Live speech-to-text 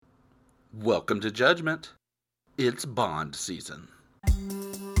Welcome to Judgment. It's Bond season.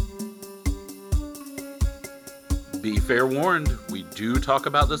 Be fair warned, we do talk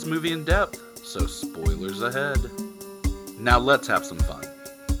about this movie in depth, so spoilers ahead. Now let's have some fun.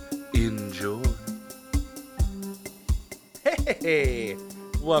 Enjoy. Hey,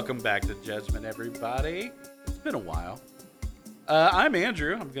 welcome back to Judgment, everybody. It's been a while. I'm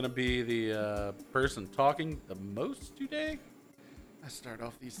Andrew. I'm going to be the person talking the most today. I start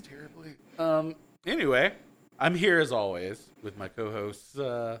off these terribly. Anyway, I'm here as always with my co-hosts,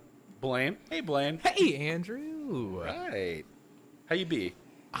 Blaine. Hey, Blaine. Hey, Andrew. Right. How you be?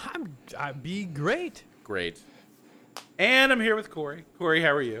 I be great. Great. And I'm here with Corey. Corey,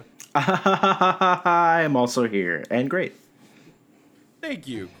 how are you? I'm also here and great. Thank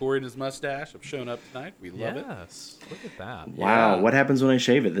you. Corey and his mustache have shown up tonight. We love it. Yes, look at that. Wow, Yeah. what happens when I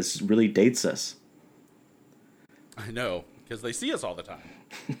shave it? This really dates us. I know, because they see us all the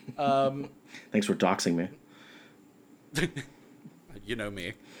time. Thanks for doxing me. You know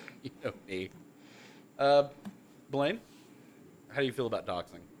me. You know me. Blaine, how do you feel about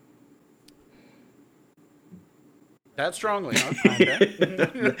doxing? That strongly, huh?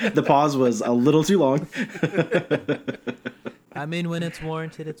 Okay. The pause was a little too long. I mean, when it's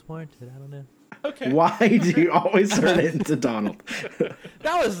warranted, it's warranted. I don't know. Okay. Why do you always turn it into Donald?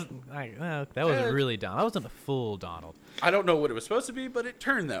 That was really Donald. That wasn't a full Donald. I don't know what it was supposed to be, but it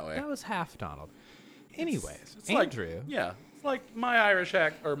turned that way. That was half Donald. Anyways, It's Andrew. Like, yeah. It's like my Irish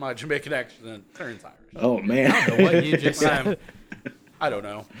or my Jamaican accent turns Irish. Oh, man. I don't know what you just said. I don't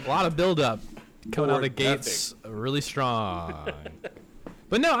know. A lot of build-up coming out of the Or gates really strong.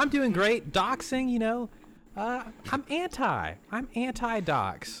 But no, I'm doing great. Doxing, I'm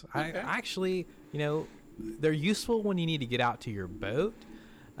anti-dox. I Okay. actually, they're useful when you need to get out to your boat.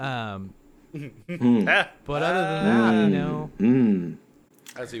 Ah, But other than that,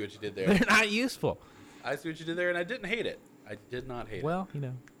 I see what you did there. they're not useful. I see what you did there, and I didn't hate it. I did not hate it. Well,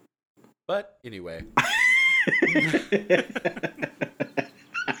 But anyway.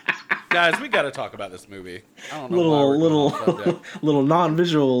 Guys, we got to talk about this movie. I don't know why we're going off subject. little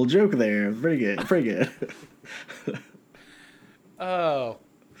non-visual joke there. Pretty good. Oh.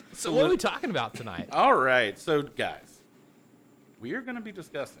 so what are we talking about tonight? All right. So, guys, we are going to be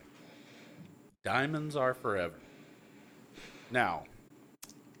discussing Diamonds Are Forever. Now,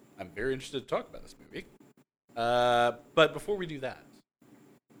 I'm very interested to talk about this movie. But before we do that,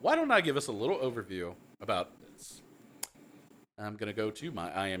 why don't I give us a little overview about this? I'm going to go to my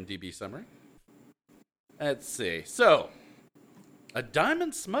IMDb summary. Let's see. So, a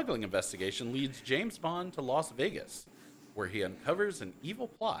diamond smuggling investigation leads James Bond to Las Vegas, where he uncovers an evil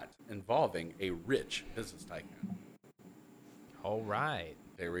plot involving a rich business tycoon. All right.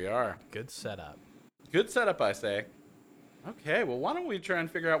 There we are. Good setup. Good setup, I say. Okay, well, why don't we try and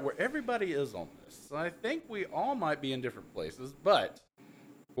figure out where everybody is on this? I think we all might be in different places, but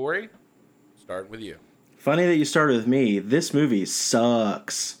Corey, start with you. Funny that you started with me. This movie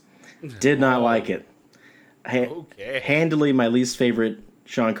sucks. Did not like it. Okay. Handily my least favorite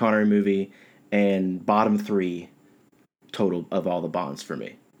Sean Connery movie, and bottom 3 total of all the Bonds for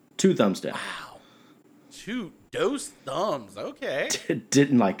me. 2 thumbs down. Wow. Those thumbs. Okay.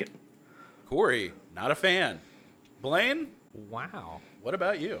 Didn't like it. Corey, not a fan. Blaine, Wow. what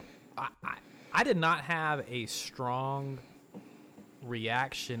about you? I did not have a strong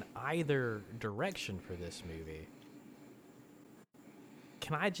reaction either direction for this movie.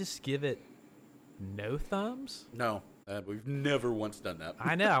 Can I just give it no thumbs? No, we've never once done that.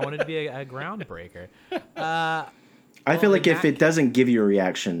 I know. I wanted to be a groundbreaker. I Well, feel like in if that it doesn't give you a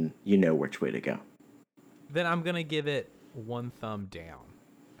reaction, you know which way to go. Then I'm going to give it 1 thumb down.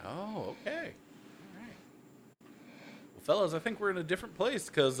 Oh, okay. All right. Well, fellas, I think we're in a different place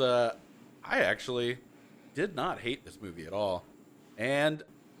because I actually did not hate this movie at all and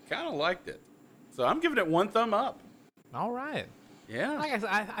kind of liked it. So I'm giving it 1 thumb up. All right. Yeah. Like I said,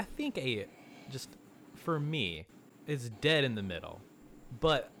 I think just for me, it's dead in the middle.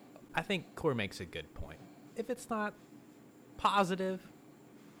 But I think Corey makes a good point. If it's not positive,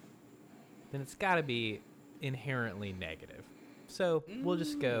 then it's got to be inherently negative. So we'll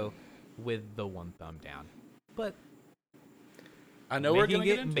just go with the 1 thumb down. But I know we're going to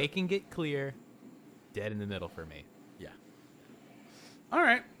get into it. making it clear, dead in the middle for me. Yeah. All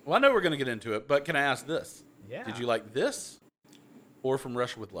right. Well, I know we're going to get into it, but can I ask this? Yeah. Did you like this or From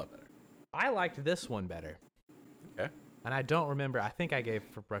Russia with Love better? I liked this one better. Okay. And I don't remember. I think I gave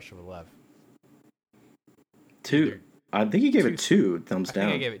For Brush with Love. 2. I think you gave it 2 thumbs I down.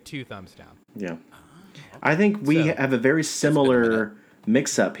 think I gave it 2 thumbs down. Yeah. I think we So- have a very similar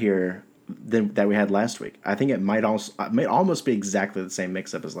mix-up here that we had last week. I think it might almost be exactly the same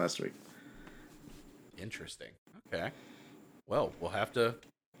mix-up as last week. Interesting. Okay. Well, we'll have to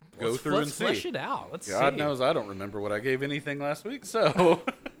go Let's- through let's and see. flesh it out. Let's God see. knows I don't remember what I gave anything last week, so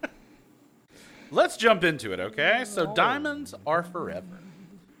let's jump into it, okay? So Diamonds Are Forever.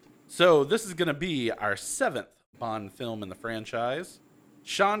 So this is going to be our 7th Bond film in the franchise.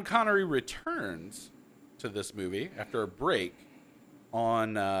 Sean Connery returns to this movie after a break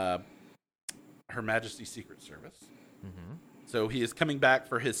on Her Majesty's Secret Service. Mm-hmm. So he is coming back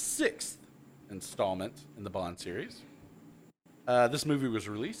for his 6th installment in the Bond series. This movie was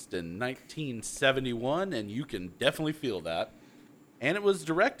released in 1971, and you can definitely feel that. And it was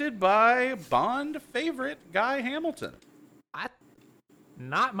directed by Bond favorite Guy Hamilton.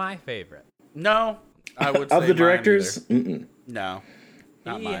 Not my favorite. No, I would say Of the mine directors? either. Mm-mm. No,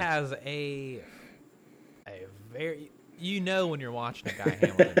 not He mine. has a very, when you're watching a Guy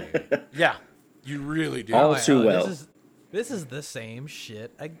Hamilton movie. Yeah, you really do. All Like, too well. This is the same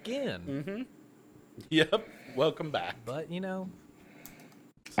shit again. Mm-hmm. Yep. Welcome back. But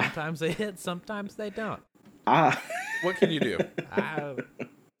sometimes they hit, sometimes they don't. What can you do? I,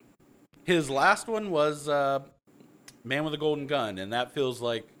 His last one was Man with a Golden Gun, and that feels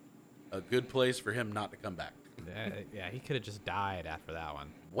like a good place for him not to come back. yeah, he could have just died after that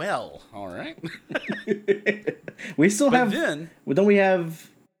one. Well, all right. We still But have. then- Don't we have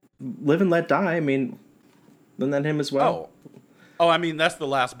Live and Let Die? I mean, isn't that him as well? Oh, I mean, that's the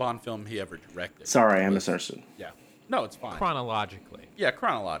last Bond film he ever directed. Sorry, I misunderstood. Yeah. No, it's fine. Chronologically, Yeah,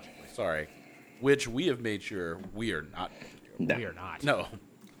 chronologically. Sorry. Which we have made sure we are not going to do. No. we are not. No.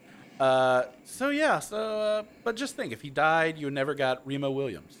 But just think, if he died, you never got Remo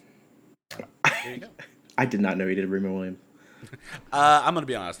Williams. There you go. I did not know he did Remo Williams. I'm going to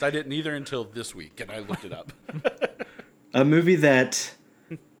be honest. I didn't either until this week, and I looked it up. A movie that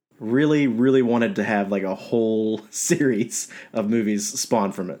really, really wanted to have like a whole series of movies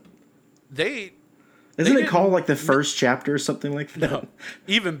spawn from it. Isn't it called like the first chapter or something like that? No,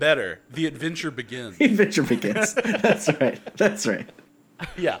 even better, The Adventure Begins. Adventure Begins. That's right. That's right.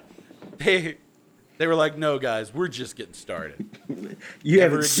 Yeah. They were like, no, guys, we're just getting started. You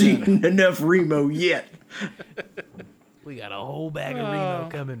Never haven't again. seen enough Remo yet. We got a whole bag of Remo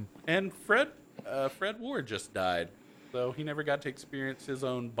coming. And Fred Ward just died, so he never got to experience his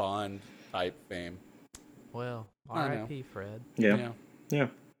own Bond type fame. Well, I know. R.I.P. Fred. Yeah. Yeah.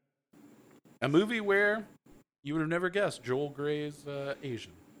 A movie where you would have never guessed Joel Grey's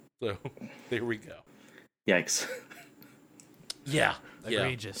Asian. So there we go. Yikes. Yeah.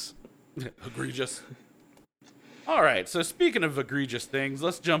 Egregious. Egregious. All right. So speaking of egregious things,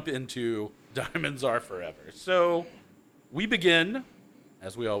 let's jump into Diamonds Are Forever. So we begin,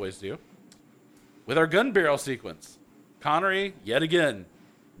 as we always do, with our gun barrel sequence. Connery, yet again,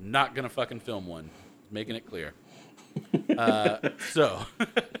 not gonna fucking film one. Making it clear. So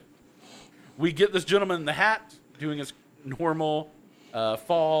we get this gentleman in the hat doing his normal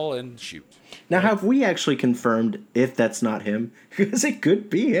fall and shoot. Now, have we actually confirmed if that's not him? Because it could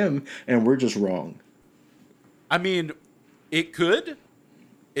be him, and we're just wrong. I mean, it could.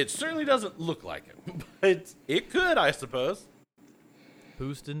 It certainly doesn't look like him, but it could, I suppose.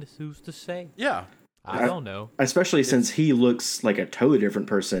 Who's to say? Yeah. I don't know. Especially since he looks like a totally different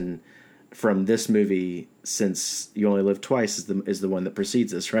person from this movie, since You Only Live Twice is the one that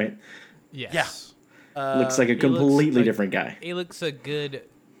precedes this, right? Yes. Looks like a he looks completely like- different guy. He looks a good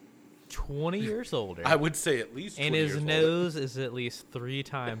 20 years older. I would say at least 20 and his years older. nose is at least 3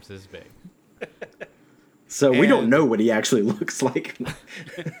 times as big. So we don't And- know what he actually looks like.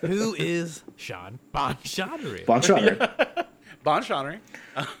 Who is Sean Bon Connery? Bon Connery. Bon Connery.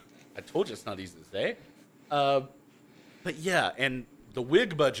 I told you it's not easy to say. But yeah, and the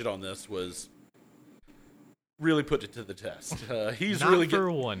wig budget on this was really put it to the test. He's Not really for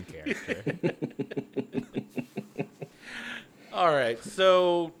good. one character. All right,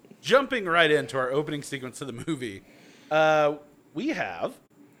 so jumping right into our opening sequence of the movie, we have.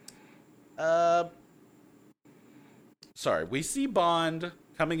 We see Bond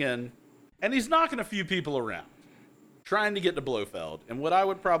coming in, and he's knocking a few people around, trying to get to Blofeld, and what I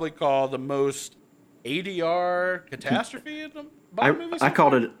would probably call the most ADR catastrophe in the Bond movie. I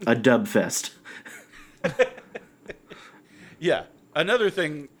called it a dub fest. Yeah. Another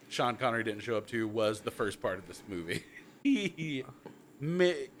thing Sean Connery didn't show up to was the first part of this movie.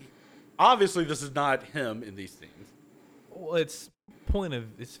 Obviously, this is not him in these scenes. Well, it's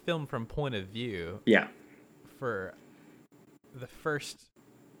filmed from point of view Yeah. for the first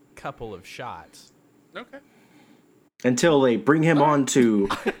couple of shots. Okay. Until they bring him on to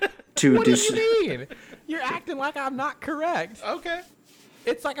What do dis- you mean? You're acting like I'm not correct. Okay.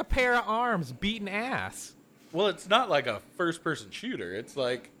 It's like a pair of arms beating ass. Well, it's not like a first-person shooter. It's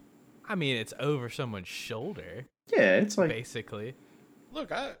like I mean, it's over someone's shoulder. Yeah, it's like basically. Look,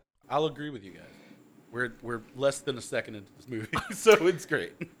 I'll agree with you guys. We're less than a second into this movie, so it's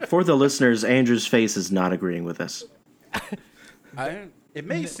great. For the listeners, Andrew's face is not agreeing with us. It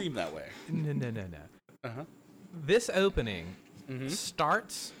may seem that way. No. Uh-huh. This opening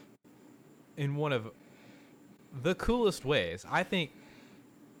starts in one of the coolest ways. I think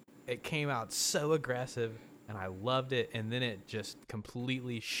it came out so aggressive, and I loved it, and then it just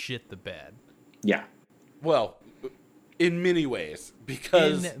completely shit the bed. Yeah. Well, in many ways,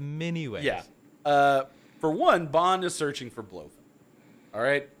 because in many ways. Yeah. For one, Bond is searching for Blofeld. All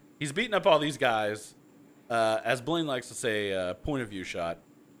right, he's beating up all these guys, as Blaine likes to say, point of view shot,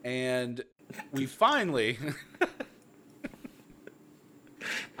 and we finally.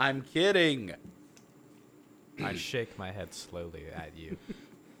 I'm kidding. I shake my head slowly at you.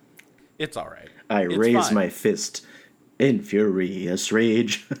 It's all right. It's raise fine. My fist in furious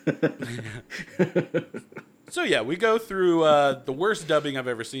rage. So yeah, we go through the worst dubbing I've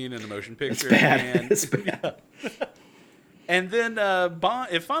ever seen in a motion picture. It's bad. It's bad. Yeah. And then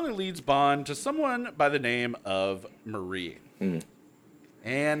it finally leads Bond to someone by the name of Marie. Mm.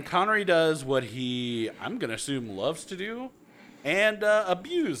 And Connery does what he, I'm going to assume, loves to do, and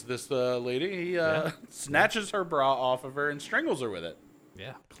abuse this lady. He snatches her bra off of her and strangles her with it.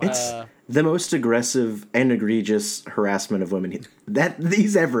 Yeah. It's the most aggressive and egregious harassment of women that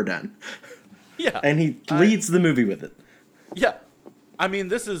he's ever done. Yeah. And he leads the movie with it. Yeah. I mean,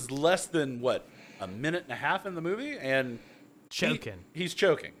 this is less than, a minute and a half in the movie? And choking. He's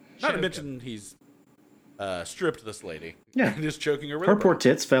choking. Not to mention he's stripped this lady. Yeah. And is choking her with her poor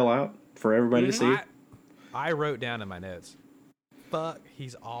tits fell out for everybody to see. I wrote down in my notes, fuck,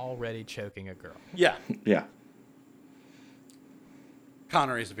 he's already choking a girl. Yeah. Yeah.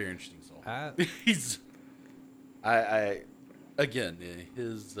 Connery's a very interesting soul. He's... Again,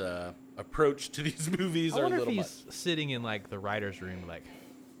 his approach to these movies are a little much. He's sitting in the writer's room,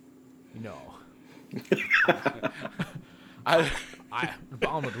 no.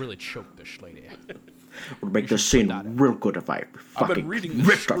 Bond would really choke this lady. Would make the scene real good if I I've been reading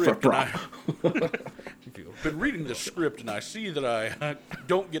the script. Been reading the script, and I see that I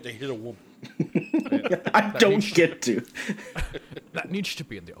don't get to hit a woman. I don't get to. That needs to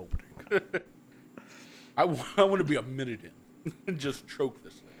be in the opening. I want to be a minute in and just choke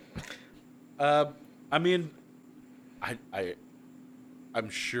this thing. I mean, I'm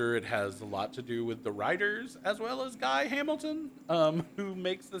sure it has a lot to do with the writers as well as Guy Hamilton, who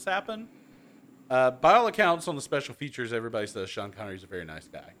makes this happen. By all accounts, on the special features, everybody says Sean Connery's a very nice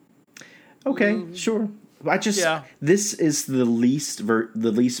guy. Okay, sure. This is the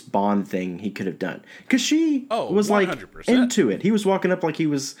least Bond thing he could have done, because she was 100%. Into it. He was walking up like he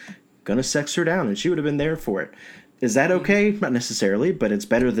was gonna sex her down, and she would have been there for it. Is that okay? Not necessarily, but it's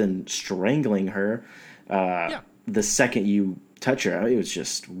better than strangling her. The second you touch her, it was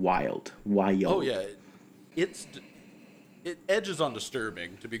just wild. Oh yeah, it edges on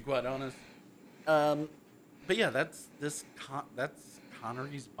disturbing, to be quite honest. But yeah, that's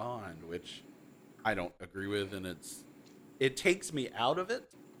Connery's Bond, which I don't agree with, and it takes me out of it,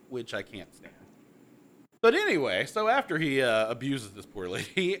 which I can't stand. But anyway, so after he abuses this poor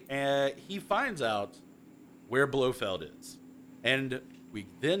lady, he finds out where Blofeld is. And we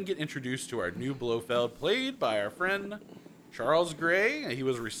then get introduced to our new Blofeld, played by our friend Charles Gray. He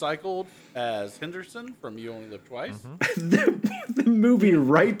was recycled as Henderson from You Only Live Twice. Mm-hmm. the movie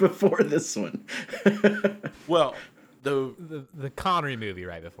right before this one. Well, the Connery movie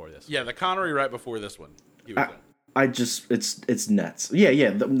right before this one. Yeah, the Connery right before this one. It's nuts. Yeah,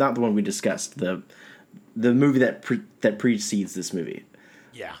 not the one we discussed. The movie that precedes this movie.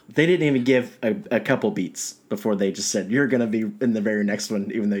 Yeah. They didn't even give a couple beats before they just said, you're going to be in the very next one,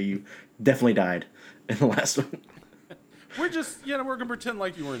 even though you definitely died in the last one. We're going to pretend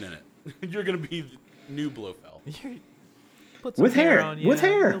like you weren't in it. You're going to be the new Blofeld. With hair. On you. With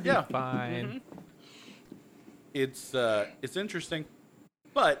hair. You'll be fine. Mm-hmm. It's interesting.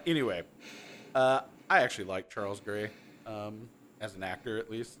 But anyway, I actually like Charles Gray as an actor, at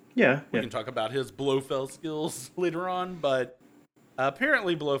least. Yeah. We can talk about his Blofeld skills later on, but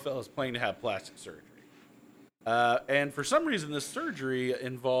apparently Blofeld is planning to have plastic surgery. And for some reason, this surgery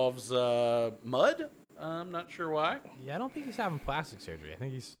involves mud. I'm not sure why. Yeah, I don't think he's having plastic surgery. I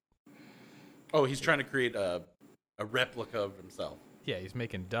think he's... Oh, he's trying to create a replica of himself. Yeah, he's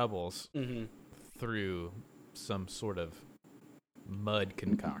making doubles through some sort of mud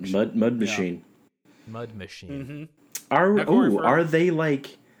concoction. Mud machine. Yeah. Mud machine. Mm-hmm. Are they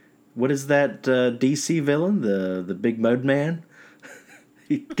like... What is that DC villain? The big mud man?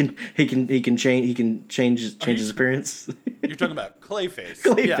 change his appearance. You're talking about Clayface.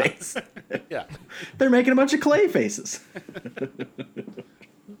 Clayface. Yeah. They're making a bunch of clay faces.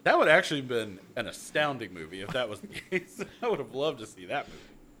 That would actually have been an astounding movie if that was the case. I would have loved to see that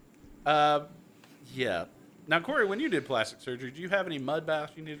movie. Yeah. Now, Corey, when you did plastic surgery, do you have any mud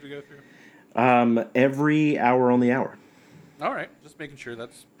baths you needed to go through? Every hour on the hour. All right. Just making sure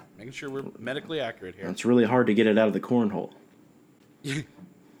we're medically accurate here. It's really hard to get it out of the cornhole.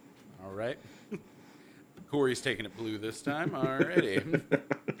 All right. Corey's taking it blue this time. Alrighty.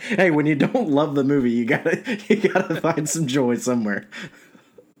 Hey, when you don't love the movie, you gotta find some joy somewhere.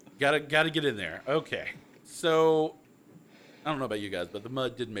 Gotta get in there. Okay. So, I don't know about you guys, but the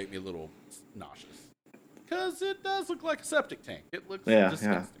mud did make me a little nauseous. Because it does look like a septic tank. It looks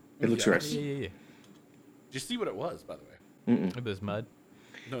disgusting. It looks gross. Yeah. Did you see what it was, by the way? With this mud.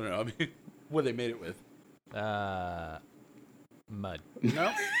 No. I mean, what they made it with. Mud.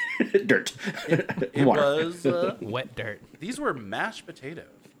 No. Dirt. It was Wet dirt. These were mashed potatoes,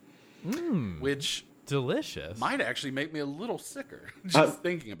 which Delicious. might actually make me a little sicker just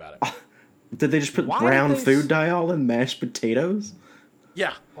thinking about it. Did they just put Why brown did they food dye all in mashed potatoes?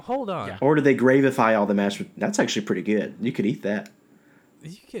 Yeah. Hold on. Yeah. Or did they gravify all the mashed? That's actually pretty good. You could eat that.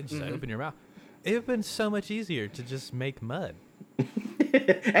 You can just open your mouth. It would have been so much easier to just make mud.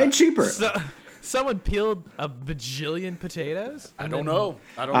 And cheaper. Someone peeled a bajillion potatoes? I don't know.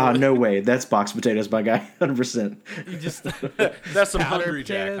 No way. That's box potatoes, my guy. 100%. You just That's some powdered Hungry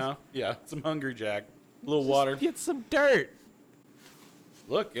Jack, potatoes? huh? Yeah, some Hungry Jack. A little water. get some dirt.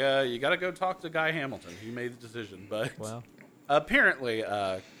 Look, you got to go talk to Guy Hamilton. He made the decision, but Well, apparently,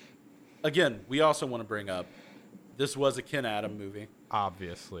 again, we also want to bring up this was a Ken Adam movie.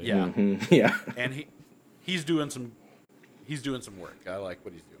 obviously. Yeah, Yeah. and he's doing some work. I like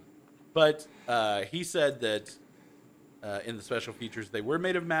what he's doing, but he said that in the special features they were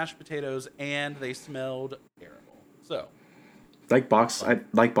made of mashed potatoes and they smelled terrible. So I like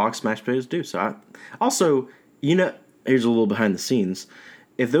box mashed potatoes too. So also, here's a little behind the scenes.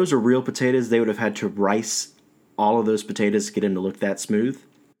 If those were real potatoes, they would have had to rice all of those potatoes to get them to look that smooth.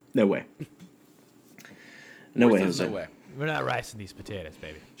 No way. No way, there's Jose. no way. We're not ricing these potatoes,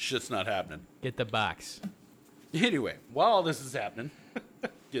 baby. Shit's not happening. Get the box. Anyway, while all this is happening,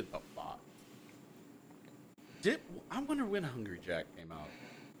 get the box. I wonder when Hungry Jack came out.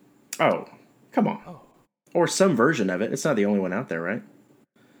 Oh, come on. Oh. Or some version of it. It's not the only one out there, right?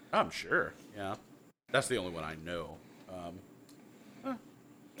 I'm sure. Yeah, that's the only one I know.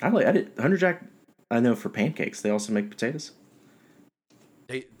 I 100 Jack. I know for pancakes. They also make potatoes.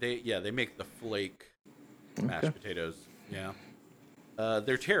 They make the flake mashed Okay. potatoes. Yeah,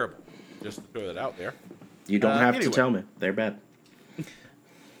 they're terrible. Just to throw that out there. You don't have to anyway. tell me. They're bad.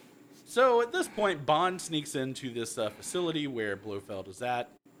 So at this point, Bond sneaks into this facility where Blofeld is at,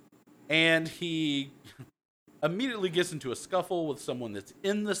 and he immediately gets into a scuffle with someone that's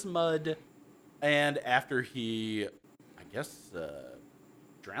in this mud. And after he, I guess,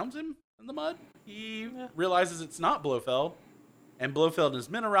 drowns him in the mud, he realizes it's not Blofeld, and Blofeld and his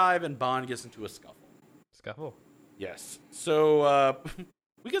men arrive, and Bond gets into a scuffle. Scuffle. Yes. So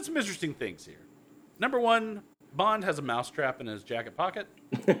we get some interesting things here. Number one, Bond has a mousetrap in his jacket pocket.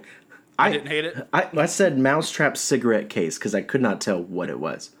 I didn't hate it. I said mousetrap cigarette case because I could not tell what it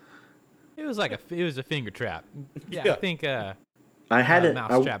was. It was like it was a finger trap. Yeah, Yeah. I think I had it.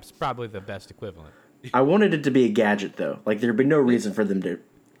 mousetrap's probably the best equivalent. I wanted it to be a gadget though. Like there'd be no reason for them to.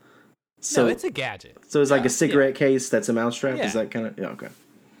 So No, it's a gadget. So it's like Yeah, a cigarette case that's a mousetrap. Yeah. Is that kind of okay?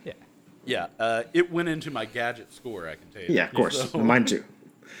 Yeah. Yeah, it went into my gadget score, I can tell you. Yeah, of course. So, Mine too.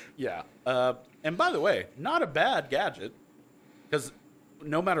 yeah. And by the way, not a bad gadget, because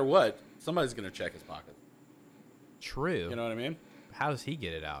no matter what, somebody's going to check his pocket. True. You know what I mean? How does he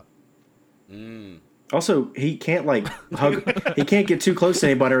get it out? Also, he can't like hug. He can't get too close to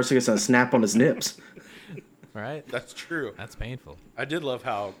anybody, or else he's gonna snap on his nips. Right? That's true. That's painful. I did love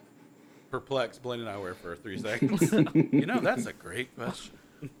how perplexed Blaine and I were for 3 seconds. That's a great question.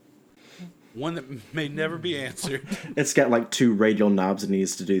 One that may never be answered. It's got like 2 radial knobs and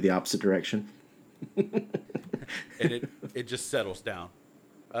needs to do the opposite direction. And it just settles down.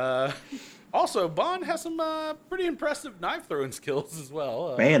 Also, Bond has some pretty impressive knife throwing skills as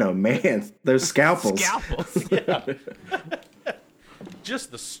well. Man, oh man, those scalpels. Scalpels.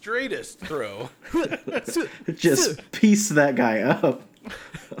 Just the straightest throw. Just piece that guy up.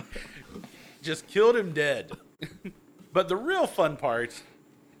 Just killed him dead. But the real fun part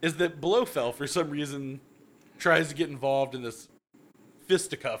is that Blofeld, for some reason, tries to get involved in this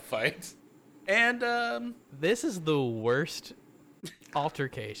fisticuff fight. And, This is the worst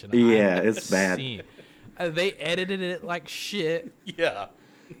altercation. Yeah, I've it's bad. seen. They edited it like shit. yeah.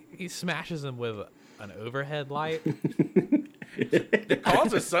 he smashes him with an overhead light. It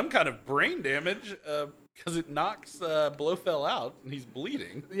causes some kind of brain damage because it knocks Blofeld out and he's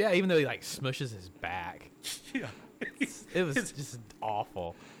bleeding. Yeah, even though he like smushes his back. Yeah. It was just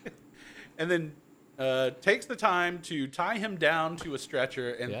awful. And then takes the time to tie him down to a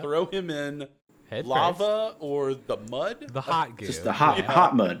stretcher and Yep. throw him in Head lava or the mud. The hot goo. Just the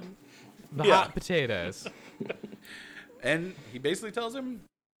hot mud. The Yeah. hot potatoes. And he basically tells him,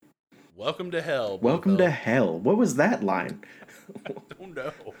 "Welcome to hell. Welcome to Blofeld." hell. What was that line? I don't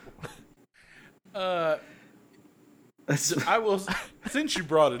know. That's, I will, since you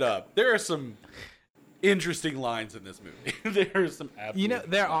brought it up, there are some interesting lines in this movie. There are some absolutely. You know,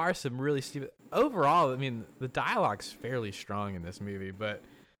 there are some really stupid. Overall, I mean, the dialogue's fairly strong in this movie, but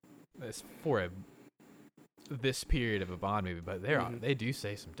it's for this period of a Bond movie. But they do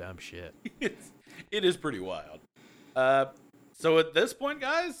say some dumb shit. It is pretty wild. So at this point,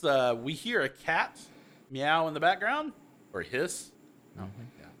 guys, we hear a cat meow in the background or hiss. Oh,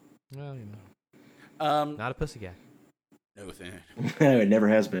 yeah. Well, you know, not a pussy guy. No thing. it never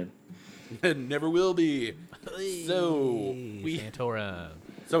has been. It never will be. So we. Santorum.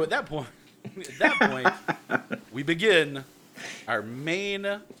 So at that point, we begin our main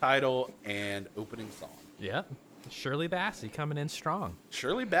title and opening song. Yeah, Shirley Bassey coming in strong.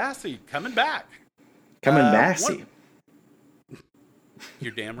 Shirley Bassey coming back. Coming Bassey.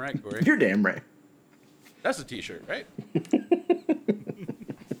 You're damn right, Corey. You're damn right. That's a T-shirt, right?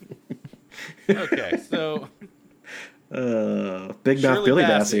 Okay, so Big mouth Shirley Billy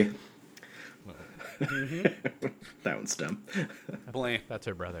Bassey. Bassey. That one's dumb. Blaine. That's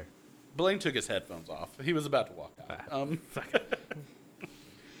her brother. Blaine took his headphones off. He was about to walk out.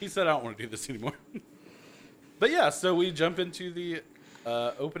 He said, "I don't want to do this anymore." But yeah, so we jump into the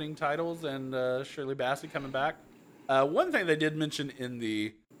opening titles and Shirley Bassey coming back. One thing they did mention in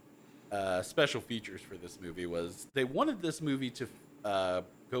the special features for this movie was they wanted this movie to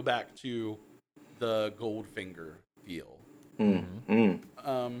go back to the Goldfinger feel.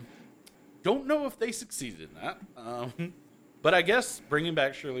 Don't know if they succeeded in that, but I guess bringing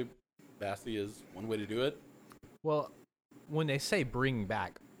back Shirley Bassey is one way to do it. Well, when they say bring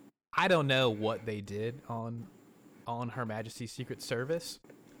back, I don't know what they did on Her Majesty's Secret Service.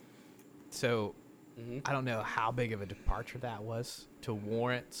 So I don't know how big of a departure that was to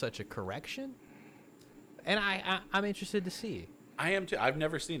warrant such a correction. And I'm interested to see. I am too. I've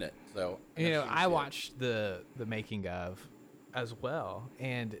never seen it, so You know, I watched the making of as well,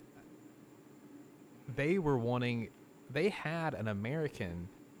 and they had an American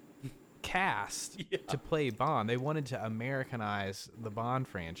cast to play Bond. They wanted to Americanize the Bond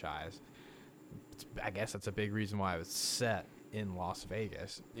franchise. I guess that's a big reason why it was set in Las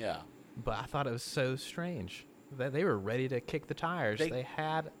Vegas. Yeah. But I thought it was so strange that they were ready to kick the tires. They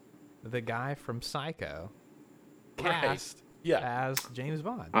had the guy from Psycho cast as James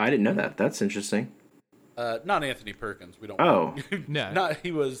Bond. I didn't know that. That's interesting. Not Anthony Perkins. We don't. Oh. No. Not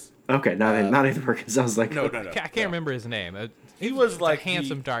he was. Okay, not Anthony Perkins. I was like, No. I can't remember his name. He was It's like a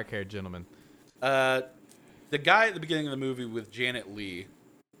handsome, dark-haired gentleman. The guy at the beginning of the movie with Janet Leigh,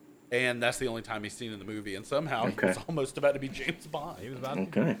 and that's the only time he's seen in the movie. And somehow he was almost about to be James Bond. He was about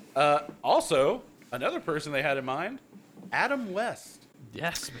to. Okay. Also, another person they had in mind, Adam West.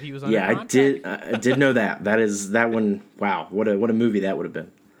 Yes, he was under Yeah, contract. I did know that. That one. Wow, what a movie that would have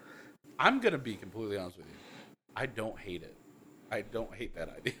been. I'm gonna be completely honest with you. I don't hate it. I don't hate that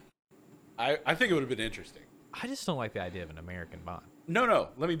idea. I think it would have been interesting. I just don't like the idea of an American Bond. No.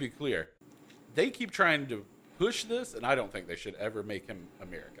 Let me be clear. They keep trying to push this, and I don't think they should ever make him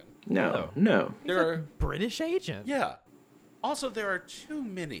American. No. There are British agent. yeah. Also, there are too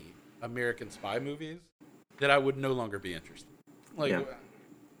many American spy movies that I would no longer be interested in. Like,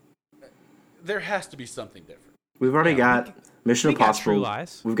 there has to be something different. We've already got Mission we got Impossible. True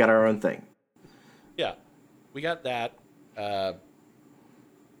Lies. We've got our own thing. Yeah, we got that.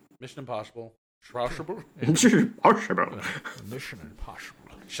 Mission Impossible. Mission Impossible.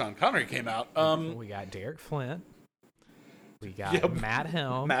 Sean Connery came out. We got Derek Flint. We got Matt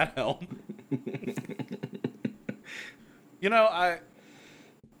Helm. Matt Helm.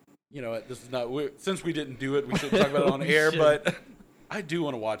 This is not since we didn't do it, we shouldn't talk about it on air. But I do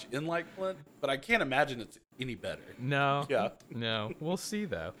want to watch In Like Flint, but I can't imagine it's any better. No. Yeah. No. We'll see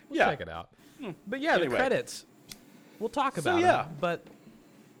though. We'll Yeah. check it out. But yeah, Anyway. the credits. We'll talk about yeah. them. But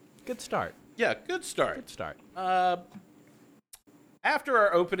good start. Yeah, good start. Good start. After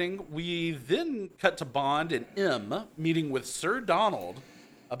our opening, we then cut to Bond and M meeting with Sir Donald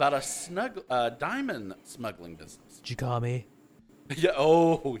about a diamond smuggling business. Did you call me? Yeah.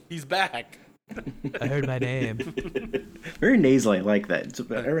 Oh, he's back. I heard my name. Very nasally, I like that. It's,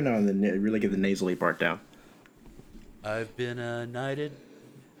 every now and then, really get the nasally part down. I've been knighted.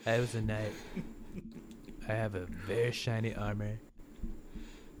 I was a knight. I have a very shiny armor.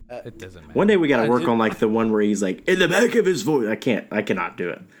 It doesn't matter. One day we gotta work on like the one where he's like in the back of his voice. I cannot do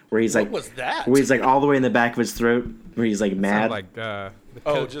it. Where he's What like, was that? where he's like all the way in the back of his throat, where he's like mad. Like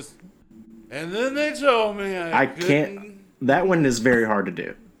just. And then they told me I can't. That one is very hard to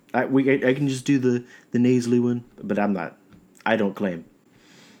do. I can just do the nasally one, but I'm not. I don't claim.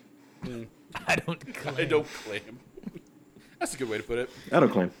 I don't claim. I don't claim. That's a good way to put it. I don't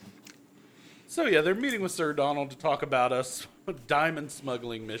claim. So yeah, they're meeting with Sir Donald to talk about a diamond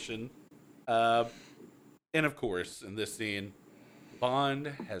smuggling mission. And of course, in this scene, Bond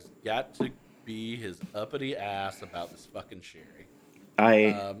has got to be his uppity ass about this fucking sherry.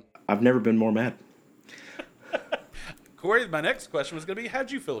 I've never been more mad. Corey, my next question was going to be,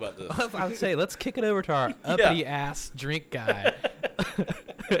 how'd you feel about this? I would say, let's kick it over to our uppity ass drink guy.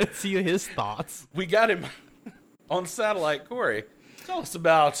 See his thoughts. We got him on satellite. Corey, tell us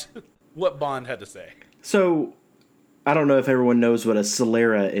about what Bond had to say. So, I don't know if everyone knows what a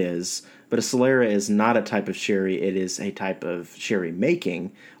Solera is, but a Solera is not a type of sherry. It is a type of sherry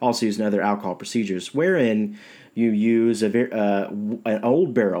making, also used in other alcohol procedures, wherein you use an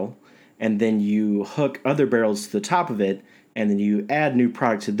old barrel, and then you hook other barrels to the top of it, and then you add new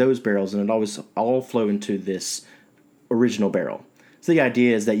product to those barrels, and it always all flow into this original barrel. So the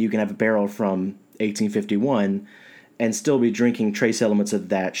idea is that you can have a barrel from 1851 and still be drinking trace elements of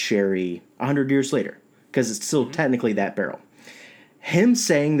that sherry 100 years later, because it's still technically that barrel. Him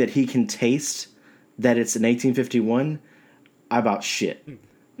saying that he can taste that it's an 1851, I about shit.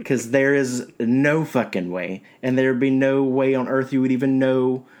 Because there is no fucking way, and there'd be no way on earth you would even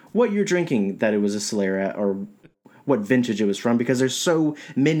know what you're drinking, that it was a Solera or what vintage it was from, because there's so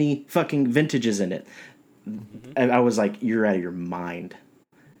many fucking vintages in it. And I was like, you're out of your mind.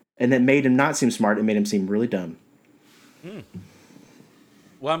 And that made him not seem smart. It made him seem really dumb.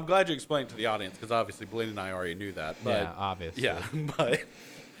 Well, I'm glad you explained to the audience, because obviously Blaine and I already knew that. But, Yeah, obviously. Yeah, but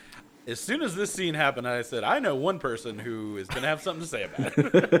as soon as this scene happened, I said, I know one person who is going to have something to say about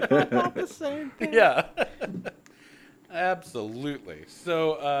it. Not the same thing. Yeah. Absolutely.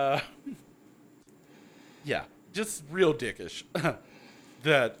 So, yeah, just real dickish.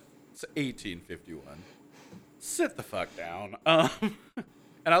 That's 1851. Sit the fuck down.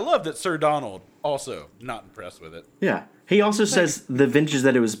 And I love that Sir Donald also not impressed with it. Yeah. He also says the vintage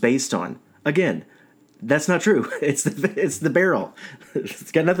that it was based on. Again, that's not true. It's the barrel.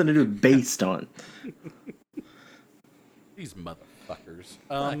 It's got nothing to do with based on. These motherfuckers.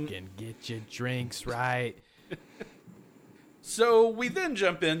 Fucking get your drinks right. So we then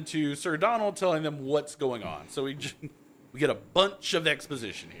jump into Sir Donald telling them what's going on. So we get a bunch of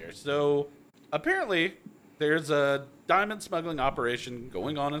exposition here. So apparently there's a diamond smuggling operation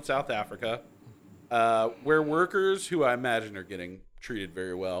going on in South Africa, where workers, who I imagine are getting treated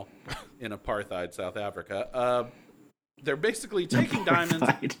very well in apartheid South Africa, they're basically taking diamonds,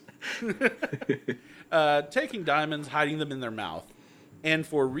 hiding them in their mouth, and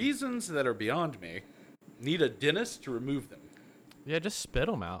for reasons that are beyond me, need a dentist to remove them. Yeah, just spit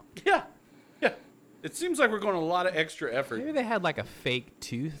them out. Yeah. It seems like we're going a lot of extra effort. Maybe they had like a fake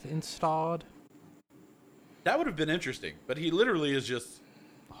tooth installed. That would have been interesting, but he literally is just...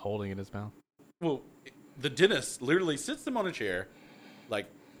 Holding it in his mouth. Well, the dentist literally sits them on a chair, like,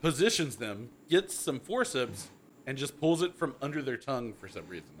 positions them, gets some forceps, and just pulls it from under their tongue for some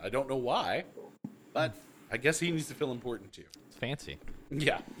reason. I don't know why, but I guess he needs to feel important too. It's fancy.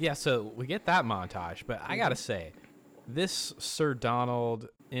 Yeah. Yeah, so we get that montage, but I gotta say, this Sir Donald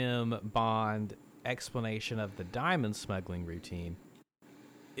M. Bond explanation of the diamond smuggling routine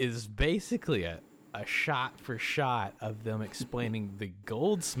is basically a shot for shot of them explaining the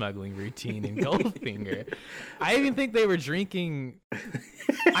gold smuggling routine in Goldfinger. I even think they were drinking.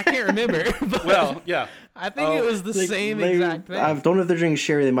 I can't remember. But Well, yeah. I think it was the same exact thing. I don't know if they're drinking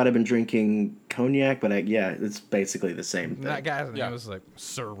sherry. They might have been drinking cognac, but yeah, it's basically the same thing. That guy's name Yeah. was like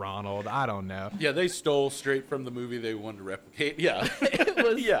Sir Ronald. I don't know. Yeah, they stole straight from the movie they wanted to replicate. Yeah. It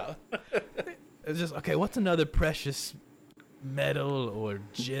was. Yeah. It's just okay. What's another precious metal or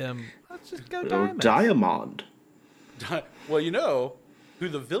gem? Let's just go Or diamond. diamond. Well, you know who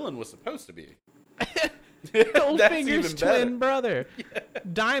the villain was supposed to be. Goldfinger's even better. twin brother,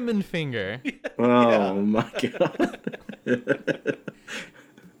 Diamond Finger. Oh my god.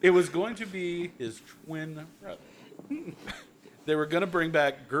 It was going to be his twin brother. They were going to bring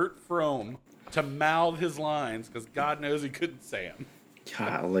back Gert Fromm to mouth his lines, because God knows he couldn't say them.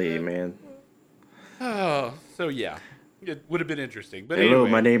 Golly, man. Oh, so yeah. It would have been interesting. But hello, anyway.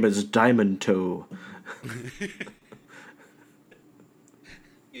 my name is Diamond Toe.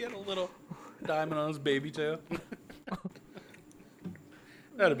 He had a little diamond on his baby toe.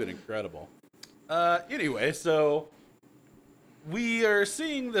 That'd have been incredible. Anyway, so we are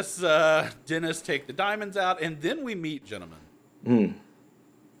seeing this dentist take the diamonds out, and then we meet, gentlemen,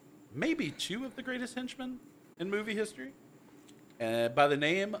 maybe two of the greatest henchmen in movie history, by the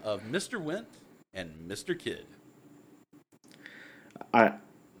name of Mr. Wint and Mr. Kidd. I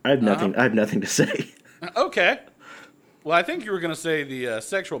have nothing. I have nothing to say. Okay. Well, I think you were going to say the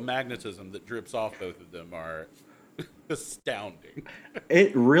sexual magnetism that drips off both of them are astounding.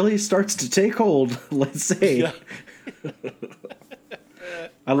 It really starts to take hold. Let's say. Yeah.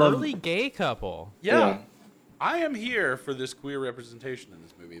 I love Early gay couple. Yeah. I am here for this queer representation in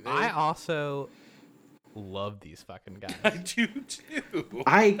this movie. I also love these fucking guys. I do too.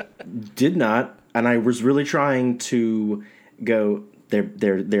 I did not, and I was really trying to go.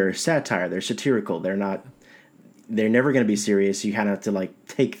 They're satire. They're satirical. They're not. They're never going to be serious. You kind of have to like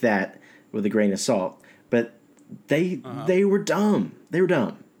take that with a grain of salt. But they were dumb. They were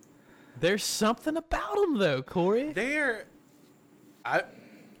dumb. There's something about them though, Corey.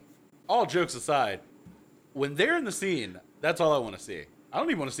 All jokes aside, when they're in the scene, that's all I want to see. I don't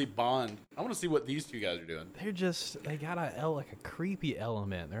even want to see Bond. I want to see what these two guys are doing. They got like a creepy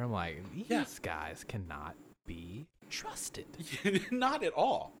element. They're like, these guys cannot be trusted. Not at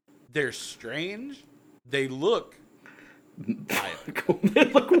all. They're strange. They look wild. They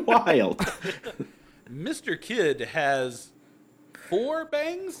look wild. Mr. Kidd has 4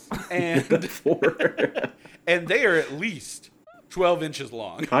 bangs, and and they are at least 12 inches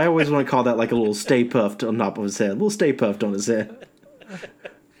long. I always want to call that like a little Stay Puffed on top of his head. A little Stay Puffed on his head.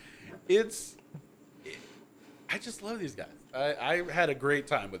 I just love these guys. I had a great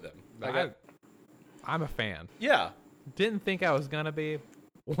time with them. I'm a fan. Yeah. Didn't think I was gonna be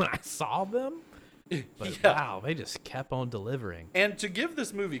when I saw them, but Yeah. wow, they just kept on delivering. And to give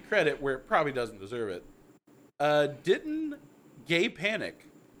this movie credit where it probably doesn't deserve it, didn't gay panic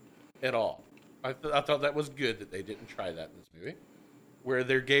at all. I thought that was good that they didn't try that in this movie, where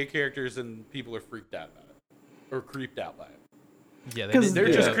they're gay characters and people are freaked out about it or creeped out by it. Yeah,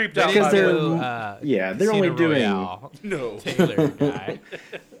 They're just creeped out by they're only doing no Taylor guy.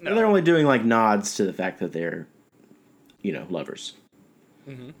 No. They're only doing like nods to the fact that they're, lovers.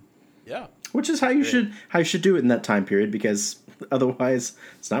 Mm-hmm. Yeah, which is how you should do it in that time period, because otherwise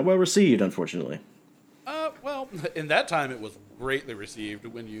it's not well received, unfortunately. Well, in that time it was greatly received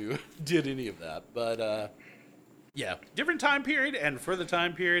when you did any of that, but yeah, different time period, and for the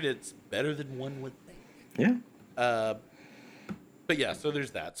time period, it's better than one would think. Yeah. But yeah, so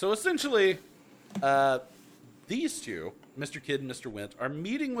there's that. So essentially, these two, Mr. Kidd and Mr. Wint, are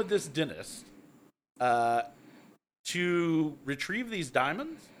meeting with this dentist to retrieve these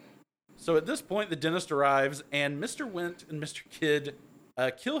diamonds. So at this point, the dentist arrives, and Mr. Wint and Mr. Kidd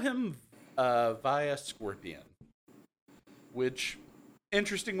kill him via scorpion. Which,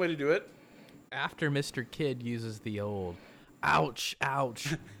 interesting way to do it. After Mr. Kidd uses the old, ouch,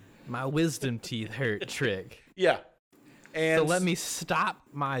 ouch, my wisdom teeth hurt trick. Yeah. And so let me stop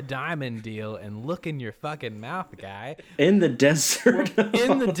my diamond deal and look in your fucking mouth, guy. In the desert.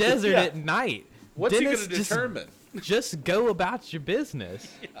 In the desert at night. What's he going to Dennis, determine? Just go about your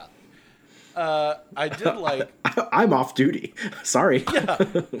business. Yeah. I did like... I'm off duty. Sorry. Yeah.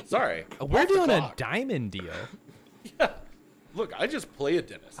 Sorry. We're doing a diamond deal. Yeah. Look, I just play a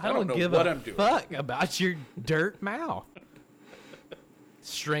dentist. I don't know give what a I'm doing. fuck about your dirt mouth.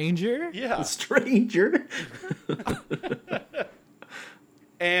 Stranger? Yeah. Stranger.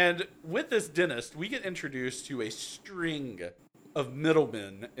 And with this dentist, we get introduced to a string of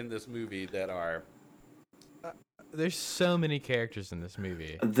middlemen in this movie that are... There's so many characters in this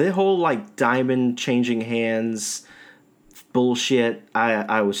movie. The whole, like, diamond changing hands bullshit,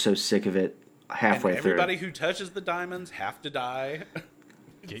 I was so sick of it halfway through. Everybody who touches the diamonds have to die.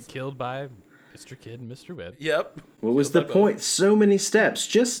 Get killed by Mr. Kidd and Mr. Webb. Yep. What was the point? So many steps.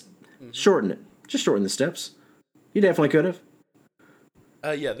 Just shorten it. Just shorten the steps. You definitely could have.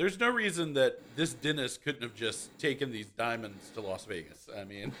 Yeah, there's no reason that this dentist couldn't have just taken these diamonds to Las Vegas. I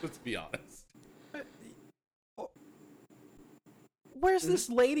mean, let's be honest. Where's this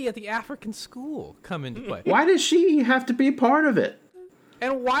lady at the African school come into play? Why does she have to be a part of it?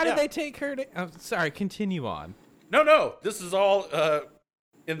 And why did they take her to... I'm sorry, continue on. No. This is all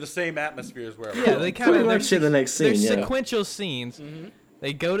in the same atmosphere as where Yeah, they kind of... Pretty much in the next scene, There's yeah. sequential scenes. Mm-hmm.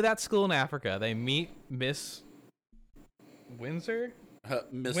 They go to that school in Africa. They meet Miss Windsor?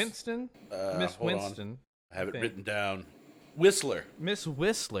 Winston? Miss Winston. I have it written down. Whistler. Miss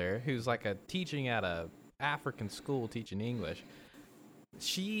Whistler, who's like a teaching at a African school teaching English.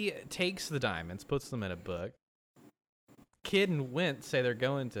 She takes the diamonds, puts them in a book. Kid and Wint say they're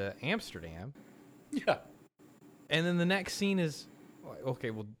going to Amsterdam. Yeah. And then the next scene is,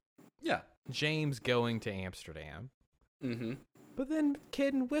 okay, well, yeah, James going to Amsterdam. Mm-hmm. But then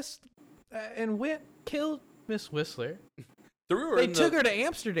Kid and Wint killed Miss Whistler. They took her to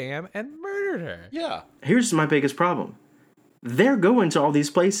Amsterdam and murdered her. Yeah. Here's my biggest problem. They're going to all these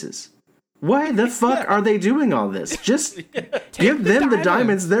places. Why the fuck are they doing all this? Just give them the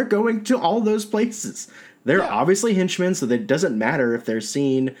diamonds. They're going to all those places. They're obviously henchmen, so it doesn't matter if they're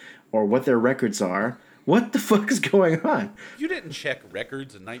seen or what their records are. What the fuck is going on? You didn't check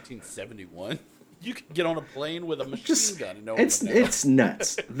records in 1971. You could get on a plane with a machine gun and no one would know. It's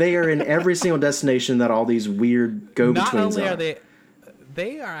nuts. They are in every single destination that all these weird go-betweens Not only are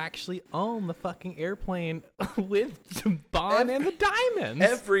they are actually on the fucking airplane with Bond and the diamonds.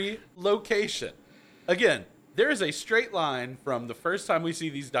 Every location. Again, there is a straight line from the first time we see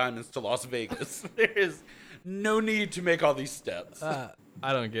these diamonds to Las Vegas. There is no need to make all these steps. I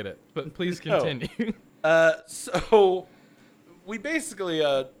don't get it, but please continue. So we basically,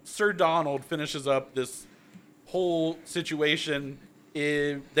 Sir Donald finishes up this whole situation.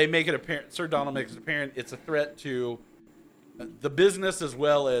 They make it apparent, Sir Donald makes it apparent it's a threat to the business as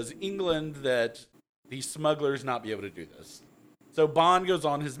well as England that these smugglers not be able to do this. So Bond goes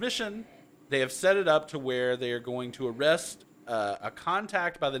on his mission. They have set it up to where they are going to arrest a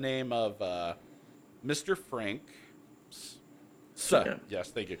contact by the name of Mr. Frank. Yes,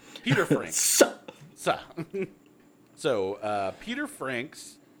 thank you. Peter Franks. So Peter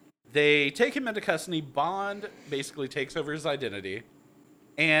Franks, they take him into custody. Bond basically takes over his identity.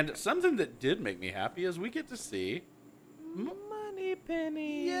 And something that did make me happy is we get to see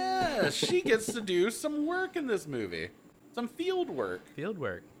Moneypenny. Yeah, she gets to do some work in this movie. Some field work. Field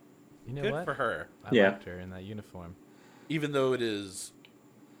work. You know Good what? for her. I liked her in that uniform. Even though it is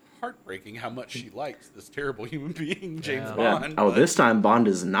heartbreaking how much she likes this terrible human being, James Yeah. Bond. Oh, this time Bond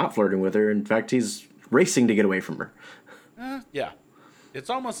is not flirting with her. In fact, he's racing to get away from her. Yeah. It's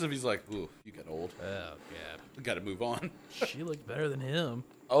almost as if he's like, ooh, you got old. Oh, yeah. We got to move on. She looked better than him.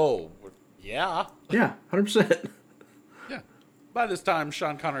 Oh, yeah. Yeah, 100%. Yeah. By this time,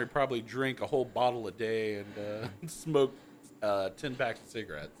 Sean Connery probably drank a whole bottle a day and smoked 10 packs of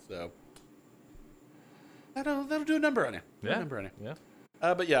cigarettes. So that'll do a number on you. Yeah.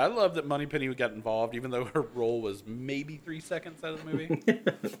 But yeah, I love that Moneypenny got involved, even though her role was maybe 3 seconds out of the movie.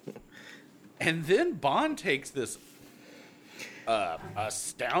 And then Bond takes this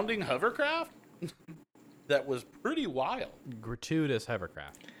astounding hovercraft that was pretty wild. Gratuitous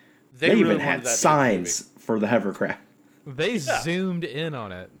hovercraft. They even had signs for the hovercraft. They zoomed in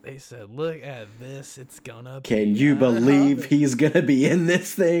on it. They said, look at this. It's gonna be. Can you believe he's gonna be in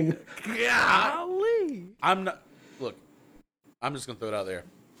this thing? Golly. I'm just gonna throw it out there.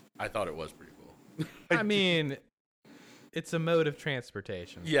 I thought it was pretty cool. I mean, it's a mode of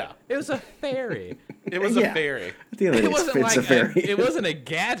transportation. Yeah. It was a ferry. It was a ferry. At the end of the day, it's a ferry. It wasn't a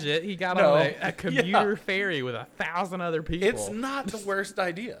gadget. He got on a commuter ferry with 1,000 other people. It's not the worst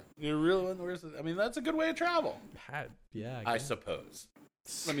idea. It really wasn't the worst. I mean, that's a good way to travel. Yeah, I suppose.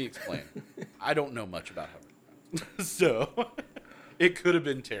 Let me explain. I don't know much about hovercraft, so it could have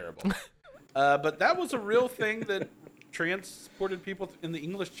been terrible. But that was a real thing that transported people in the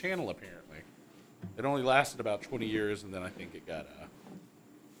English Channel, apparently. It only lasted about 20 years, and then I think it got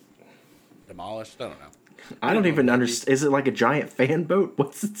demolished. I don't know. I don't even understand. Is it like a giant fan boat?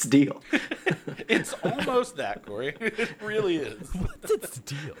 What's its deal? It's almost that, Corey. It really is. What's its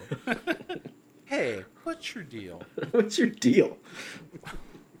deal? Hey, what's your deal? What's your deal?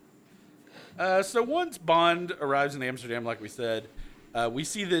 So once Bond arrives in Amsterdam, like we said, we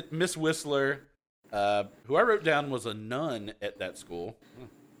see that Miss Whistler, who I wrote down was a nun at that school.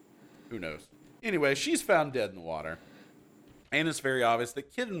 Who knows? Anyway, she's found dead in the water. And it's very obvious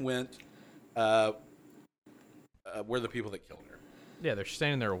that Kid and Wint were the people that killed her. Yeah, they're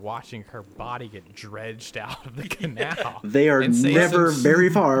standing there watching her body get dredged out of the canal. They are never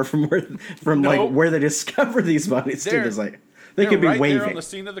very far from where they discover these bodies. Too. It's like they could be right waving there on the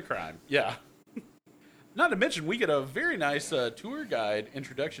scene of the crime. Yeah. Not to mention, we get a very nice tour guide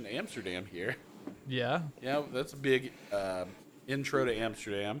introduction to Amsterdam here. Yeah. Yeah, that's a big intro to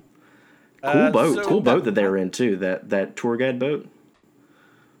Amsterdam. Cool boat. Cool boat that they were in, too. That tour guide boat.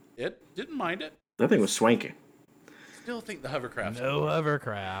 It didn't mind it. That thing was swanky. Still think the hovercraft. No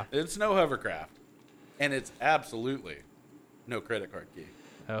hovercraft. It's no hovercraft. And it's absolutely no credit card key.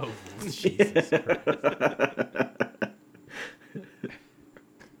 Oh, Jesus Christ.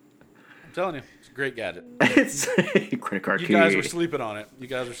 I'm telling you, it's a great gadget. It's a credit card key. You guys are sleeping on it.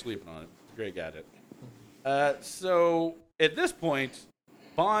 It's a great gadget. So at this point,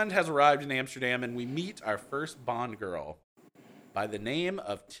 Bond has arrived in Amsterdam, and we meet our first Bond girl by the name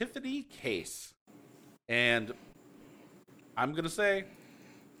of Tiffany Case. And I'm going to say,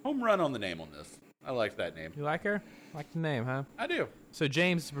 home run on the name on this. I like that name. You like her? Like the name, huh? I do. So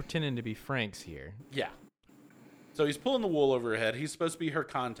James is pretending to be Franks here. Yeah. So he's pulling the wool over her head. He's supposed to be her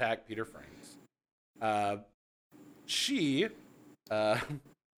contact, Peter Franks. She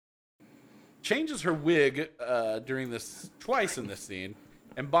changes her wig during this twice in this scene,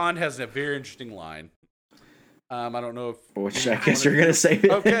 and Bond has a very interesting line. I don't know if... Which I guess you're going to save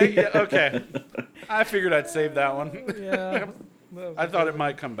it. Okay, yeah, okay. I figured I'd save that one. Yeah. I thought it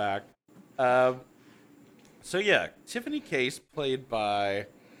might come back. So yeah, Tiffany Case, played by...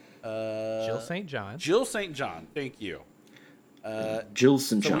 Jill St. John. Jill St. John, thank you. Jill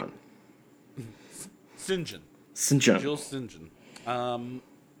St. John. St. John. St. John. Jill St. John.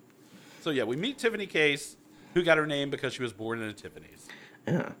 So yeah, we meet Tiffany Case, who got her name because she was born in a Tiffany's.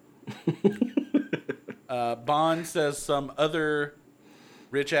 Yeah. Bond says some other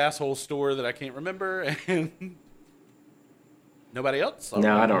rich asshole store that I can't remember, and nobody else.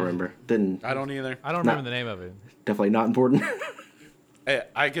 No, I don't remember. I don't either. I don't remember the name of it. Definitely not important.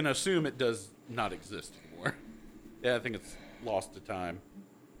 I can assume it does not exist anymore. Yeah, I think it's lost to time.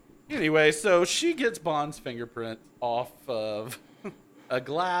 Anyway, so she gets Bond's fingerprint off of a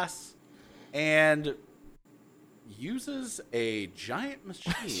glass and uses a giant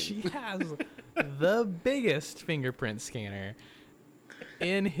machine. She has the biggest fingerprint scanner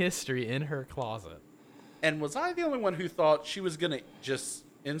in history in her closet. And was I the only one who thought she was going to just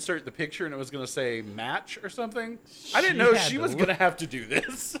insert the picture and it was going to say match or something? I didn't know she was going to have to do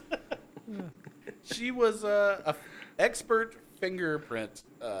this. She was a expert fingerprint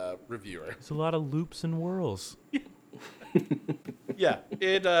reviewer. There's a lot of loops and whirls. Yeah,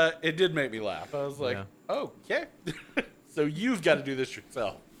 it did make me laugh. I was like, Yeah. okay. So you've got to do this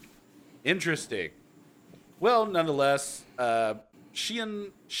yourself. Interesting. Well, nonetheless,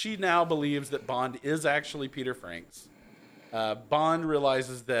 she now believes that Bond is actually Peter Franks. Bond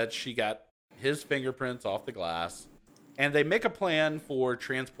realizes that she got his fingerprints off the glass, and they make a plan for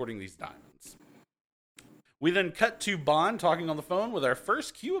transporting these diamonds. We then cut to Bond talking on the phone with our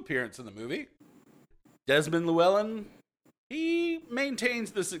first Q appearance in the movie. Desmond Llewellyn, he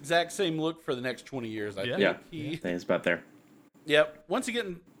maintains this exact same look for the next 20 years, I think. Yeah, I think it's about there. Yep. Once you get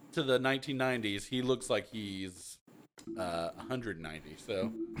into the 1990s, he looks like he's 190.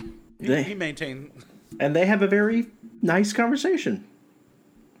 So he maintained. And they have a very nice conversation.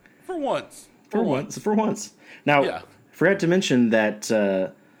 For once. For once. Now, Yeah. forgot to mention that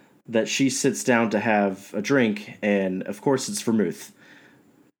that she sits down to have a drink, and of course it's vermouth.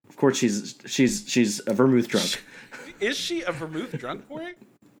 Of course she's a vermouth drunk. Is she a vermouth drunk, Corey?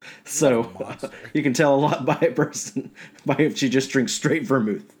 So you can tell a lot by a person by if she just drinks straight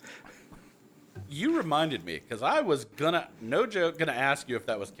vermouth. You reminded me, because I was no joke, gonna ask you if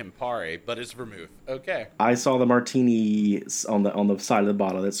that was Campari, but it's vermouth. Okay. I saw the martini on the side of the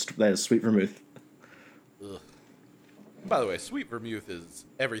bottle. That is sweet vermouth. Ugh. By the way, sweet vermouth is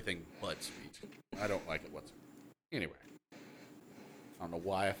everything but sweet. I don't like it whatsoever. Anyway. I don't know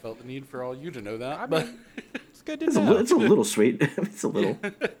why I felt the need for all you to know that, but It's good to know. It's a little sweet. It's a little.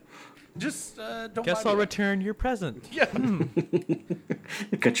 just don't Guess buy I'll me return your present. that.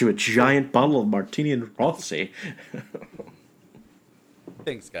 Yeah. Got you a giant bottle of Martini and Rossi.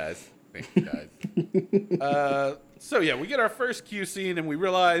 Thanks, guys. So yeah, we get our first Q scene, and we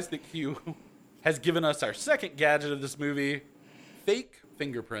realize that Q has given us our second gadget of this movie: fake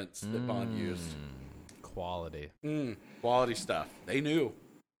fingerprints that Bond used. Quality. Quality stuff. They knew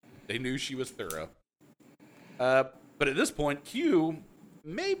she was thorough. But at this point, Q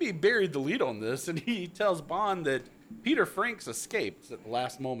maybe buried the lead on this, and he tells Bond that Peter Franks escaped at the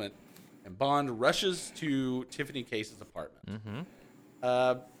last moment, and Bond rushes to Tiffany Case's apartment.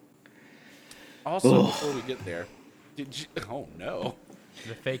 Also, before we get there, oh no.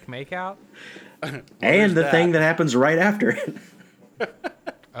 The fake makeout? And the thing that happens right after it.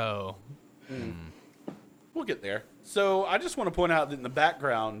 Oh. We'll get there. So I just want to point out that in the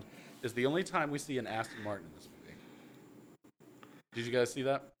background is the only time we see an Aston Martin in this movie. Did you guys see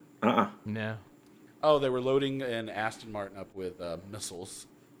that? No. Oh, they were loading an Aston Martin up with missiles.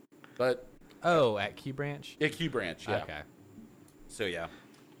 But Oh, at Q Branch? yeah, Q Branch, yeah. Okay. So yeah,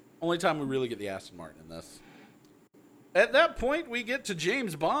 only time we really get the Aston Martin in this. At that point, we get to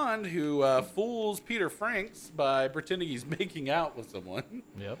James Bond, who fools Peter Franks by pretending he's making out with someone.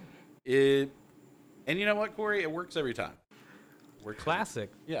 Yep. And you know what, Corey? It works every time. Works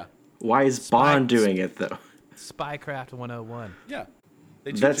Classic. Yeah. Why is Bond doing it though? Spycraft 101. Yeah.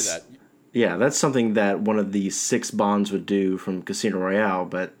 They teach That's- you that. Yeah, that's something that one of the 6 Bonds would do from Casino Royale,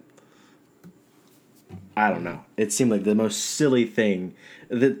 but I don't know. It seemed like the most silly thing.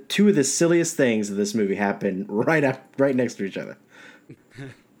 The 2 of the silliest things of this movie happened right next to each other.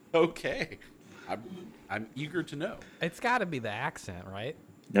 Okay. I'm eager to know. It's got to be the accent, right?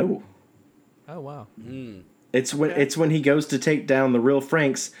 No. Oh wow. It's when he goes to take down the real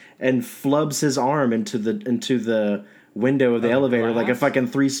Franks and flubs his arm into the window of the elevator like a fucking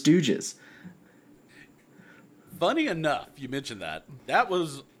Three Stooges. Funny enough, you mentioned that. That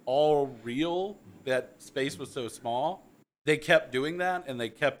was all real. That space was so small. They kept doing that, and they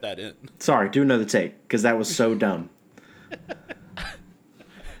kept that in. Sorry, do another take, because that was so dumb.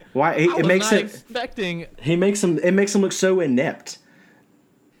 Why? It makes him look so inept.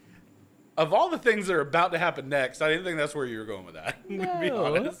 Of all the things that are about to happen next, I didn't think that's where you were going with that. To be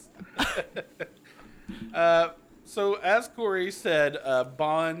honest. So as Corey said,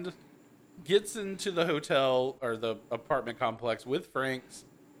 Bond gets into the hotel or the apartment complex with Franks.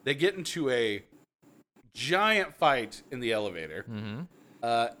 They get into a giant fight in the elevator.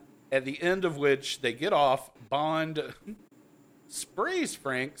 At the end of which they get off. Bond sprays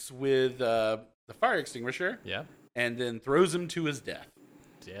Franks with the fire extinguisher. Yeah. And then throws him to his death.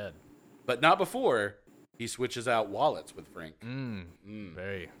 Dead. But not before he switches out wallets with Frank.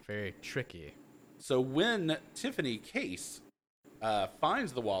 Very, very tricky. So when Tiffany Case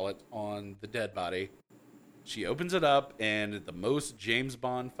finds the wallet on the dead body, she opens it up, and the most James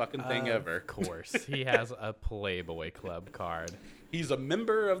Bond fucking thing ever. Of course. He has a Playboy Club card. He's a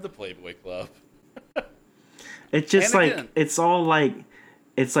member of the Playboy Club. It's just it's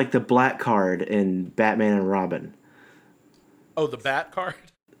like the black card in Batman and Robin. Oh, the Bat card?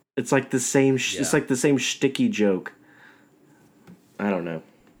 It's like the same. It's like the same shticky joke. I don't know.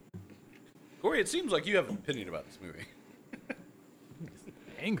 Corey, it seems like you have an opinion about this movie.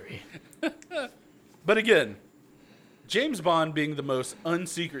 Angry. But again, James Bond being the most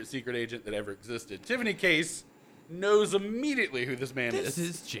secret agent that ever existed, Tiffany Case knows immediately who this man is. This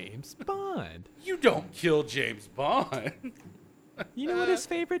is James Bond. You don't kill James Bond. You know what his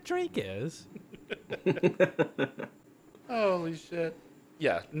favorite drink is? Holy shit.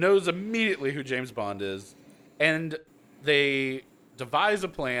 Yeah, knows immediately who James Bond is. And they devise a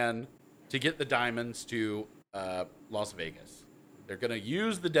plan to get the diamonds to Las Vegas. They're going to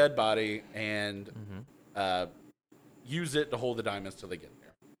use the dead body and use it to hold the diamonds till they get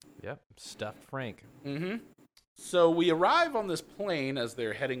there. Yep, stuffed Frank. So we arrive on this plane as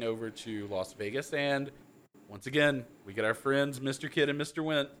they're heading over to Las Vegas. And once again, we get our friends, Mr. Kidd and Mr.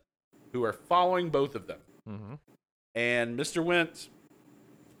 Wint, who are following both of them. And Mr. Wint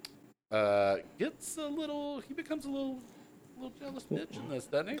he becomes a little jealous bitch in this,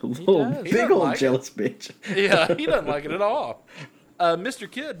 doesn't he? Big old jealous bitch. Yeah, he doesn't like it at all. Mr.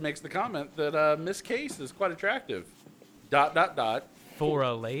 Kidd makes the comment that Miss Case is quite attractive. ... For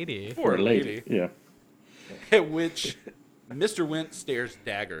a lady. For a lady. Yeah. At which Mr. Wint stares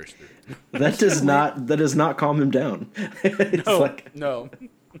daggers through. That does not calm him down. No.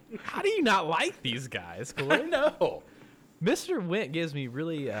 How do you not like these guys, Corey? No. Mr. Wint gives me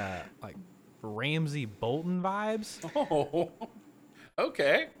really like Ramsey Bolton vibes. Oh,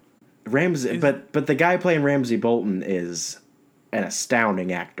 okay. Ramsey, but the guy playing Ramsey Bolton is an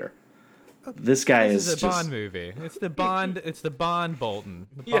astounding actor. This guy is a Bond movie. It's the Bond. It's the Bond Bolton,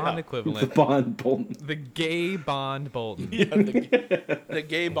 the Bond equivalent. The Bond Bolton. The gay Bond Bolton. Yeah, the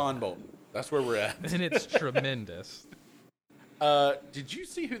gay Bond Bolton. That's where we're at. And it's tremendous. Did you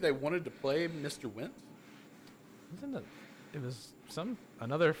see who they wanted to play Mr. Wint? It was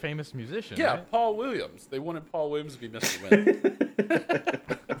another famous musician. Yeah, right? Paul Williams. They wanted Paul Williams to be Mr.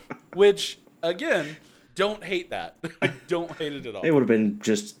 Wint. Which, again, don't hate that. I don't hate it at all. It would have been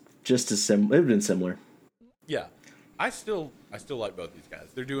just as similar. It would have been similar. Yeah, I still like both these guys.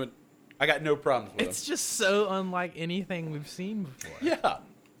 They're doing. I got no problems with them. It's just so unlike anything we've seen before. Yeah,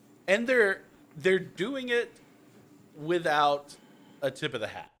 and they're doing it without a tip of the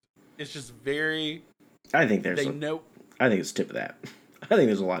hat. It's just very. I think I think it's tip of that. I think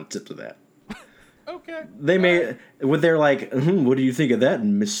there's a lot of tips of that. Okay. They may. They're like, what do you think of that,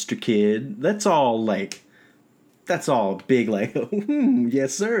 Mr. Kidd? That's all big, like,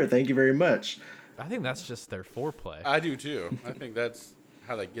 yes, sir. Thank you very much. I think that's just their foreplay. I do too. I think that's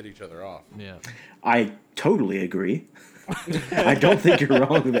how they get each other off. Yeah. I totally agree. I don't think you're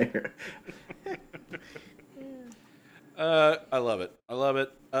wrong there. I love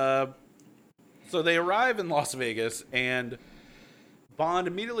it. So they arrive in Las Vegas, and Bond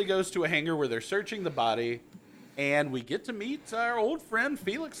immediately goes to a hangar where they're searching the body, and we get to meet our old friend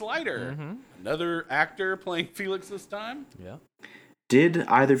Felix Leiter. Another actor playing Felix this time. Yeah. Did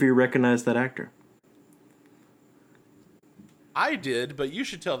either of you recognize that actor? I did, but you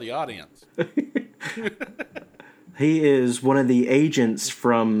should tell the audience. He is one of the agents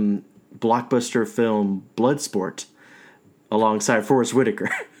from blockbuster film Bloodsport, alongside Forrest Whitaker.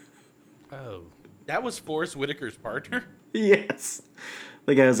 Oh. That was Forrest Whitaker's partner? Yes.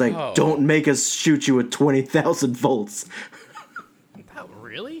 The guy was like, don't make us shoot you at 20,000 volts. That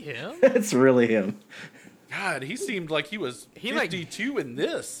really him? That's really him. God, he seemed like he was 52 in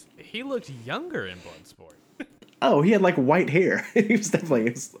this. He looked younger in Bloodsport. Oh, he had like white hair. He was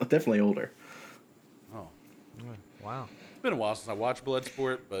definitely older. Oh. Wow. It's been a while since I watched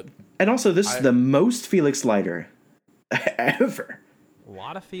Bloodsport, but... And also, this is the most Felix Leiter ever. A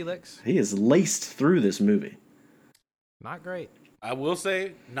lot of Felix. He is laced through this movie. Not great. I will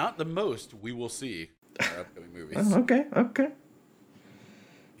say, not the most we will see in our upcoming movies. Oh, okay.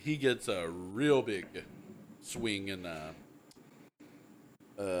 He gets a real big swing in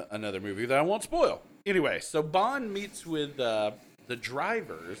another movie that I won't spoil. Anyway, so Bond meets with the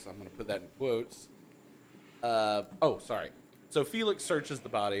drivers. I'm going to put that in quotes. So Felix searches the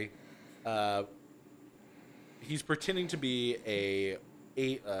body. He's pretending to be what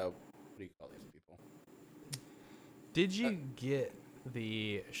do you call these people? Did you get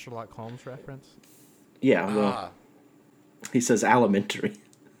the Sherlock Holmes reference? Yeah, well, he says alimentary.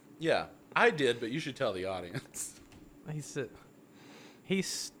 Yeah, I did, but you should tell the audience. He said he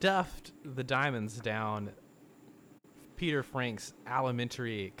stuffed the diamonds down Peter Frank's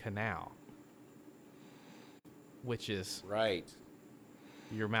alimentary canal, which is right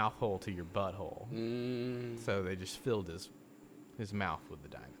your mouth hole to your butthole. So they just filled his mouth with the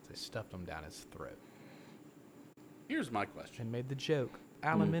diamonds. They stuffed them down his throat. Here's my question. And made the joke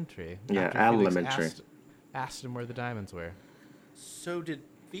alimentary. Yeah, after Felix alimentary. Asked him where the diamonds were. So did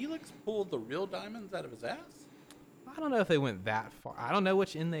Felix pull the real diamonds out of his ass? I don't know if they went that far. I don't know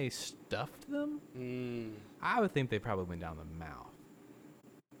which end they stuffed them. I would think they probably went down the mouth.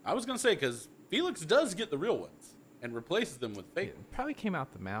 I was going to say, because Felix does get the real ones and replaces them with fake ones. It probably came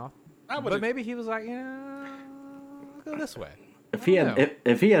out the mouth. But maybe he was like, yeah, I'll go this way. If he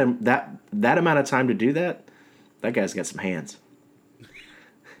had that amount of time to do that, that guy's got some hands.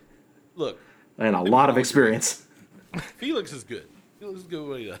 Look. And a lot of experience. Felix is good. Felix is good at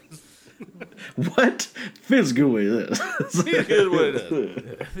what he does. What? Feels good with this. He's good at what he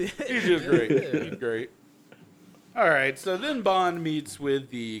does. He's just great. He's great. All right, so then Bond meets with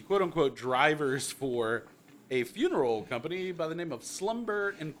the quote-unquote drivers for a funeral company by the name of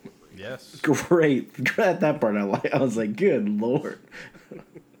Slumber Incorporated. Yes. Great. That part I was like, good Lord.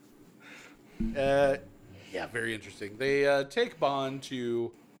 Yeah, very interesting. They take Bond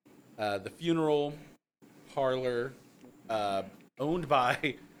to the funeral parlor owned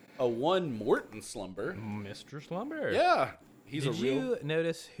by a one Morton Slumber. Mr. Slumber. Yeah. Did you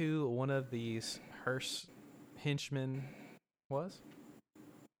notice who one of these hearse henchmen was?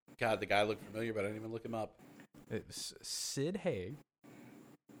 God, the guy looked familiar, but I didn't even look him up. It was Sid Haig,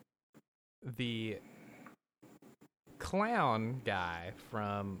 the clown guy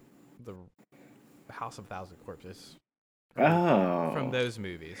from the House of Thousand Corpses. Oh. From those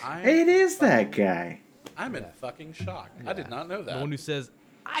movies. It is that guy. I'm in fucking shock. Yeah. I did not know that. The one who says,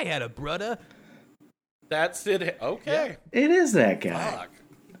 I had a brother. That's it. Okay. Yeah. It is that guy. Fuck.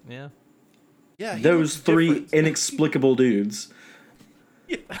 Yeah. Yeah. Those three inexplicable dudes.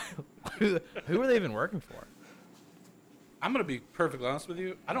 Yeah. Who are they even working for? I'm going to be perfectly honest with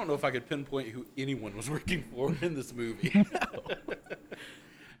you. I don't know if I could pinpoint who anyone was working for in this movie. No.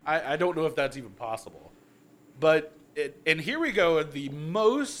 I don't know if that's even possible. But, and here we go at the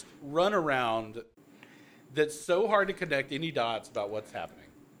most runaround that's so hard to connect any dots about what's happening.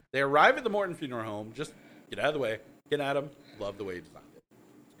 They arrive at the Morton funeral home. Just get out of the way. Ken Adam, love the way he designed it.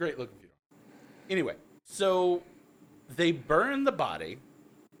 It's a great looking funeral. Anyway, so they burn the body.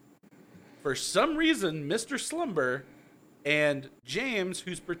 For some reason, Mr. Slumber and James,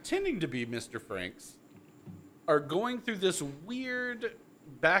 who's pretending to be Mr. Franks, are going through this weird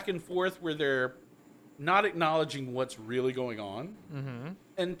back and forth where they're not acknowledging what's really going on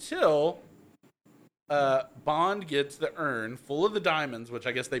until Bond gets the urn full of the diamonds, which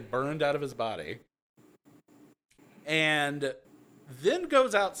I guess they burned out of his body, and then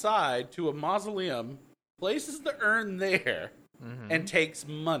goes outside to a mausoleum, places the urn there, and takes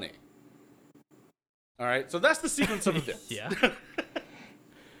money. All right, so that's the sequence of events. Yeah.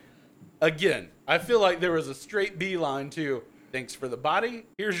 Again, I feel like there was a straight beeline to, thanks for the body,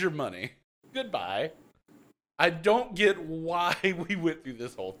 here's your money. Goodbye. I don't get why we went through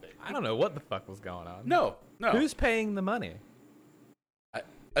this whole thing. I don't know what the fuck was going on. No. Who's paying the money?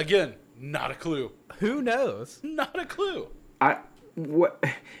 Again, not a clue. Who knows? Not a clue. what?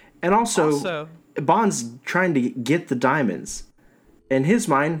 And also, Bond's trying to get the diamonds. In his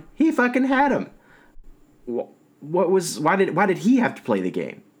mind, he fucking had them. Why did he have to play the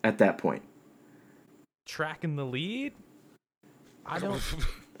game at that point? Tracking the lead? I don't.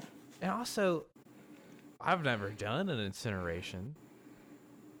 And also, I've never done an incineration.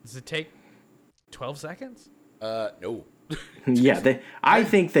 Does it take 12 seconds? No. Yeah, I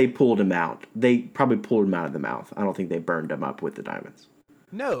think they pulled him out. They probably pulled him out of the mouth. I don't think they burned him up with the diamonds.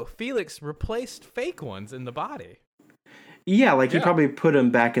 No, Felix replaced fake ones in the body. Yeah, he probably put them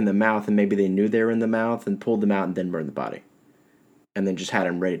back in the mouth, and maybe they knew they were in the mouth and pulled them out and then burned the body. And then just had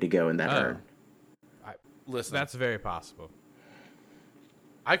them ready to go in that urn. Listen, that's very possible.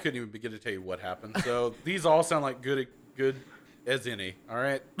 I couldn't even begin to tell you what happened. So these all sound like good as any. All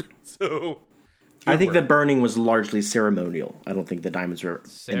right. So I think the burning was largely ceremonial. I don't think the diamonds were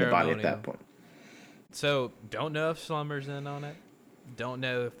in the body at that point. So don't know if Slumber's in on it. Don't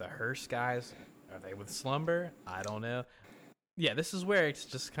know if the Hearst guys are they with Slumber. I don't know. Yeah, this is where it's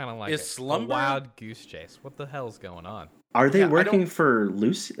just kind of like a wild goose chase. What the hell's going on? Are they working for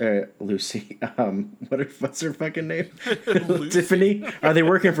Lucy? Lucy. What's her fucking name? Tiffany. Are they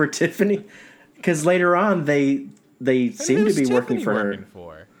working for Tiffany? Because later on, they seem to be working for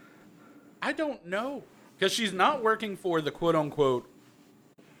her. I don't know, because she's not working for the quote unquote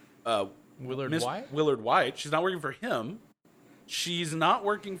Willard White. Willard White. She's not working for him. She's not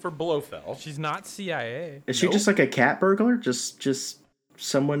working for Blofeld. She's not CIA. Is she just like a cat burglar? Just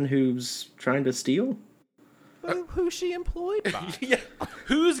someone who's trying to steal? Who's she employed by? Yeah.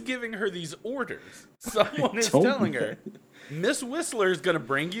 Who's giving her these orders? Someone is telling her, Miss Whistler is going to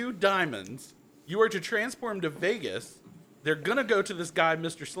bring you diamonds. You are to transport them to Vegas. They're going to go to this guy,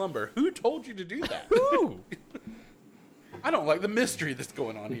 Mr. Slumber. Who told you to do that? Who? I don't like the mystery that's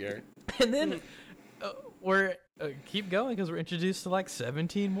going on here. And then we're keep going because we're introduced to like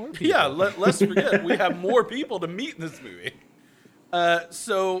 17 more people. Yeah, let's forget. We have more people to meet in this movie.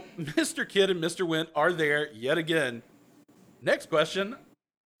 So Mr. Kidd and Mr. Wint are there yet again. Next question.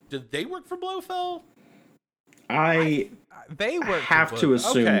 Did they work for Blofeld? They have to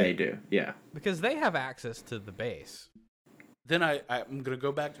assume they do. Yeah. Because they have access to the base. Then I'm going to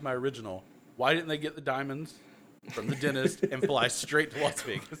go back to my original. Why didn't they get the diamonds from the dentist and fly straight to Las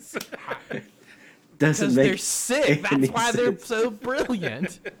Vegas? Because they're sick. That's why they're so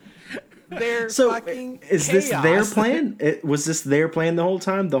brilliant. They're fucking is chaos. This their plan? Was this their plan the whole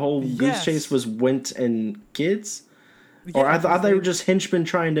time? The whole goose chase was Wint and Kids? Or I thought they were just henchmen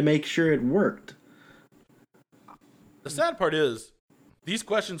trying to make sure it worked. The sad part is, these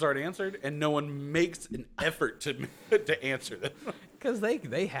questions aren't answered, and no one makes an effort to answer them. Because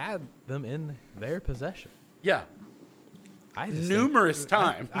they had them in their possession. Yeah. Numerous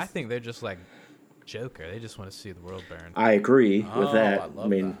times. I think they're just like Joker. They just want to see the world burn. I agree with that. I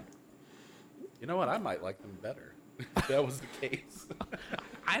mean, that. You know what? I might like them better if that was the case.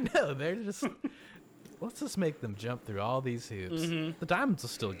 I know. They're just... Let's just make them jump through all these hoops. Mm-hmm. The diamonds will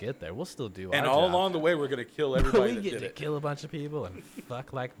still get there. We'll still do our And job. all along the way, we're going to kill everybody we get to kill a bunch of people and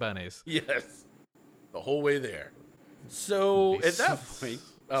fuck like bunnies. Yes. The whole way there. So, at that point...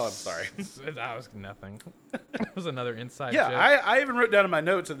 Oh, I'm sorry. That was nothing. That was another inside joke. Yeah, I even wrote down in my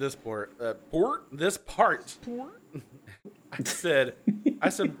notes at this part. I said,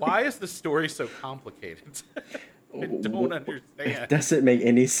 why is the story so complicated? I don't understand. It doesn't make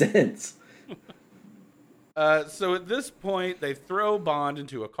any sense. So at this point, they throw Bond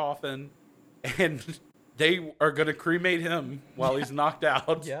into a coffin, and they are going to cremate him while he's knocked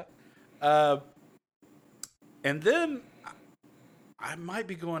out. Yeah. And then I might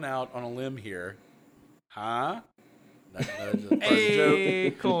be going out on a limb here. Huh?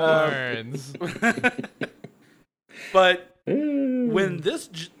 Acorns. But when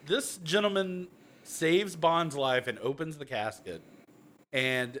this gentleman saves Bond's life and opens the casket,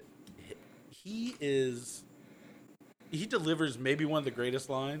 and he delivers maybe one of the greatest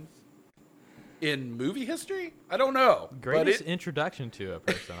lines in movie history. I don't know. Greatest introduction to a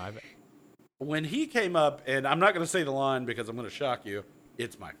person. When he came up, and I'm not going to say the line because I'm going to shock you.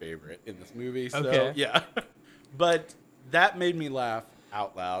 It's my favorite in this movie. So, okay. Yeah. But that made me laugh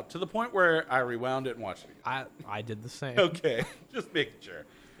out loud to the point where I rewound it and watched it again. I did the same. Okay. Just making sure.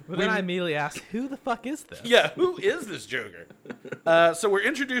 But then I immediately asked, who the fuck is this? Yeah, who is this Joker? So we're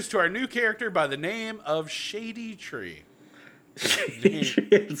introduced to our new character by the name of Shady Tree.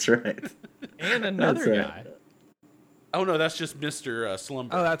 That's right. And another guy. Oh, no, that's just Mr.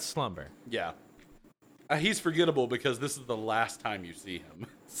 Slumber. Oh, that's Slumber. Yeah. He's forgettable because this is the last time you see him.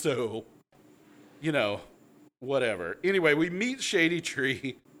 So, whatever. Anyway, we meet Shady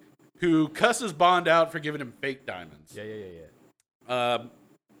Tree, who cusses Bond out for giving him fake diamonds. Yeah. And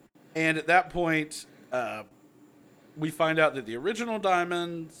at that point, we find out that the original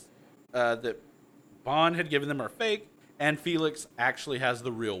diamonds that Bond had given them are fake, and Felix actually has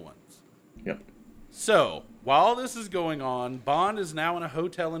the real ones. Yep. So, while this is going on, Bond is now in a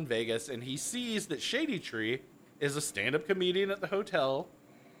hotel in Vegas, and he sees that Shady Tree is a stand-up comedian at the hotel,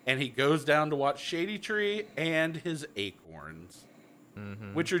 and he goes down to watch Shady Tree and his acorns,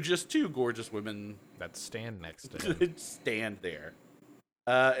 which are just two gorgeous women that stand next to him. that stand there.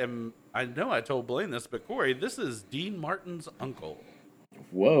 And I know I told Blaine this, but Corey, this is Dean Martin's uncle.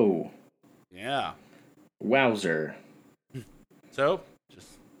 Whoa. Yeah. Wowzer. So,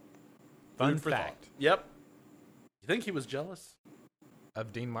 just Fun food for fact. thought. Yep. You think he was jealous?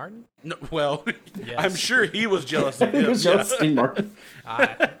 Of Dean Martin? No, well, Yes. I'm sure he was jealous of him. It was just Dean Martin.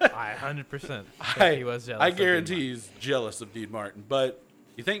 I 100% think he was jealous. I of Dean guarantee Martin. he's jealous of Dean Martin. But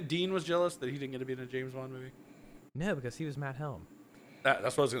you think Dean was jealous that he didn't get to be in a James Bond movie? No, because he was Matt Helm. That's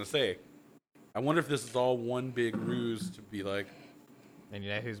what I was going to say. I wonder if this is all one big ruse to be like, And you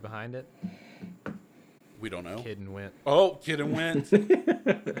know who's behind it? we don't know. Kid and Wint. Oh, Kid and Wint.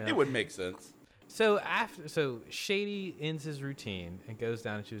 It would make sense. So Shady ends his routine and goes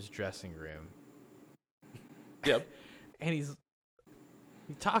down into his dressing room, Yep. and he's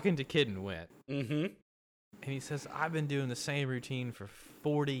talking to Kid and Wint, Mm-hmm. and he says, "I've been doing the same routine for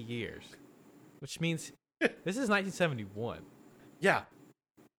 40 years," which means this is 1971. Yeah.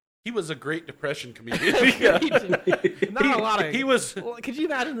 He was a Great Depression comedian. Yeah. Not a lot of. He was. Well, could you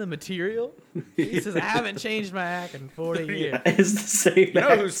imagine the material? He says, "I haven't changed my act in 40 years." It's the same. You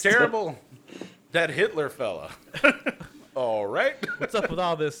know who's accent. terrible? That Hitler fella. All right. What's up with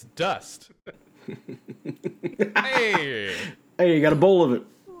all this dust? Hey, Hey, you got a bowl of it.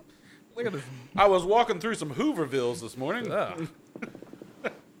 look at this. I was walking through some Hoovervilles this morning. Ugh.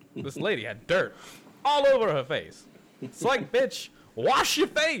 This lady had dirt all over her face. It's like, bitch, wash your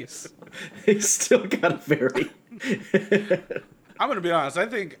face. He's still got a very. I'm going to be honest. I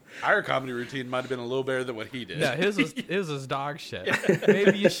think our comedy routine might have been a little better than what he did. No, his was dog shit.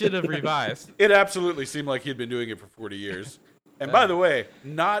 Maybe you should have revised. It absolutely seemed like he'd been doing it for 40 years. And by the way,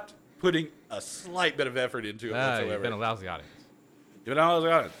 not putting a slight bit of effort into it whatsoever. You've been a lousy audience. You've been a lousy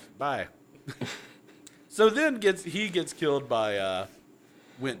audience. Bye. So then he gets killed by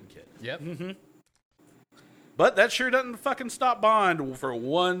Winton Kid. Yep. But that sure doesn't fucking stop Bond for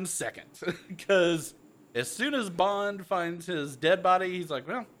 1 second. Because as soon as Bond finds his dead body, he's like,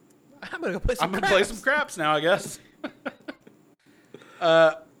 well, I'm gonna go play some. I'm going to play some craps now, I guess.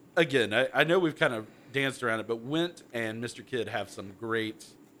 Again, I know we've kind of danced around it, but Wint and Mr. Kidd have some great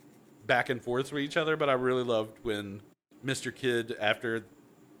back and forths with each other, but I really loved when Mr. Kidd, after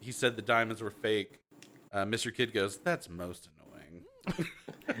he said the diamonds were fake, Mr. Kidd goes, that's most annoying.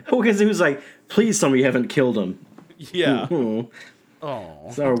 Well, because he was like, please tell me you haven't killed him. Yeah. Mhm. Oh.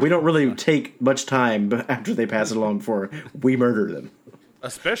 So we don't really take much time after they pass it along before we murder them.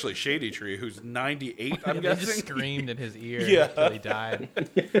 Especially Shady Tree, who's 98, I'm They guessing. just screamed in his ear Yeah. until he died.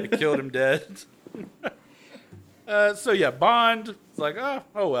 They killed him dead. So yeah, Bond is like,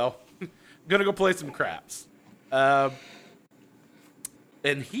 oh well, gonna go play some craps.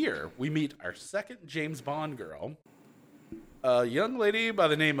 And here we meet our second James Bond girl, a young lady by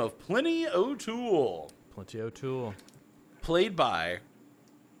the name of Plenty O'Toole, Plenty O'Toole. played by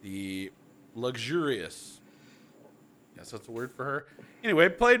the luxurious. Yes, that's a word for her. Anyway,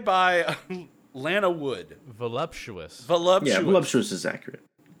 played by Lana Wood. Voluptuous. Voluptuous. Yeah, voluptuous is accurate.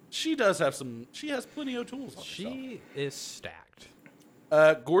 She does have some. She has Plenty O'Toole's on herself. She is stacked.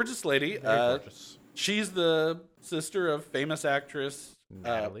 Gorgeous lady. Very gorgeous. She's the sister of famous actress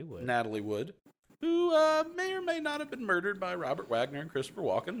Natalie Wood. Natalie Wood, who may or may not have been murdered by Robert Wagner and Christopher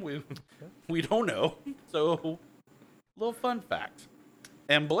Walken. We don't know. So, little fun fact.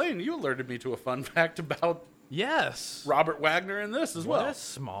 And Blaine, you alerted me to a fun fact about Yes. Robert Wagner in this as What well. a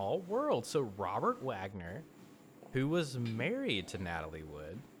small world. So Robert Wagner, who was married to Natalie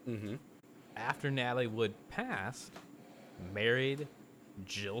Wood, after Natalie Wood passed, married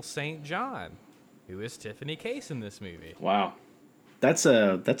Jill St. John, who is Tiffany Case in this movie. Wow, that's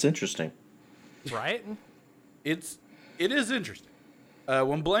interesting. Right? It is interesting.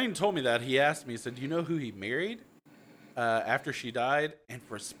 When Blaine told me that, he asked me, he said, do you know who he married after she died? And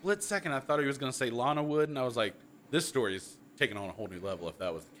for a split second, I thought he was going to say Lana Wood, and I was like, this story's taking on a whole new level if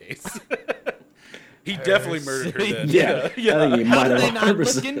that was the case. He definitely murdered her then. Yeah, Yeah. I think you How might did they have not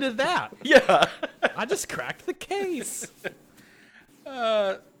 100%. look into that? Yeah. I just cracked the case.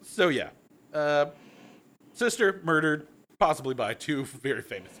 So yeah, sister murdered, possibly by two very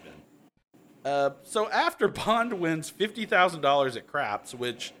famous men. So after Bond wins $50,000 at craps,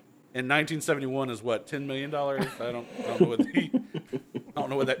 which in 1971 is what, $10 million? I don't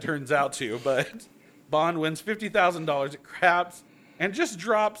know what that turns out to, but Bond wins $50,000 at craps and just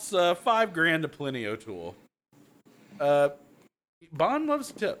drops $5,000 to Plenty O'Toole. Bond loves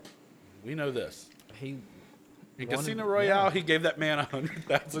a tip. We know this. In Casino Royale, he gave that man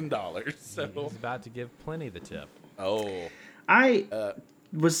 $100,000. So he's about to give Plenty the tip. Oh,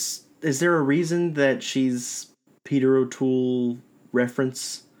 Is there a reason that she's Peter O'Toole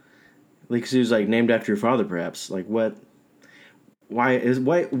reference? Like, she was like named after your father, perhaps. Like, what? Why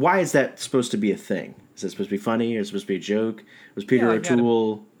is that supposed to be a thing? Is it supposed to be funny? Or is it supposed to be a joke? Was Peter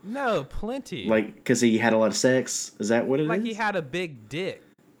O'Toole? No, Plenty. Like, because he had a lot of sex? Is that what it is? Like he had a big dick.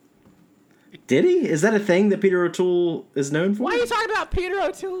 Did he? Is that a thing that Peter O'Toole is known for? Why are you talking about Peter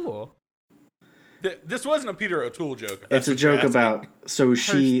O'Toole? This wasn't a Peter O'Toole joke. It's a joke about... So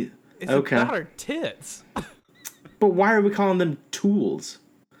she... It's about her tits. But why are we calling them tools?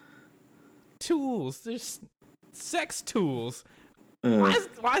 Tools. There's sex tools. Why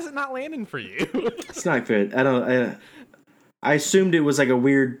is it not landing for you? It's not good. I assumed it was like a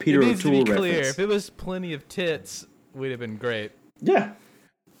weird Peter O'Toole reference. It needs to be clear. If it was Plenty of Tits, we'd have been great. Yeah.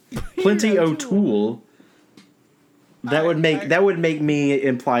 Plenty O'Toole. That would make me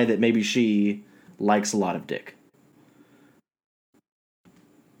imply that maybe she likes a lot of dick.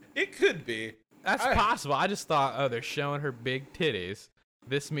 It could be. That's possible. I just thought, they're showing her big titties.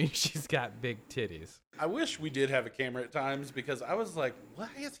 This means she's got big titties. I wish we did have a camera at times because I was like, why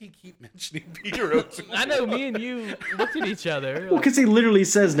does he keep mentioning Peter O'Toole? I know, me and you looked at each other. Well, because he literally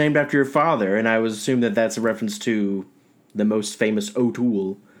says named after your father, and I would assume that that's a reference to the most famous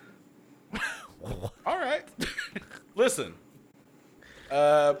O'Toole. All right. Listen.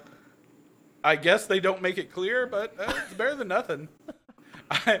 I guess they don't make it clear, but it's better than nothing.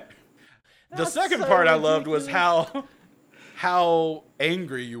 The second part I loved was how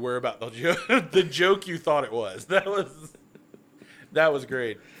angry you were about the joke you thought it was. That was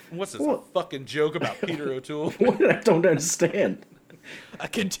great. What's this fucking joke about Peter O'Toole? What? I don't understand. A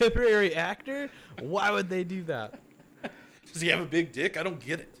contemporary actor? Why would they do that? Does he have a big dick? I don't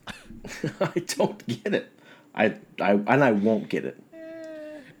get it. I don't get it. I won't get it.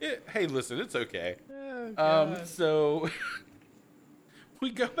 Hey, listen, it's okay. Oh, so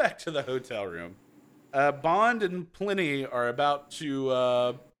we go back to the hotel room. Bond and Plenty are about to,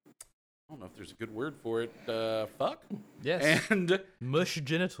 I don't know if there's a good word for it, fuck? Yes. And mush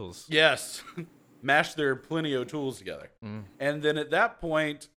genitals. Yes. Mash their Plenty O'Tooles together. And then at that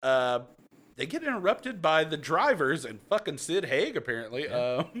point, they get interrupted by the drivers and fucking Sid Haig, apparently.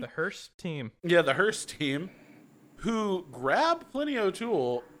 Yeah. The Hearst team. Yeah, the Hearst team, who grab Plenty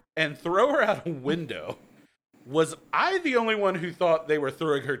O'Toole and throw her out a window. Was I the only one who thought they were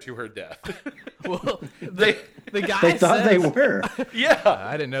throwing her to her death? Well, the guy they thought they were. Yeah.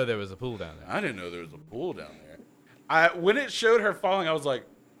 I didn't know there was a pool down there. I didn't know there was a pool down there. When it showed her falling, I was like,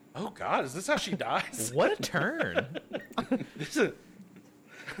 oh, God, is this how she dies? What a turn.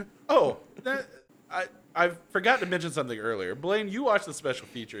 I forgot to mention something earlier. Blaine, you watched the special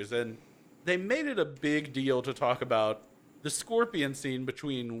features, and they made it a big deal to talk about the scorpion scene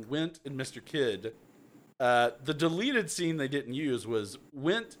between Wint and Mr. Kidd. The deleted scene they didn't use was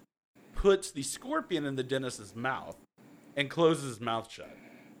Wint puts the scorpion in the dentist's mouth and closes his mouth shut.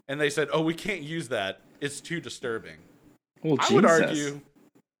 And they said, oh, we can't use that. It's too disturbing. Well,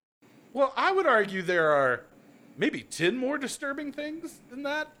 I would argue there are maybe 10 more disturbing things than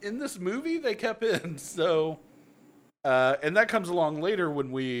that in this movie they kept in. So, and that comes along later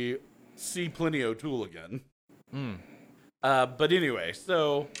when we see Plenty O'Toole again. But anyway,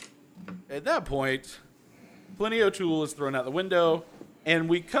 so at that point, Plenty O'Toole is thrown out the window, and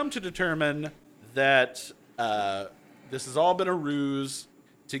we come to determine that this has all been a ruse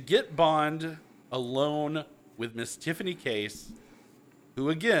to get Bond alone with Miss Tiffany Case, who,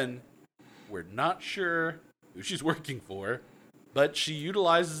 again, we're not sure who she's working for, but she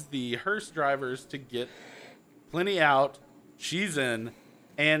utilizes the Hearst drivers to get Plenty out. She's in,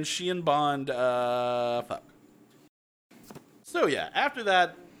 and she and Bond fuck. So yeah, after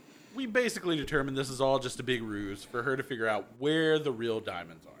that, we basically determined this is all just a big ruse for her to figure out where the real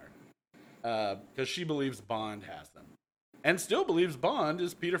diamonds are. Because she believes Bond has them. And still believes Bond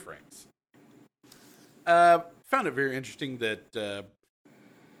is Peter Franks. Found it very interesting that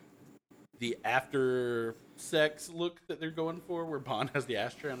the after sex look that they're going for, where Bond has the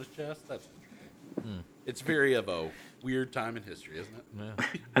ashtray on his chest, that's interesting. It's very of a weird time in history, isn't it? Yeah.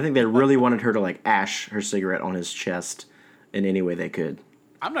 I think they really wanted her to like ash her cigarette on his chest in any way they could.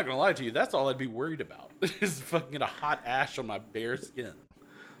 I'm not going to lie to you. That's all I'd be worried about. Is fucking a hot ash on my bare skin.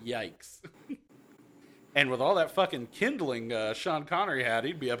 Yikes. And with all that fucking kindling Sean Connery had,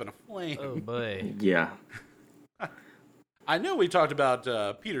 he'd be up in a flame. Oh boy. Yeah. I know we talked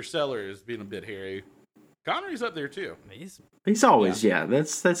about Peter Sellers being a bit hairy. Connery's up there too. He's always,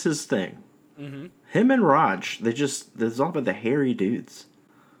 that's his thing. Mm-hmm. Him and Raj, there's all about the hairy dudes.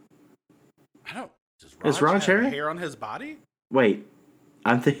 I don't. Is Raj have hairy? Hair on his body? Wait,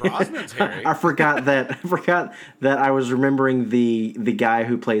 I'm thinking. Brosnan's hairy. I forgot that. I was remembering the guy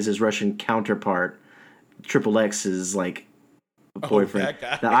who plays his Russian counterpart, Triple X's like boyfriend. That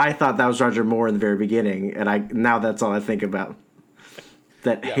guy. That I thought that was Roger Moore in the very beginning, and now that's all I think about.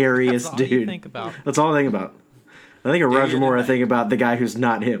 That hairiest That's all dude. you think about. That's all I think about. I think of Roger Moore. I think about the guy who's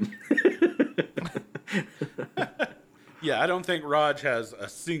not him. Yeah, I don't think Raj has a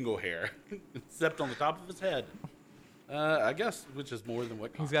single hair, except on the top of his head. I guess, which is more than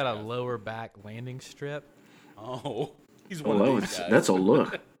what He's got a lower back landing strip. Oh, he's one of these guys. That's a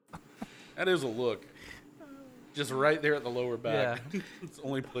look. That is a look. Just right there at the lower back. Yeah. It's the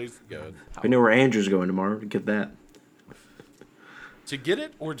only place to go. We know where Andrew's going tomorrow to get that. To get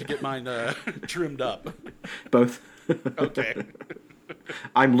it or to get mine trimmed up? Both. Okay.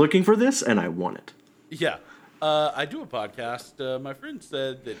 I'm looking for this and I want it. Yeah. I do a podcast. My friend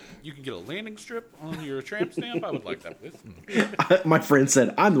said that you can get a landing strip on your tramp stamp. I would like that, please. My friend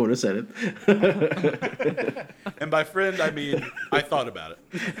said, I'm the one who said it. And by friend, I mean I thought about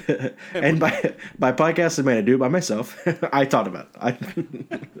it. And by podcast, I mean I do it by myself. I thought about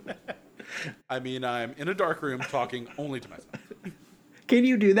it. I mean, I'm in a dark room talking only to myself. Can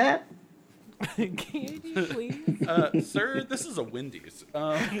you do that? Can you please? Sir, this is a Wendy's.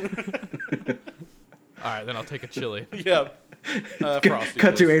 All right, then I'll take a chili. Yeah. Frosty,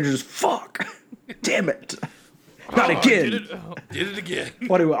 Cut to please. Andrew's. Fuck. Damn it. Not again. Did it again.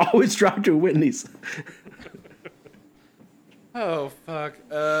 Why do I always drive to a Whitney's? Oh, fuck.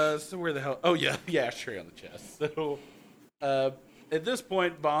 So where the hell? Oh, yeah. The ashtray on the chest. So at this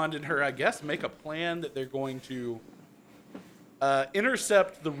point, Bond and her, I guess, make a plan that they're going to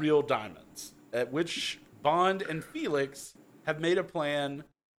intercept the real diamonds, at which Bond and Felix have made a plan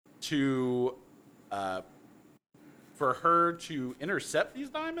to for her to intercept these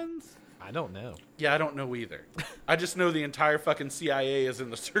diamonds. I don't know. Yeah, I don't know either. I just know the entire fucking CIA is in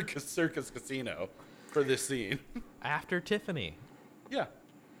the Circus Casino for this scene. After Tiffany. Yeah.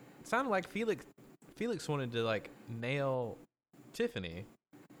 It sounded like Felix wanted to like nail Tiffany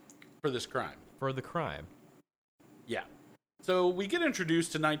For this crime. for the crime. Yeah. So we get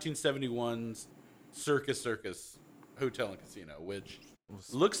introduced to 1971's Circus Hotel and Casino, which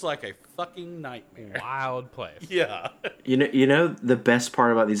looks like a fucking nightmare. Wild place. Yeah. You know the best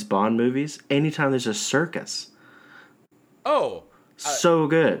part about these Bond movies? Anytime there's a circus. Oh. So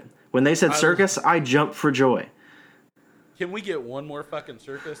good. When they said circus, I jumped for joy. Can we get one more fucking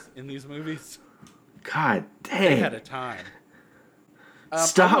circus in these movies? God They dang. had a time.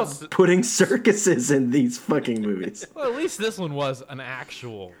 Stop putting circuses in these fucking movies. Well, at least this one was an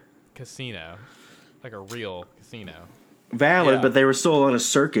actual casino. Like a real casino. Valid, Yeah. but they were still a lot of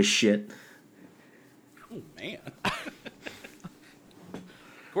circus shit. Oh, man.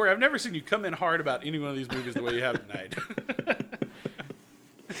 Corey, I've never seen you come in hard about any one of these movies the way you have tonight.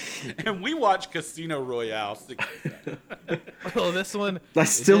 And we watched Casino Royale 6. Well, this one. I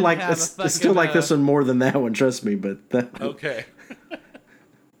still didn't like have a still like this one more than that one. Trust me, but Okay.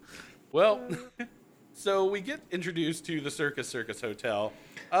 Well, so we get introduced to the Circus Hotel.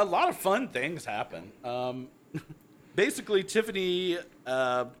 A lot of fun things happen. Basically, Tiffany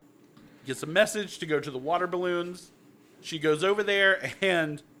gets a message to go to the water balloons. She goes over there,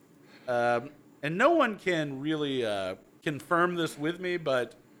 and no one can really confirm this with me,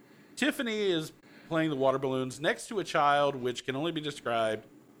 but Tiffany is playing the water balloons next to a child, which can only be described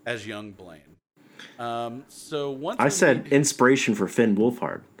as young Blaine. So once I said inspiration for Finn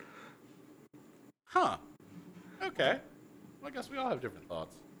Wolfhard. Huh. Okay. Well, I guess we all have different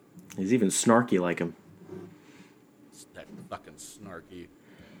thoughts. He's even snarky like him. It's that fucking snarky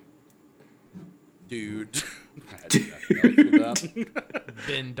dude. I had nothing else for that.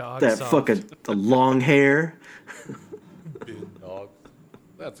 Bin dog. That sauce. fucking the long hair. Bin dog.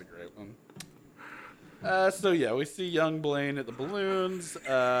 That's a great one. So yeah, we see young Blaine at the balloons.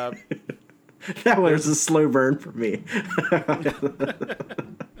 That was a slow burn for me.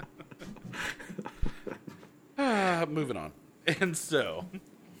 Moving on. And so,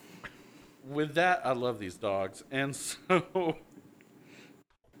 with that, I love these dogs. And so,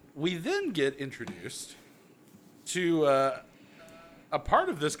 we then get introduced to a part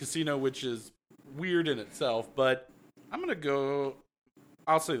of this casino which is weird in itself, but I'm going to go,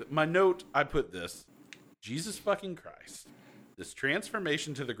 I'll say that my note, I put this, Jesus fucking Christ. this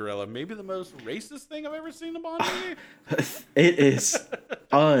transformation to the gorilla, maybe the most racist thing I've ever seen in a Bond movie. It is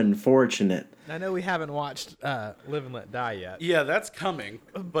unfortunate. I know we haven't watched Live and Let Die yet. Yeah, that's coming,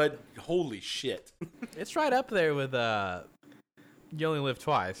 but holy shit. It's right up there with You Only Live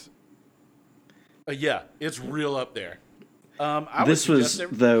Twice. Yeah, it's real up there. This was,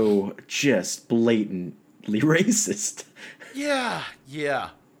 though, just blatantly racist. Yeah.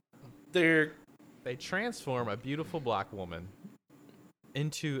 They transform a beautiful black woman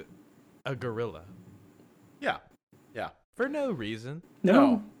into a gorilla. Yeah. For no reason.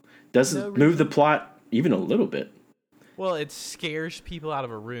 No. Doesn't move the plot even a little bit. Well, it scares people out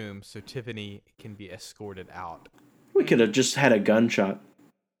of a room so Tiffany can be escorted out. We could have just had a gunshot.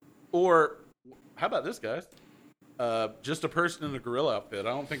 Or, how about this, guys? Just a person in a gorilla outfit. I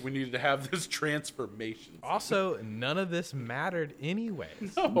don't think we needed to have this transformation. Also, none of this mattered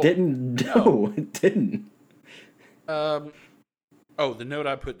anyways. No, it didn't. The note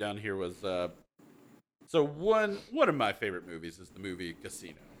I put down here was, so one of my favorite movies is the movie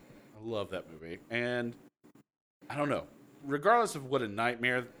Casino. I love that movie. And I don't know, regardless of what a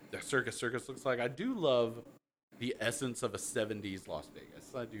nightmare the Circus looks like, I do love the essence of a 70s Las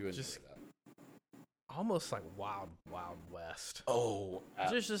Vegas. I do enjoy that. Almost like Wild West. Oh,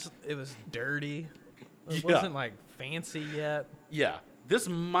 It was dirty. It wasn't like fancy yet. Yeah, this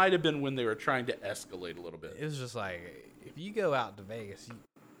might have been when they were trying to escalate a little bit. It was just like, if you go out to Vegas,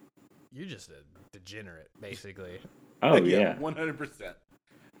 you're just a degenerate, basically. Oh yeah,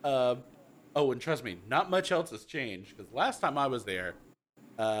 100%. And trust me, not much else has changed, because last time I was there,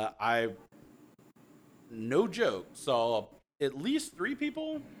 I, no joke, saw at least 3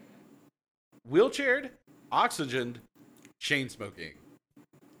 people wheelchaired, oxygened, chain smoking,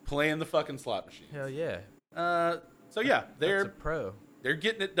 playing the fucking slot machine. Hell yeah. So yeah, That's a pro. They're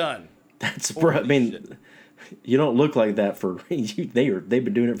getting it done. That's bro. I mean, shit. You don't look like that for they've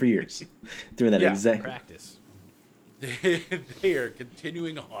been doing it for years, doing that exact practice. They are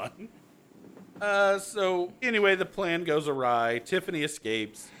continuing on. So anyway, the plan goes awry. Tiffany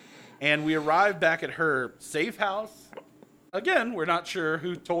escapes, and we arrive back at her safe house. Again, we're not sure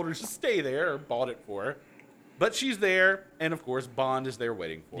who told her to stay there or bought it for her. But she's there, and of course, Bond is there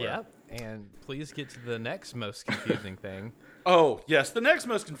waiting for her. Yep, and please get to the next most confusing thing. Oh, yes, the next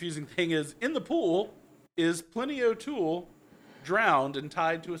most confusing thing is, in the pool, is Plenty O'Toole drowned and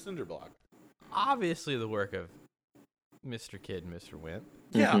tied to a cinder block. Obviously the work of Mr. Kidd and Mr. Wimp.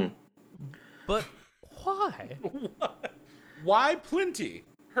 Yeah. Mm-hmm. But why? Why Plenty?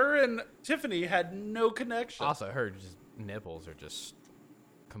 Her and Tiffany had no connection. Also, her nipples are just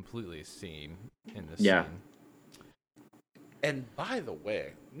completely seen in this scene. And by the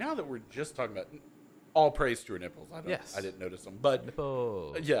way, now that we're just talking about all praise to her nipples, I didn't notice them, but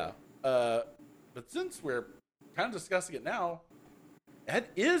nipples. Yeah. But since we're kind of discussing it now, that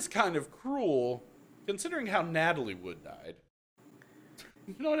is kind of cruel, considering how Natalie Wood died.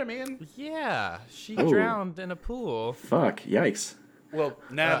 You know what I mean? Yeah, she drowned in a pool. Fuck! Yikes. Well,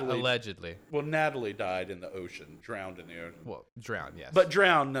 Natalie allegedly. Well, Natalie died in the ocean, drowned in the ocean. Well, drowned, yes, but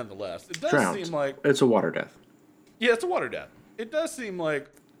drowned nonetheless. It does seem like it's a water death. Yeah, it's a water death. It does seem like,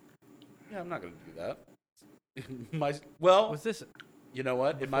 I'm not going to do that. Was this? You know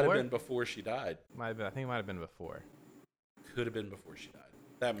what? Before? It might have been before she died. Might have been. I think it might have been before. Could have been before she died.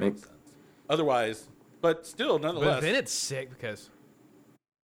 That makes sense. Otherwise, but still, nonetheless. But then it's sick because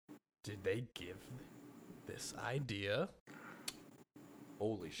did they give this idea?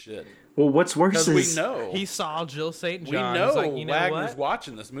 Holy shit. Well, what's worse is we know he saw Jill St. John. We know, like, you know Wagner's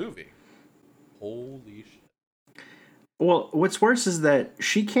watching this movie. Holy shit. Well, what's worse is that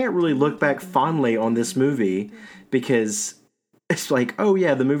she can't really look back fondly on this movie because it's like, oh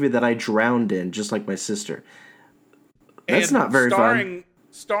yeah, the movie that I drowned in, just like my sister. That's not very fun.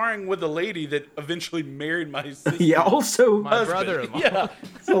 Starring with a lady that eventually married my sister. Yeah, also my brother-in-law. Yeah.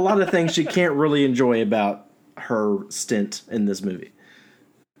 So a lot of things she can't really enjoy about her stint in this movie.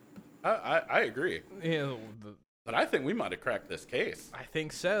 I agree. You know, but I think we might have cracked this case. I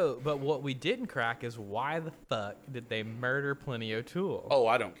think so. But what we didn't crack is why the fuck did they murder Plenty O'Toole? Oh,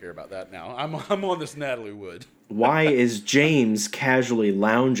 I don't care about that now. I'm on this Natalie Wood. Why is James casually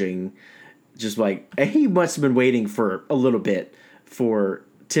lounging? Just like, he must have been waiting for a little bit for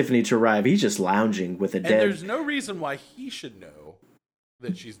Tiffany to arrive. He's just lounging with a dead. And there's no reason why he should know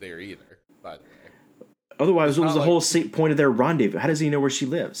that she's there either, by the way. Otherwise, what was the whole point of their rendezvous? How does he know where she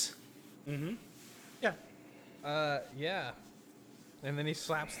lives? Mm-hmm. Yeah. Yeah. And then he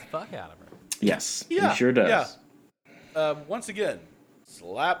slaps the fuck out of her. Yes, he sure does. Yeah. Once again,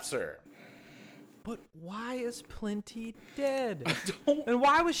 slaps her. But why is Plenty dead? And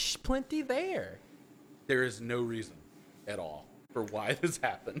why was Plenty there? There is no reason at all. for why this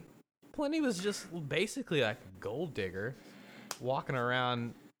happened. Plenty was just basically like a gold digger walking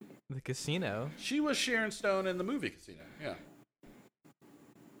around the casino. She was Sharon Stone in the movie Casino. Yeah.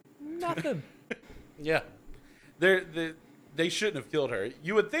 Nothing. Yeah. They shouldn't have killed her.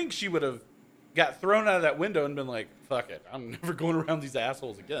 You would think she would have got thrown out of that window and been like, fuck it, I'm never going around these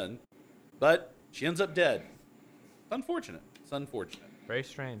assholes again. But she ends up dead. It's unfortunate. It's unfortunate. Very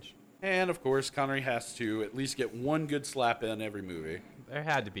strange. And, of course, Connery has to at least get one good slap in every movie. There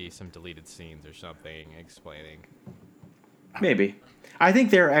had to be some deleted scenes or something explaining. Maybe. I think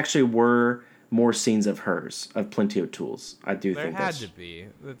there actually were more scenes of hers, of Plenty O'Toole's. I do There think had that's... to be.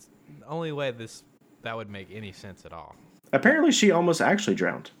 That's the only way that would make any sense at all. Apparently she almost actually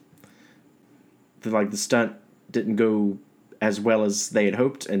drowned. The stunt didn't go as well as they had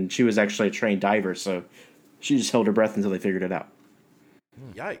hoped, and she was actually a trained diver, so she just held her breath until they figured it out.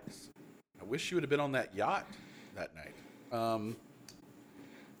 Yikes. I wish she would have been on that yacht that night.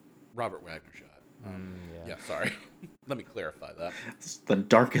 Robert Wagner shot. Yeah, sorry. Let me clarify that. It's the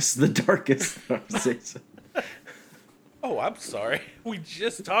darkest conversation. Oh, I'm sorry. We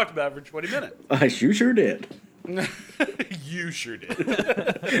just talked about it for 20 minutes. You sure did. You sure did.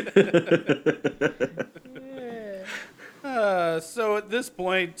 So at this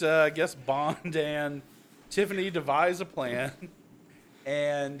point, I guess Bond and Tiffany devise a plan,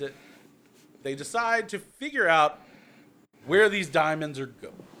 and they decide to figure out where these diamonds are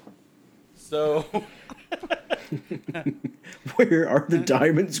going. So, where are the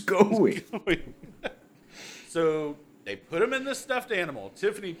diamonds going? So they put them in this stuffed animal.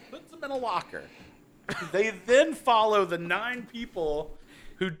 Tiffany puts them in a locker. They then follow the 9 people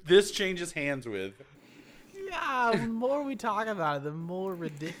who this changes hands with. Yeah, the more we talk about it, the more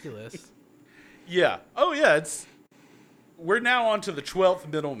ridiculous. Yeah. Oh, yeah. We're now on to the 12th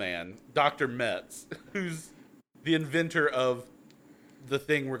middleman, Dr. Metz, who's the inventor of the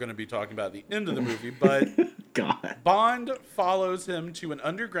thing we're going to be talking about at the end of the movie. But God. Bond follows him to an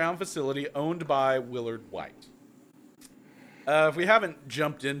underground facility owned by Willard White. If we haven't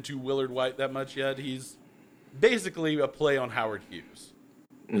jumped into Willard White that much yet, he's basically a play on Howard Hughes,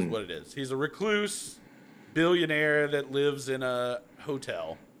 is what it is. He's a recluse billionaire that lives in a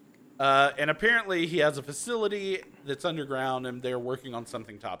hotel. And apparently he has a facility that's underground, and they're working on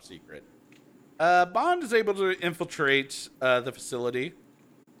something top secret. Bond is able to infiltrate the facility.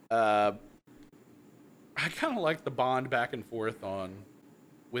 I kind of like the Bond back and forth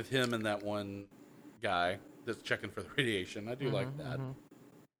with him and that one guy that's checking for the radiation. I do like that.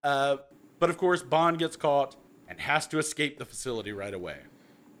 But of course, Bond gets caught and has to escape the facility right away.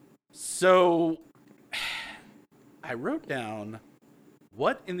 So I wrote down,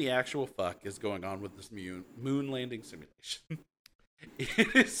 what in the actual fuck is going on with this moon landing simulation?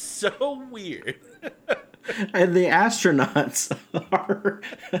 It is so weird. And the astronauts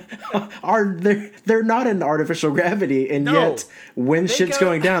are they're not in artificial gravity, and yet when shit's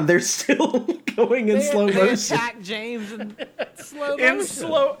going down, they're still going in slow motion. They attack James in slow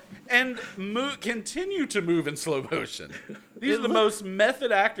motion. And continue to move in slow motion. These are the most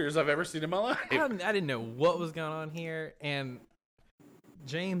method actors I've ever seen in my life. I didn't know what was going on here, and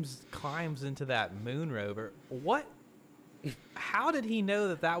James climbs into that moon rover. What? How did he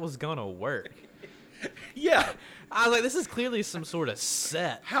know that was gonna work? Yeah, I was like, this is clearly some sort of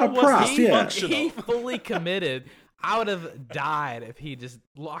set. How was he functional? He fully committed. I would have died if he just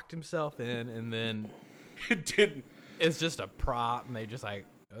locked himself in and then it didn't. It's just a prop, and they just like,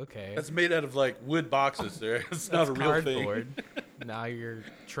 okay, that's made out of like wood boxes. There, it's not a real cardboard. thing. Now you're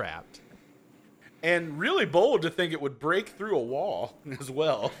trapped. And really bold to think it would break through a wall as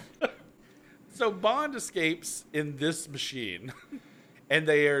well. So Bond escapes in this machine, and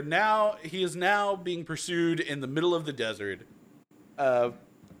he is now being pursued in the middle of the desert. But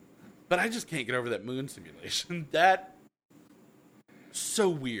I just can't get over that moon simulation. That so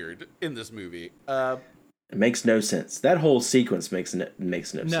weird in this movie. It makes no sense. That whole sequence makes no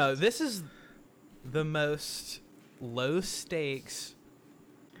sense. No, this is the most low stakes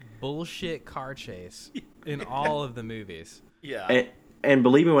bullshit car chase in all of the movies. Yeah. And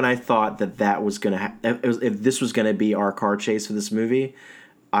believe me when I thought that was going to if this was going to be our car chase for this movie,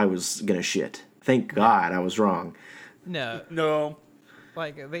 I was going to shit. Thank God I was wrong. No.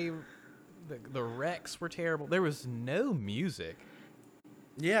 Like the wrecks were terrible. There was no music.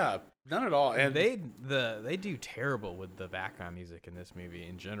 Yeah, none at all. And they do terrible with the background music in this movie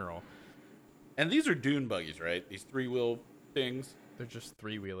in general. And these are dune buggies, right? These 3-wheel things. They're just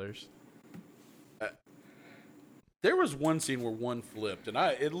 3-wheelers. There was one scene where one flipped, and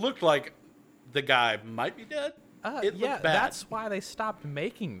it looked like the guy might be dead. Yeah, that's why they stopped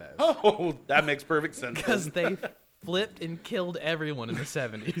making those. Oh, that makes perfect sense. Because they flipped and killed everyone in the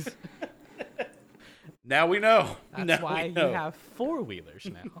 70s. Now we know. That's now why we you know. have four-wheelers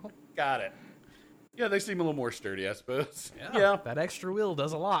now. Got it. Yeah, they seem a little more sturdy, I suppose. That extra wheel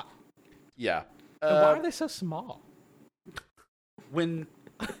does a lot. Yeah. And why are they so small? When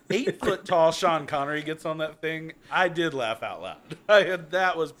 8-foot tall Sean Connery gets on that thing, I did laugh out loud.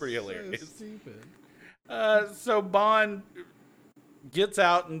 That was pretty hilarious. So stupid. So Bond gets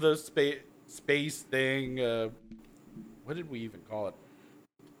out in the space thing. What did we even call it?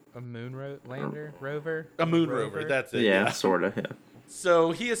 A moon lander? Rover? A moon rover. That's it. Yeah, sort of. Yeah.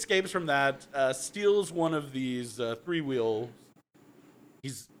 So he escapes from that, steals one of these 3-wheels.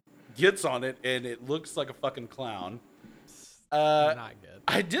 He gets on it, and it looks like a fucking clown. Not good.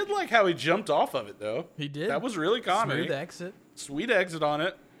 I did like how he jumped off of it, though. He did. That was really Connery. Smooth exit. Sweet exit on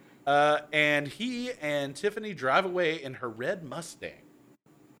it. And he and Tiffany drive away in her red Mustang.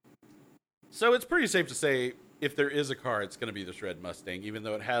 So it's pretty safe to say if there is a car, it's going to be this red Mustang, even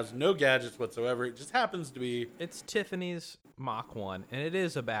though it has no gadgets whatsoever. It just happens to be. It's Tiffany's Mach 1, and it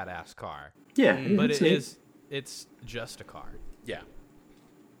is a badass car. Yeah. But it's it's just a car. Yeah.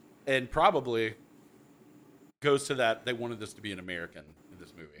 And probably goes to that they wanted this to be an American in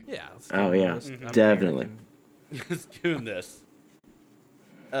this movie. Yeah. Oh, yeah. Definitely. It's doing this.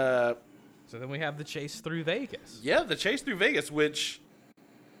 So then we have the chase through Vegas. Yeah, the chase through Vegas, which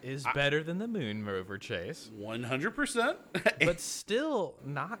Is better than the moon rover chase. 100%. But still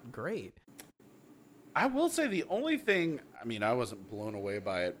not great. I will say the only thing, I mean, I wasn't blown away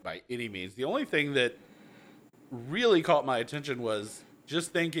by it by any means. The only thing that really caught my attention was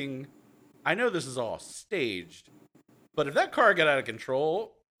just thinking, I know this is all staged, but if that car got out of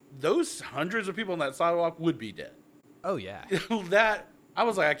control, those hundreds of people on that sidewalk would be dead. Oh, yeah. I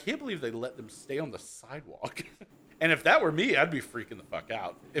was like, I can't believe they let them stay on the sidewalk. And if that were me, I'd be freaking the fuck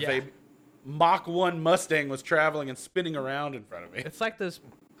out. If a Mach 1 Mustang was traveling and spinning around in front of me. It's like this.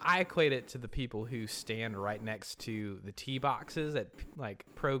 I equate it to the people who stand right next to the tee boxes at like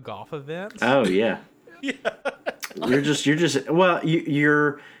pro golf events. Oh yeah. Yeah. You're just well,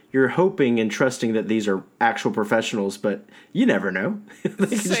 you're hoping and trusting that these are actual professionals, but you never know.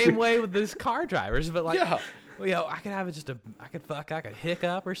 Same way with these car drivers, but like, Yeah. well, yo, I could have I could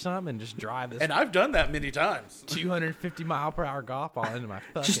hiccup or something and just drive this And I've done that many times. 250 mile per hour golf ball into my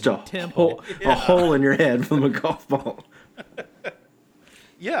fucking just a temple. a hole in your head from a golf ball.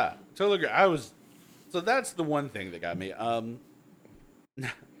 Yeah, totally agree. So that's the one thing that got me.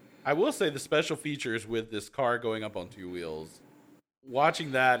 I will say the special features with this car going up on 2 wheels,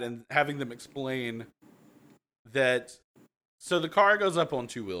 watching that and having them explain that, so the car goes up on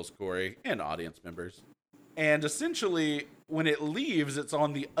 2 wheels, Corey, and audience members. And essentially, when it leaves, it's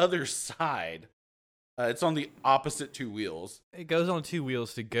on the other side. It's on the opposite 2 wheels. It goes on 2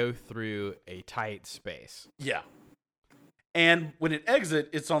 wheels to go through a tight space. Yeah. And when it exits,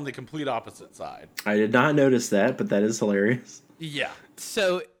 it's on the complete opposite side. I did not notice that, but that is hilarious. Yeah.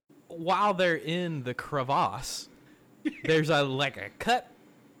 So while they're in the crevasse, there's a cut,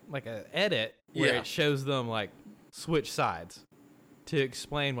 like a edit where it shows them like switch sides to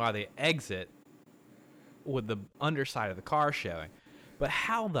explain why they exit with the underside of the car showing. But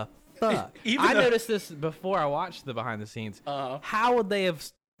how the fuck? I noticed this before I watched the behind the scenes. How would they have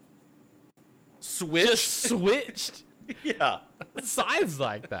switched Yeah. sides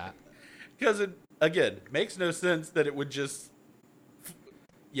like that? Because it, again, makes no sense that it would just...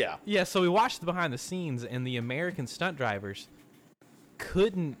 Yeah. Yeah, so we watched the behind the scenes, and the American stunt drivers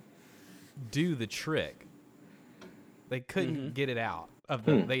couldn't do the trick. They couldn't get it out of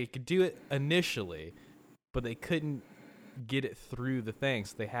them. They could do it initially, but they couldn't get it through the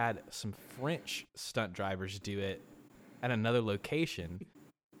things. They had some French stunt drivers do it at another location,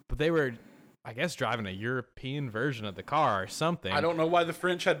 but they were, I guess, driving a European version of the car or something. I don't know why the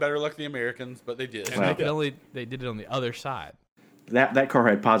French had better luck than the Americans, but they did. And they did it on the other side. That car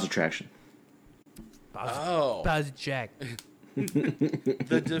had positive traction. Buzz Jack.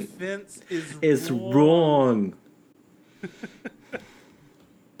 The defense It's wrong. I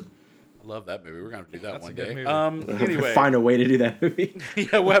love that movie. We're going to have to do that That's one a good day. movie. Anyway. Find a way to do that movie.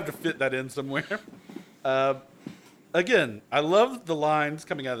 Yeah, we'll have to fit that in somewhere. Again, I love the lines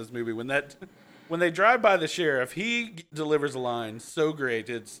coming out of this movie. When they drive by the sheriff, he delivers a line so great.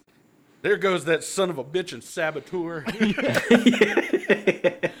 It's, there goes that son of a bitch and saboteur.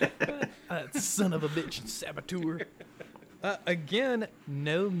 That son of a bitch and saboteur. Again,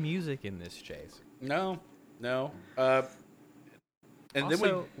 no music in this chase. No. And Also,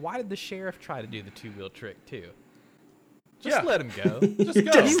 then why did the sheriff try to do the 2-wheel trick too? Yeah. Just let him go. Just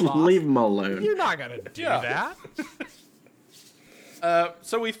go. Just leave him alone. You're not gonna do that.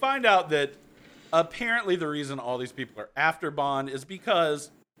 So we find out that apparently the reason all these people are after Bond is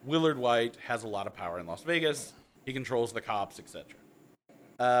because Willard White has a lot of power in Las Vegas. He controls the cops,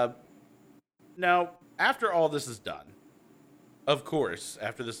 etc. Now, after all this is done, of course,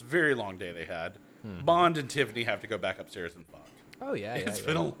 after this very long day they had, Bond and Tiffany have to go back upstairs and fuck. Oh, yeah. It's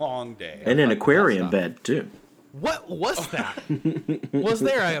been a long day. And an aquarium bed, too. What was that? Was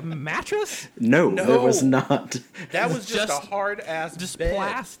there a mattress? No, there was not. That was just a hard-ass Just bed.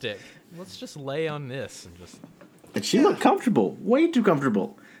 plastic. Let's just lay on this and just... And she looked comfortable. Way too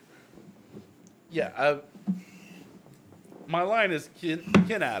comfortable. Yeah, my line is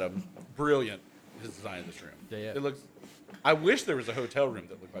Ken Adam, brilliant, his design of this room. Yeah. It looks... I wish there was a hotel room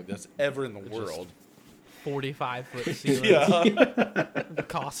that looked like this ever in the world. 45-foot ceilings. Yeah.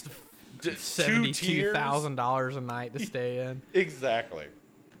 Cost Just 2 tiers. $72,000 a night to stay in. Exactly.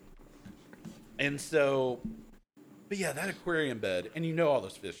 And so... But yeah, that aquarium bed, and you know all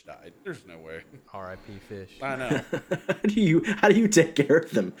those fish died. There's no way. R.I.P. fish. I know. How do you take care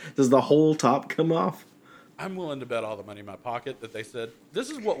of them? Does the whole top come off? I'm willing to bet all the money in my pocket that they said, this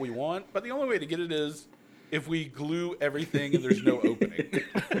is what we want, but the only way to get it is if we glue everything and there's no opening.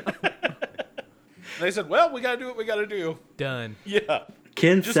 And they said, well, we got to do what we got to do. Done. Yeah.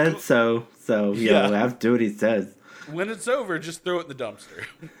 Ken said so, you know, I have to do what he says. When it's over, just throw it in the dumpster.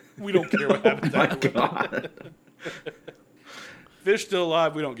 We don't care what happens My afterwards. God. Fish still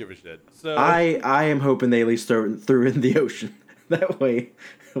alive, we don't give a shit. So I am hoping they at least throw it in the ocean. That way,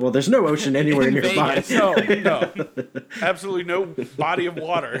 well, there's no ocean anywhere In nearby. Vegas. No. Absolutely no body of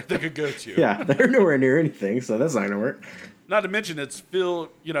water they could go to. Yeah, they're nowhere near anything, so that's not gonna work. Not to mention it's filled,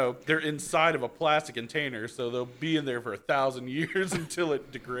 they're inside of a plastic container, so they'll be in there for 1,000 years until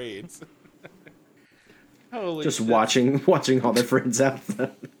it degrades. Holy Just shit. watching all their friends out.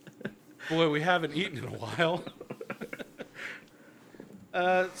 Boy, we haven't eaten in a while.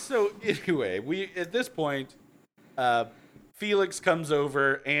 So anyway, at this point, Felix comes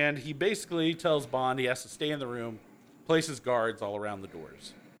over and he basically tells Bond he has to stay in the room, places guards all around the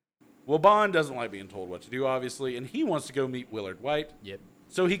doors. Well, Bond doesn't like being told what to do, obviously, and he wants to go meet Willard White. Yep.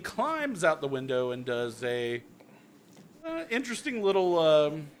 So he climbs out the window and does a interesting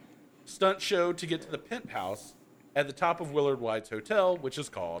little stunt show to get to the penthouse at the top of Willard White's hotel, which is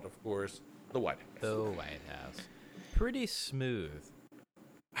called, of course, the White House. The White House. Pretty smooth.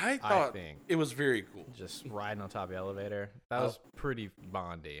 I thought think. it was very cool. Just riding on top of the elevator. That was pretty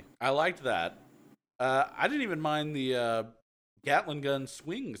Bondy. I liked that. I didn't even mind the Gatling gun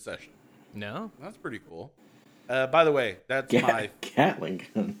swing session. No? That's pretty cool. By the way, that's my... Gatling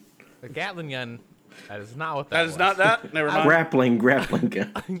gun. The Gatling gun, that is not what that was. That is not that? Never mind. Grappling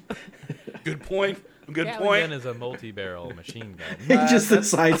gun. Good point. Good Gatling point. gun is a multi-barrel machine gun. He just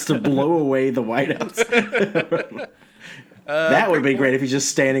decides to blow away the White House. That would be great if he's just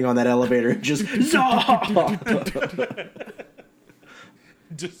standing on that elevator and just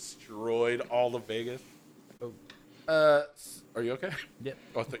destroyed all of Vegas. Are you okay? Yep.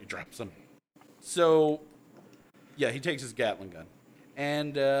 Oh, I thought you dropped some. So, yeah, he takes his Gatling gun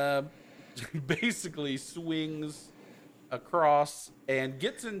and basically swings across and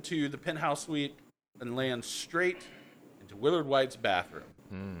gets into the penthouse suite and lands straight into Willard White's bathroom.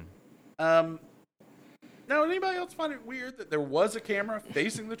 Now, anybody else find it weird that there was a camera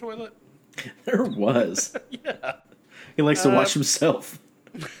facing the toilet? There was. Yeah. He likes to watch himself.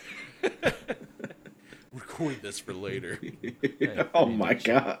 Record this for later. Oh my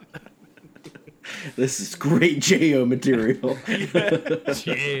God. This is great JO material.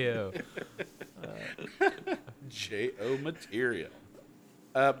 Yeah. J.O. material.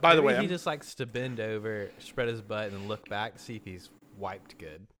 By the way, he just likes to bend over, spread his butt, and look back, see if he's wiped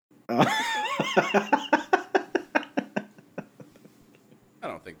good. I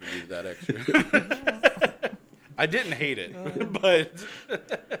don't think we needed that extra. I didn't hate it, but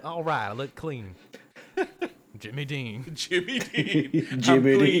All right, I look clean. Jimmy Dean. Jimmy Dean.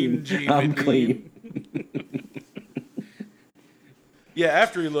 Jimmy I'm Dean. Jimmy I'm Dean. clean. Yeah,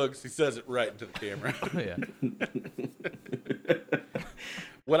 after he looks, he says it right into the camera. Oh, yeah.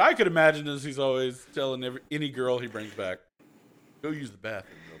 What I could imagine is he's always telling any girl he brings back, go use the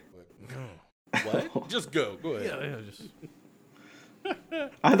bathroom real quick. What? Just go. Go ahead. Yeah, just...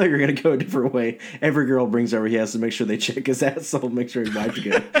 I thought you were going to go a different way. Every girl brings over, he has to make sure they check his asshole, make sure he's wiped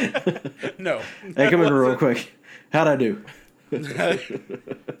good. No. Hey, come in real quick. How'd I do?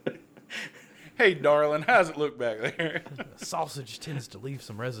 Hey, darling, how's it look back there? Sausage tends to leave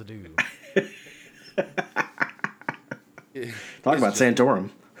some residue. Talk about Santorum.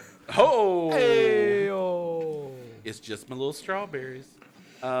 Oh! Hey-o. It's just my little strawberries.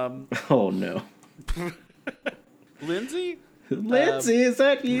 Oh, no. Lindsay, Lindsay, is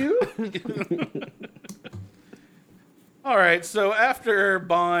that you? All right, so after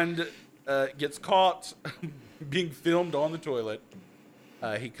Bond gets caught being filmed on the toilet,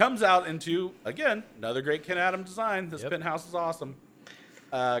 he comes out into, again, another great Ken Adam design. This penthouse is awesome.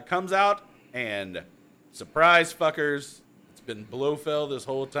 Comes out and, surprise fuckers, it's been Blofeld this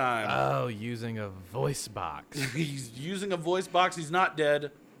whole time. Oh, using a voice box. He's using a voice box. He's not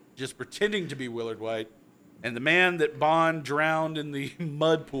dead, just pretending to be Willard White. And the man that Bond drowned in the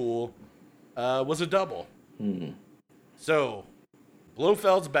mud pool was a double. So,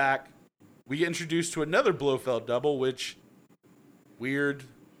 Blofeld's back. We get introduced to another Blofeld double, which, weird.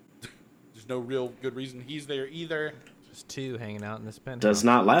 There's no real good reason he's there either. Just two hanging out in this penthouse. Does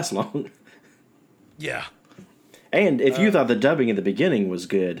not last long. Yeah. And if you thought the dubbing in the beginning was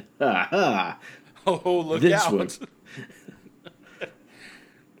good, oh, look this out. one.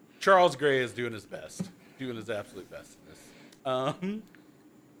 Charles Gray is doing his best. Doing his absolute best in this.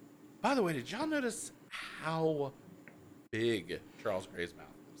 By the way, did y'all notice how big Charles Gray's mouth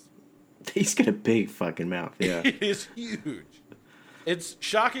is? He's got a big fucking mouth, yeah. It is huge. It's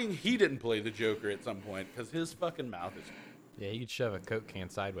shocking he didn't play the Joker at some point, because his fucking mouth is huge. Yeah, you could shove a Coke can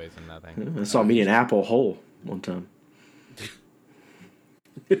sideways in that thing. I saw me an apple whole one time.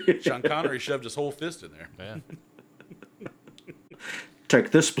 Sean Connery shoved his whole fist in there. Yeah.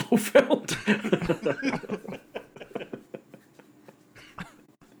 Take this, Blofeld.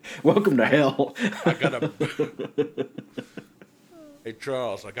 Welcome to hell. I got a... Hey,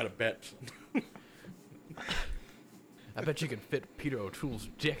 Charles, I got a bet. I bet you could fit Peter O'Toole's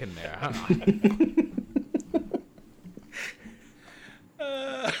dick in there, huh?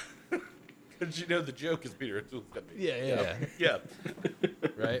 Because you know the joke is Peter O'Toole's got to be. Yeah. Yeah.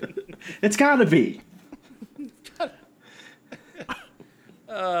 Right? It's gotta be.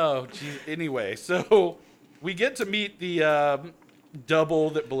 Oh, geez. Anyway, so we get to meet the double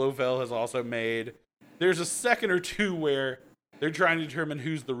that Blofeld has also made. There's a second or two where they're trying to determine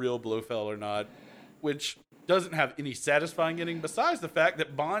who's the real Blofeld or not, which doesn't have any satisfying ending besides the fact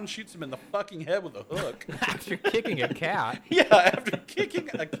that Bond shoots him in the fucking head with a hook. After kicking a cat. Yeah, after kicking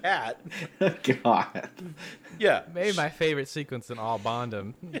a cat. God. Yeah. Maybe my favorite sequence in all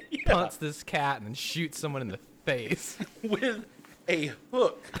Bondum. Yeah. Punts this cat and then shoots someone in the face. With a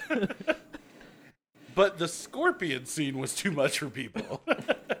hook. But the scorpion scene was too much for people.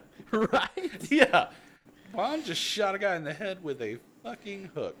 Right? Yeah. Bond just shot a guy in the head with a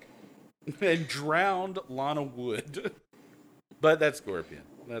fucking hook. And drowned Lana Wood. But that's Scorpion.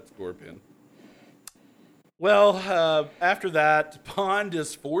 Well, after that, Bond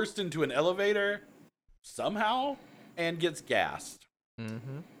is forced into an elevator somehow and gets gassed.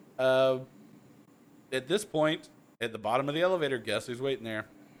 Mm-hmm. At this point, at the bottom of the elevator, guess who's waiting there?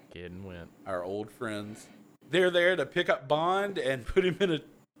 Kid and went. Our old friends. They're there to pick up Bond and put him in a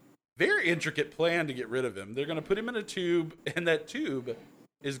very intricate plan to get rid of him. They're going to put him in a tube, and that tube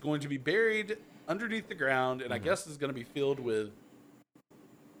is going to be buried underneath the ground, and I guess is going to be filled with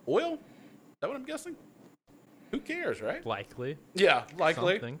oil? Is that what I'm guessing? Who cares, right? Likely. Yeah,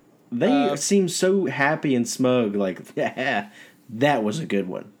 likely. Something. They seem so happy and smug, like, yeah, that was a good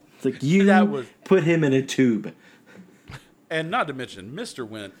one. It's like, you put him in a tube. And not to mention, Mr.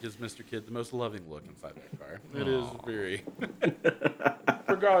 Wint gives Mr. Kidd the most loving look inside that car. It is very...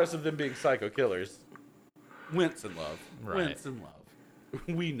 regardless of them being psycho killers, Wint's in love. Right. Wint's in love.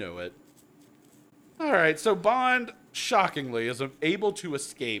 We know it. All right, so Bond, shockingly, is able to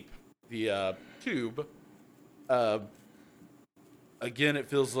escape the tube. Again, it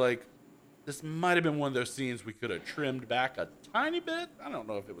feels like this might have been one of those scenes we could have trimmed back a tiny bit. I don't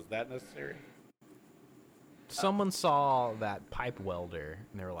know if it was that necessary. Someone saw that pipe welder,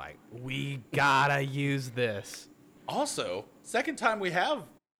 and they were like, we gotta use this. Also, second time we have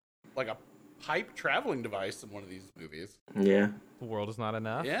like a pipe traveling device in one of these movies. Yeah. The world is not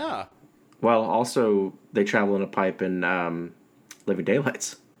enough. Yeah. Well, also, they travel in a pipe in Living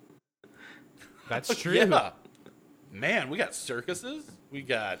Daylights. That's true. Yeah. Man, we got circuses. We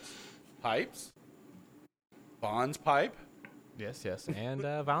got pipes. Bond's pipe. Yes. And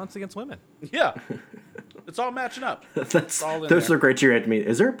violence against women. Yeah. It's all matching up. Those all in are there. criteria to me.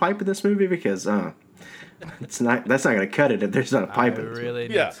 Is there a pipe in this movie? Because that's not going to cut it if there's not a pipe I in this really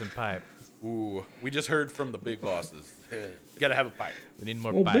movie. need some pipe. Ooh, we just heard from the big bosses. Gotta have a pipe. We need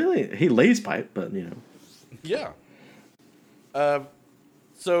more Well, pipe. Billy, he lays pipe, but, you know. Yeah.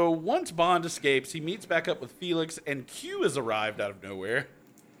 So once Bond escapes, he meets back up with Felix, and Q has arrived out of nowhere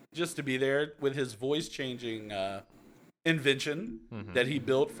just to be there with his voice-changing invention that he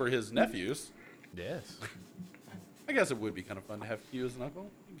built for his nephews. Yes. I guess it would be kind of fun to have Q as an uncle.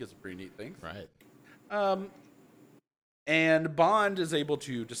 He gets some pretty neat things. Right. And Bond is able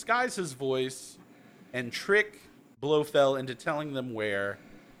to disguise his voice and trick Blofeld into telling them where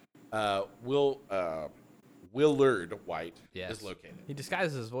Willard White is located. He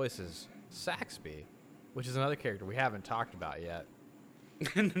disguises his voice as Saxby, which is another character we haven't talked about yet.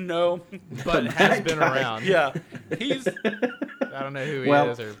 No. But has been around. Yeah. He's... I don't know who he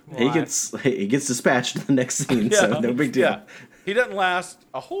is or why. He gets dispatched in the next scene, so no big deal. Yeah. He doesn't last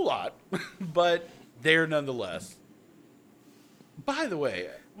a whole lot, but there nonetheless. By the way,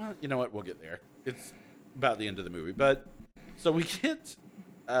 well, you know what? We'll get there. It's about the end of the movie. But so we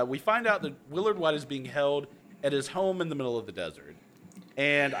find out that Willard White is being held at his home in the middle of the desert.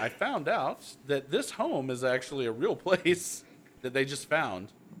 And I found out that this home is actually a real place that they just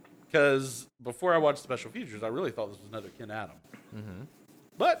found. Because before I watched special features, I really thought this was another Ken Adam. Mm-hmm.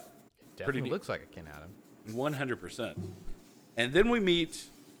 But definitely looks like a Ken Adam. 100%. And then we meet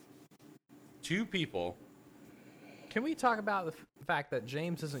two people. Can we talk about the fact that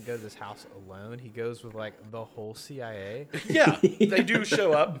James doesn't go to this house alone? He goes with like the whole CIA. Yeah, they do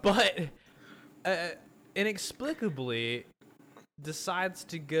show up, but inexplicably decides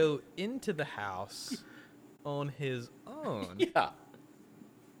to go into the house on his own. Yeah.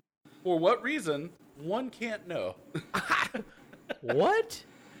 For what reason? One can't know. What?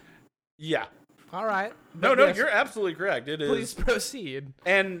 Yeah. All right. No, you're absolutely correct. It is. Please proceed.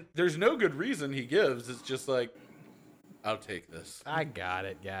 And there's no good reason he gives. It's just like, I'll take this. I got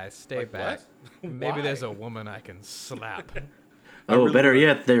it, guys. Stay Like, back. what? Maybe Why? there's a woman I can slap. Better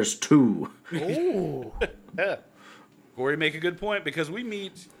yet, there's two. Ooh. Yeah. Corey make a good point because we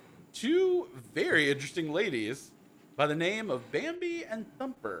meet two very interesting ladies by the name of Bambi and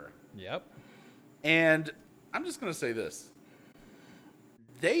Thumper. Yep. And I'm just going to say this.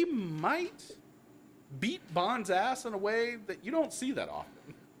 They might beat Bond's ass in a way that you don't see that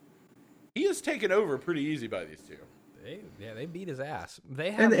often. He is taken over pretty easy by these two. They beat his ass.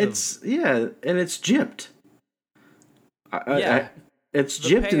 They have It's gypped. It's The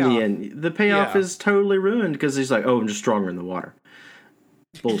gypped in payoff. the end. The payoff is totally ruined because he's like, I'm just stronger in the water.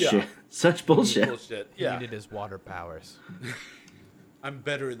 Bullshit. Yeah. Such bullshit. Bullshit. He Yeah. needed his water powers. I'm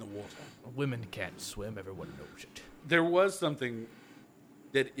better in the water. Women can't swim. Everyone knows it. There was something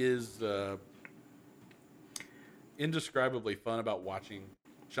that is indescribably fun about watching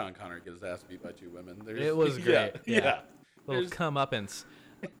Sean Connery get his ass beat by two women. It was great. Yeah. Little comeuppance.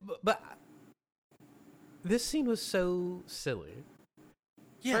 But this scene was so silly.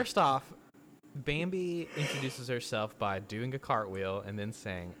 Yeah. First off, Bambi introduces herself by doing a cartwheel and then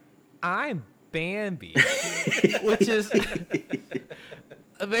saying, "I'm Bambi," which is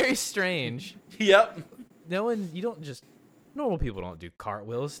very strange. Yep. Normal people don't do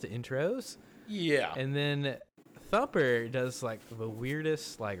cartwheels to intros. Yeah. And then Thumper does like the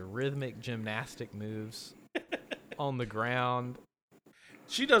weirdest like rhythmic gymnastic moves on the ground.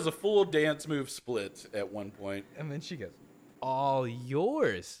 She does a full dance move split at one point. And then she goes, "All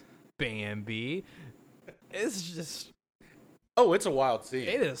yours, Bambi." It's just... Oh, it's a wild scene.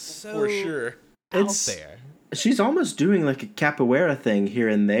 It is so... For sure. out It's- there. She's almost doing like a capoeira thing here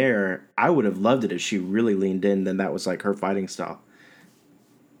and there. I would have loved it if she really leaned in, then that was like her fighting style.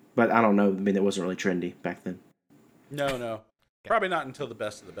 But I don't know. I mean, it wasn't really trendy back then. No. Probably not until The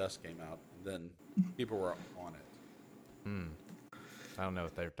Best of the Best came out. And then people were on it. I don't know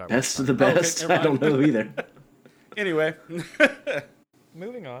what they're talking Best of about. the Okay, best. never I don't know either. Anyway.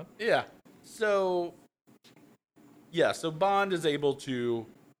 Moving on. Yeah. So Bond is able to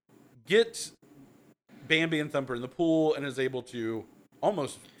get Bambi and Thumper in the pool and is able to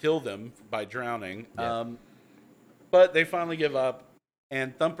almost kill them by drowning. Yeah. But they finally give up,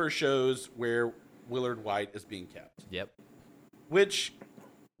 and Thumper shows where Willard White is being kept, Yep. which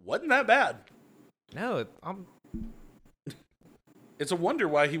wasn't that bad. No, It's a wonder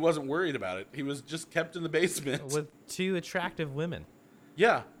why he wasn't worried about it. He was just kept in the basement. with two attractive women.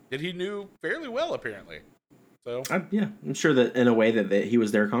 Yeah, that he knew fairly well, apparently. So I'm sure that in a way that he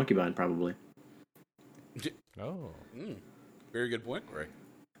was their concubine, probably. Oh. very good point, Corey.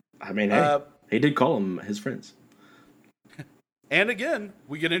 I mean, hey, he did call them his friends. And again,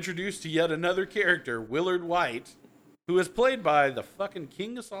 we get introduced to yet another character, Willard White, who is played by the fucking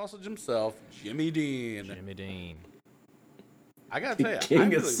king of sausage himself, Jimmy Dean. Jimmy Dean. I gotta The tell you,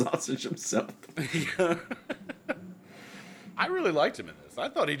 king of sausage himself. I really liked him in this. I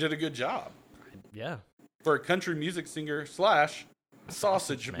thought he did a good job Yeah. for a country music singer /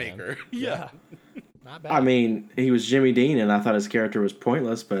 sausage man. maker. Yeah. Not bad. I mean, he was Jimmy Dean, and I thought his character was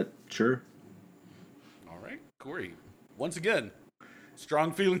pointless, but sure. All right, Corey. Once again,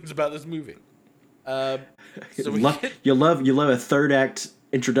 strong feelings about this movie. So we get, You love a third act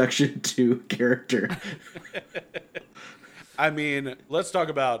introduction to character. I mean, let's talk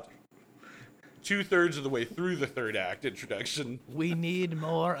about 2/3 of the way through the third act introduction. We need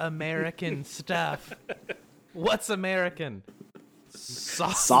more American stuff. What's American?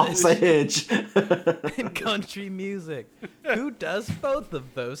 Sausage. And country music. Who does both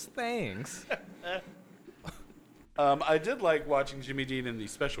of those things? I did like watching Jimmy Dean in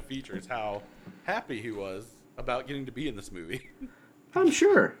these special features, how happy he was about getting to be in this movie. I'm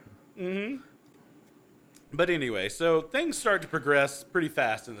sure. But anyway, so things start to progress pretty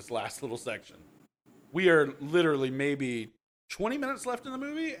fast in this last little section. We are literally maybe 20 minutes left in the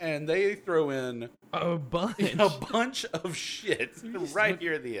movie, and they throw in A bunch of shit right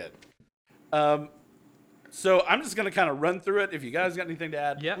here at the end. So I'm just going to kind of run through it. If you guys got anything to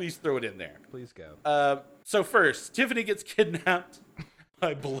add, please throw it in there. Please go. So first, Tiffany gets kidnapped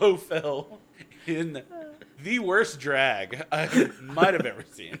by Blofeld in the worst drag I might have ever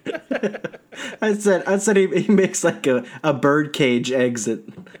seen. I said he makes like a birdcage exit.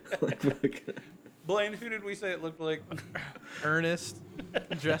 Blaine, who did we say it looked like? Ernest,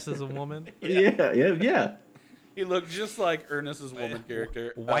 dressed as a woman. Yeah. He looked just like Ernest's woman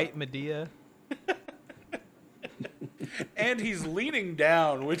character. White Medea. And he's leaning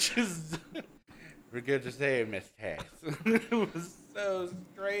down, which is... We're good to say, Miss Cass. It was so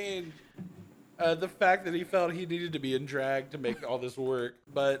strange. The fact that he felt he needed to be in drag to make all this work,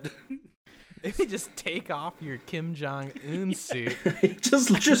 but... Maybe just take off your Kim Jong-un suit.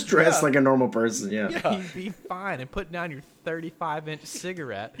 just dress like a normal person, yeah. You'd be fine. And put down your 35-inch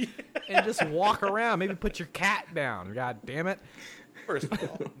cigarette and just walk around. Maybe put your cat down. God damn it. First of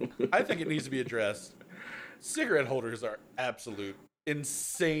all, I think it needs to be addressed. Cigarette holders are absolute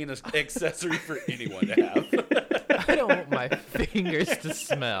insane accessory for anyone to have. I don't want my fingers to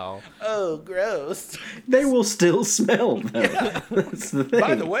smell. Oh, gross. They will still smell, though. That's the thing.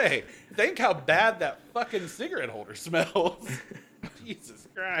 By the way, think how bad that fucking cigarette holder smells. Jesus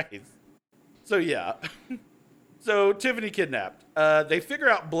Christ. So, yeah. So, Tiffany kidnapped. They figure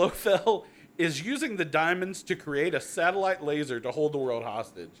out Blofeld is using the diamonds to create a satellite laser to hold the world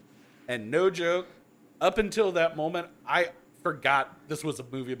hostage. And no joke, up until that moment, I forgot this was a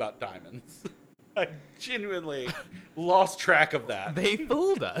movie about diamonds. I genuinely lost track of that. They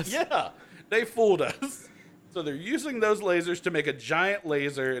fooled us. Yeah, they fooled us. So they're using those lasers to make a giant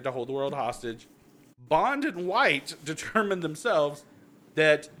laser to hold the world hostage. Bond and White determine themselves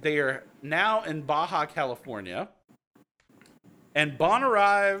that they are now in Baja California. And Bond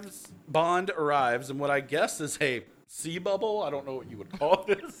arrives in what I guess is a sea bubble. I don't know what you would call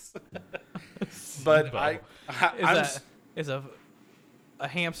this. But It's a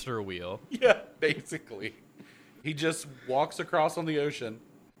hamster wheel. Yeah, basically. He just walks across on the ocean.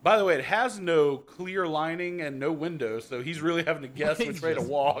 By the way, it has no clear lining and no windows, so he's really having to guess which way to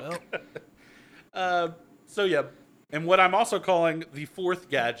walk. So, yeah. And what I'm also calling the fourth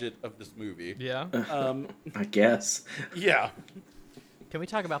gadget of this movie. Yeah. I guess. Yeah. Can we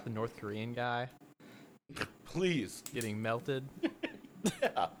talk about the North Korean guy Please. getting melted?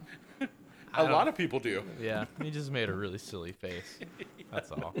 Yeah. A lot of people do. Yeah, he just made a really silly face.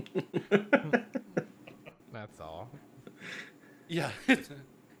 That's all. That's all. Yeah.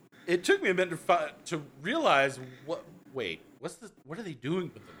 It took me a minute to realize what are they doing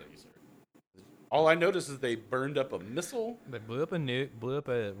with the laser? All I noticed is they burned up a missile. They blew up a nuke, blew up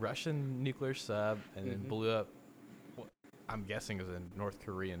a Russian nuclear sub, and then blew up what I'm guessing is a North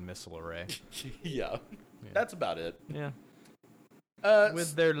Korean missile array. Yeah. That's about it. Yeah.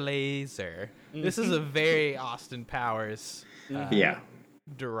 With their laser. This is a very Austin Powers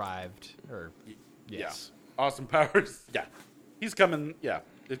derived. Or yes. Yeah. Austin Powers. Yeah. He's coming. Yeah.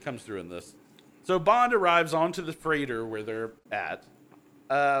 It comes through in this. So Bond arrives onto the freighter where they're at.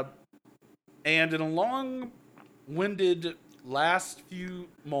 And in a long-winded last few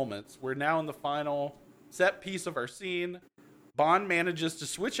moments, we're now in the final set piece of our scene. Bond manages to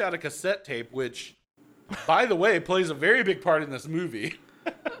switch out a cassette tape, which, by the way, plays a very big part in this movie.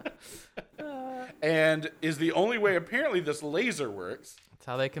 And is the only way, apparently, this laser works. That's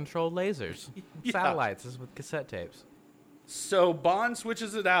how they control lasers. Yeah. Satellites is with cassette tapes. So Bond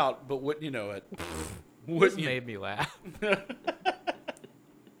switches it out, but wouldn't you know it? This made me laugh.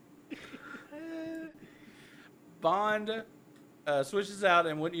 Bond switches out,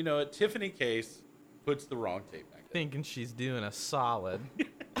 and wouldn't you know it, Tiffany Case puts the wrong tape back in. Thinking she's doing a solid.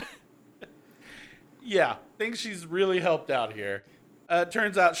 Yeah, thinks she's really helped out here.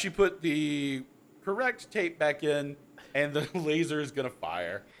 Turns out she put the correct tape back in, and the laser is going to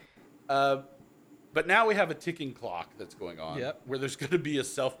fire. But now we have a ticking clock that's going on, where there's going to be a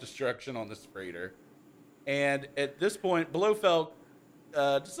self-destruction on this freighter. And at this point, Blofeld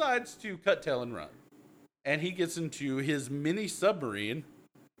decides to cut tail and run. and he gets into his mini submarine,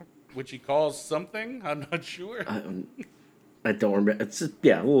 which he calls something. I'm not sure. I don't remember. It's just,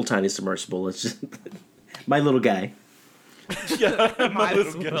 a little tiny submersible. It's just my little guy. Yeah, Might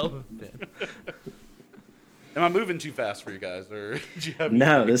as well have been. Am I moving too fast for you guys, or do you have?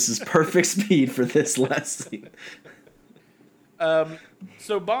 No, this is perfect speed for this last scene.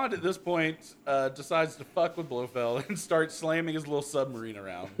 So Bond at this point decides to fuck with Blofeld and start slamming his little submarine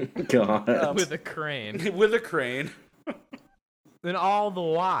around God. With a crane. with a crane. Then all the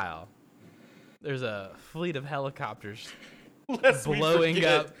while, there's a fleet of helicopters Lest we blowing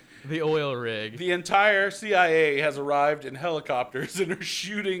forget, up the oil rig. the entire CIA has arrived in helicopters and are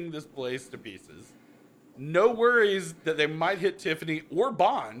shooting this place to pieces. No worries that they might hit Tiffany or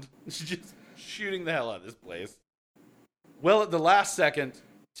Bond. Just shooting the hell out of this place. Well, at the last second,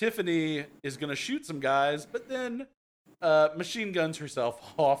 Tiffany is going to shoot some guys, but then machine guns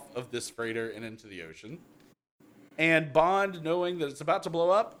herself off of this freighter and into the ocean. And Bond, knowing that it's about to blow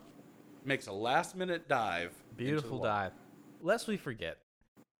up, makes a last-minute dive. Beautiful dive. Lest we forget,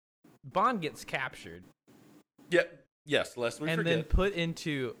 Bond gets captured. Yeah, yes, lest we and forget. then put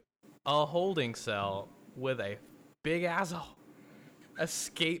into a holding cell with a big-ass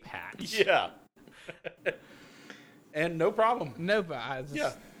escape hatch. Yeah. And no problem. No, but I just,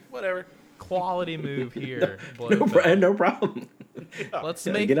 Yeah, whatever. quality move here. No problem. Let's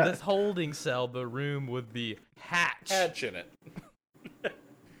Yeah, make get out. this holding cell the room with the hatch. Hatch in it.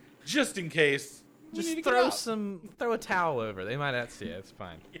 Just in case. we need Just to get out. throw a towel over. They might not see it. It's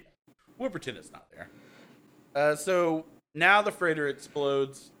fine. We'll pretend it's not there. So now the freighter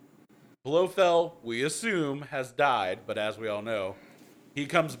explodes. Blofeld, we assume, has died, but as we all know, he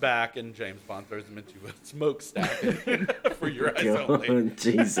comes back and James Bond throws him into a smokestack for your eyes only. God,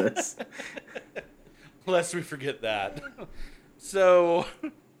 Jesus. Lest we forget that. So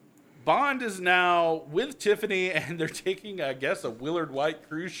Bond is now with Tiffany, and they're taking, I guess, a Willard White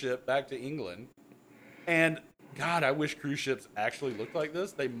cruise ship back to England. And God, I wish cruise ships actually looked like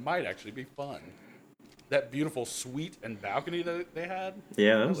this. They might actually be fun. That beautiful suite and balcony that they had.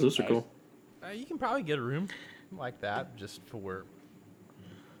 Yeah, That those looked are cool. You can probably get a room like that just for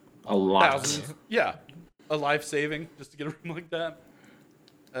A lot. Thousands. Yeah. A life saving just to get a room like that.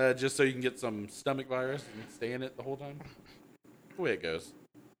 Just so you can get some stomach virus and stay in it the whole time. The way it goes.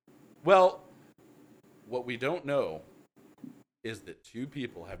 Well, what we don't know is that two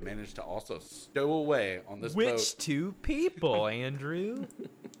people have managed to also stow away on this which two people, Andrew? boat.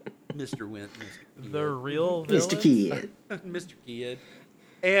 Mr. Wint, The real Mr. villains? Kid. Mr. Kid.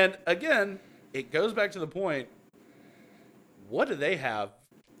 And again, it goes back to the point, what do they have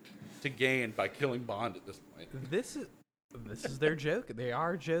to gain by killing Bond at this point? This is their joke. They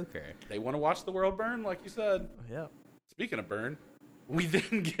are Joker. They want to watch the world burn, like you said. Yeah. Speaking of burn, we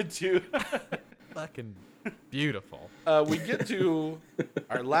then get to Fucking beautiful. we get to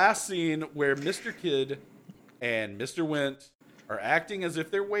our last scene where Mr. Kidd and Mr. Wint are acting as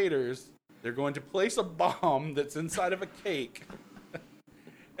if they're waiters. They're going to place a bomb that's inside of a cake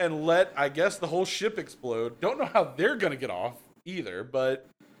and let, I guess, the whole ship explode. Don't know how they're going to get off either, but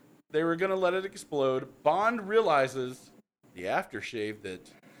they were going to let it explode. Bond realizes the aftershave that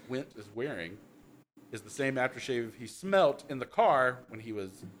Wint is wearing is the same aftershave he smelt in the car when he was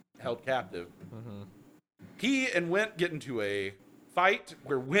held captive. Mm-hmm. He and Wint get into a fight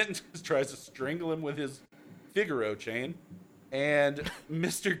where Wint tries to strangle him with his Figaro chain, and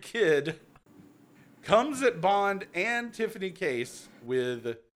Mr. Kidd comes at Bond and Tiffany Case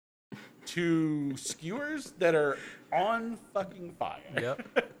with two skewers that are on fucking fire.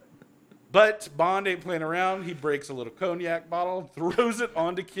 Yep. But Bond ain't playing around. He breaks a little cognac bottle, throws it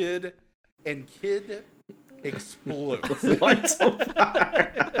onto Kidd, and Kidd explodes. Lights on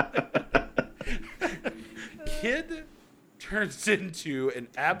fire. Kidd turns into an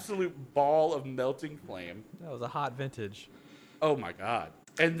absolute ball of melting flame. That was a hot vintage. Oh my god.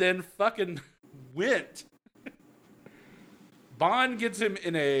 And then fucking Wint. Bond gets him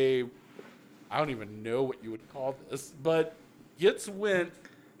in a, I don't even know what you would call this, but gets Wint,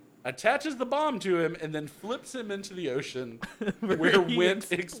 attaches the bomb to him, and then flips him into the ocean where he Wint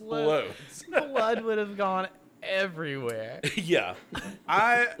explodes. Blood would have gone everywhere. Yeah.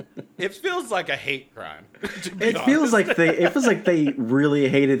 It feels like a hate crime. To be It honest. feels like they really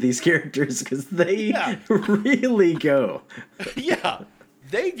hated these characters because they really go. Yeah.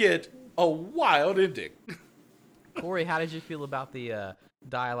 They get a wild ending. Corey, how did you feel about the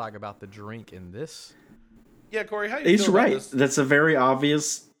dialogue about the drink in this? Yeah, Corey, how do you He's feel about right. this? That's a very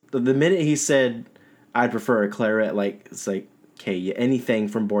obvious. The minute he said, "I'd prefer a claret," like it's like, okay, anything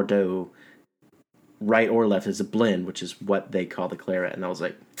from Bordeaux, right or left, is a blend, which is what they call the claret. And I was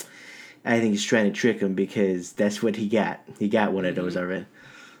like, I think he's trying to trick him because that's what he got. He got one of those already.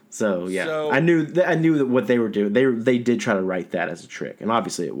 So yeah, So- I knew that what they were doing. They did try to write that as a trick, and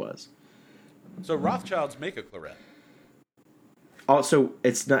obviously it was. So Rothschilds make a claret. Also,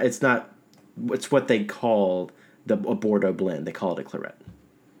 it's not. It's what they call a Bordeaux blend. They call it a claret.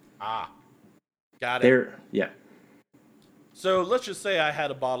 Ah, got it. Yeah. So let's just say I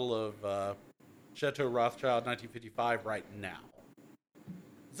had a bottle of Chateau Rothschild 1955 right now.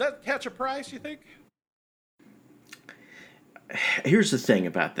 Does that catch a price, you think? Here's the thing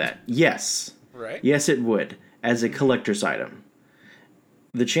about that. Yes. Right. Yes, it would. As a collector's item.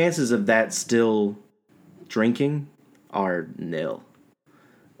 The chances of that still drinking are nil.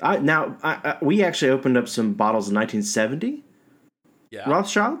 We actually opened up some bottles in 1970. Yeah.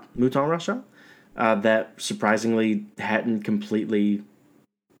 Rothschild, Mouton Rothschild, that surprisingly hadn't completely,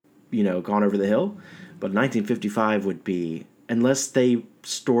 gone over the hill. But 1955 would be, unless they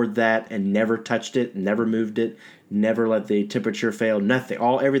stored that and never touched it, never moved it, never let the temperature fail, nothing.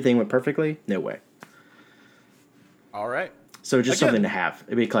 Everything went perfectly. No way. All right. So just something to have.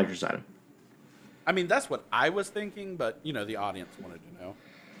 It'd be a collector's item. I mean, that's what I was thinking, but, the audience wanted to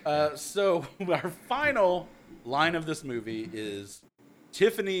know. So our final line of this movie is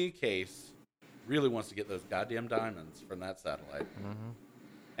Tiffany Case really wants to get those goddamn diamonds from that satellite. Mm-hmm.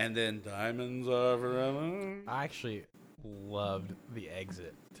 And then diamonds are forever. I actually loved the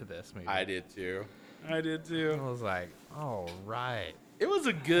exit to this movie. I did too. I was like, all right. It was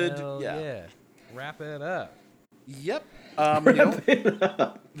a good, yeah. Wrap it up. Yep.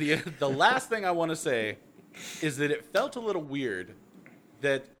 The last thing I want to say is that it felt a little weird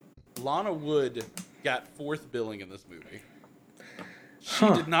that Lana Wood got fourth billing in this movie. She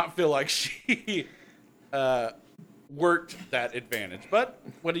did not feel like she worked that advantage. But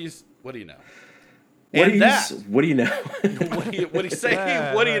what do you know? What do you know? What do you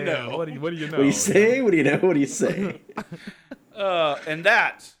say? What do you know? What do you know? What do you say? What do you know? What do you say? And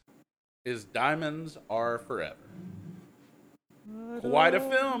that is Diamonds Are Forever. Quite a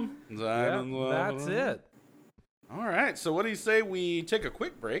film. That's it. All right. So what do you say we take a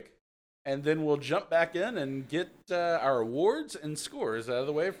quick break, and then we'll jump back in and get our awards and scores out of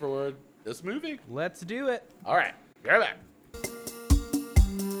the way for this movie? Let's do it. All right. Be right back.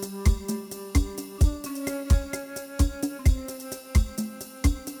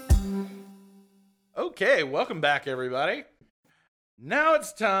 Okay, welcome back, everybody. Now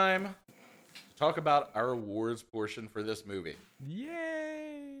it's time to talk about our awards portion for this movie.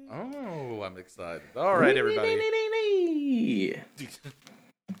 Yay! Oh, I'm excited. All right, everybody.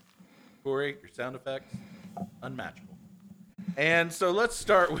 Corey, your sound effects, unmatchable. And so let's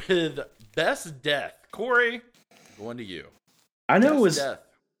start with Best Death. Corey, going to you. I know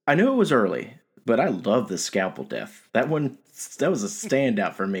it was early, but I love the scalpel death. That was a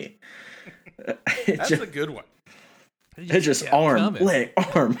standout for me. That's a good one. It's just leg,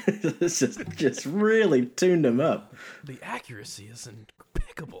 arm. It's just really tuned him up. The accuracy is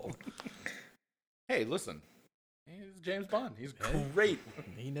impeccable. Hey, listen. He's James Bond. He's great.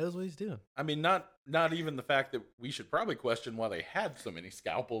 He knows what he's doing. I mean, not even the fact that we should probably question why they had so many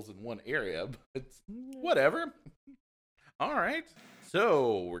scalpels in one area, but whatever. All right.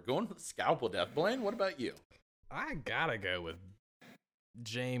 So we're going with scalpel death. Blaine, what about you? I gotta go with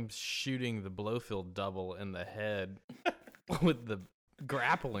James shooting the Blofeld double in the head with the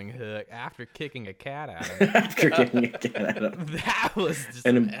grappling hook after kicking a cat at him. That was just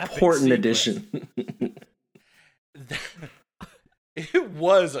an important addition. It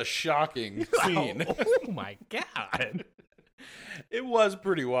was a shocking scene. Oh my God. It was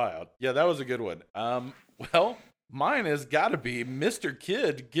pretty wild. Yeah, that was a good one. Well, mine has got to be Mr.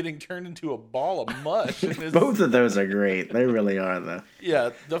 Kidd getting turned into a ball of mush. Both of those are great. They really are, though.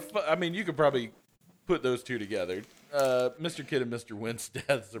 Yeah, I mean, you could probably put those two together. Mr. Kidd and Mr. Wyn's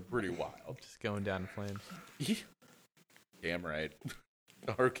deaths are pretty wild. Just going down in flames. Damn right.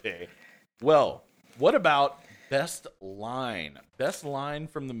 Okay. Well, what about best line? Best line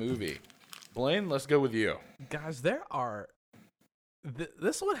from the movie. Blaine, let's go with you. Guys, there are...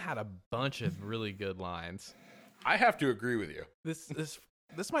 this one had a bunch of really good lines. I have to agree with you. This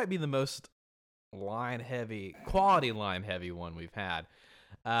might be the most quality line heavy one we've had.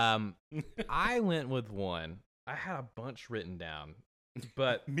 I went with one. I had a bunch written down,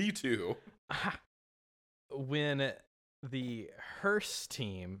 but me too. When the Hearst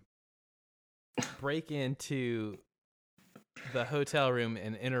team break into the hotel room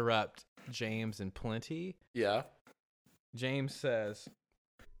and interrupt James and Plenty, yeah, James says,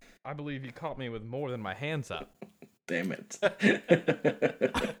 "I believe you caught me with more than my hands up." Damn it.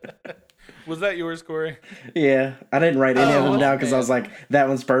 Was that yours, Corey? Yeah, I didn't write any of them down because I was like, that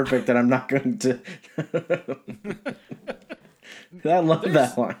one's perfect, and I'm not going to. I love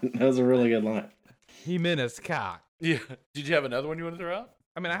that line. That was a really good line. Jimenez cock. Yeah. Did you have another one you want to throw out?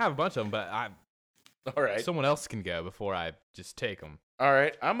 I mean, I have a bunch of them, but All right. someone else can go before I just take them. All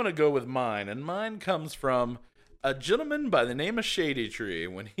right. I'm going to go with mine, and mine comes from a gentleman by the name of Shady Tree.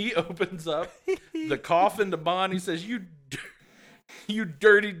 When he opens up the coffin to Bond, he says, You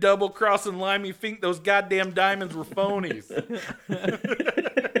dirty double-crossing lime, you think those goddamn diamonds were phonies.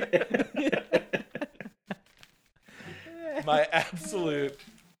 My absolute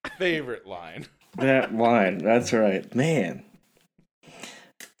favorite line. That line. That's right. Man.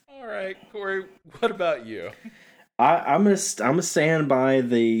 All right, Corey, what about you? I'm gonna stand by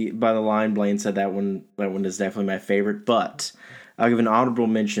the line Blaine said. That one is definitely my favorite, but I'll give an honorable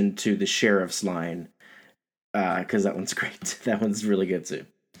mention to the sheriff's line. Because that one's great. That one's really good too.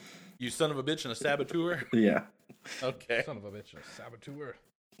 You son of a bitch and a saboteur? Yeah. Okay. Son of a bitch, a saboteur.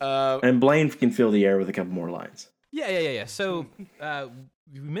 And Blaine can fill the air with a couple more lines. Yeah. So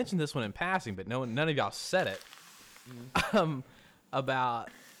we mentioned this one in passing, but none of y'all said it. About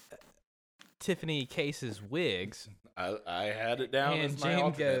Tiffany Case's wigs. I had it down And as my James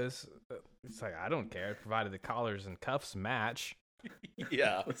alternate. goes, it's like, I don't care, provided the collars and cuffs match.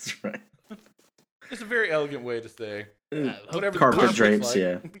 Yeah. That's right. It's a very elegant way to say whatever the Carpet carpet's drapes, like.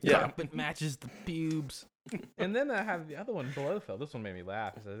 yeah. Yeah. Carpet matches the pubes. And then I have the other one below Phil. This one made me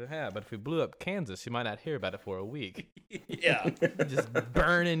laugh. He says, yeah, but if we blew up Kansas, you might not hear about it for a week. Yeah. Just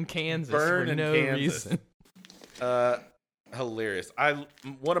burning Kansas Burn for in no Kansas. reason. Hilarious.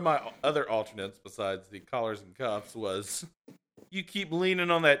 One of my other alternates besides the collars and cuffs was, you keep leaning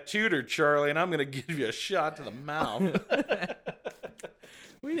on that tutor, Charlie, and I'm going to give you a shot to the mouth.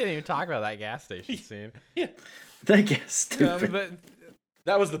 We didn't even talk about that gas station scene. Yeah. That gets stupid. But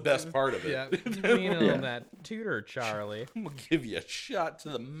That was the best part of it. yeah, leaning Yeah. on that tutor, Charlie. I'm going to give you a shot to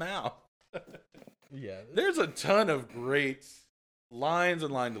the mouth. Yeah. There's a ton of great lines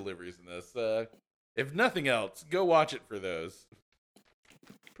and line deliveries in this. If nothing else, go watch it for those.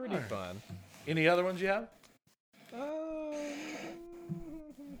 Pretty fun. Any other ones you have?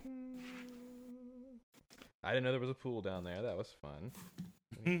 I didn't know there was a pool down there. That was fun.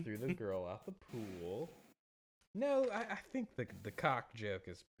 We threw the girl out the pool. No, I think the cock joke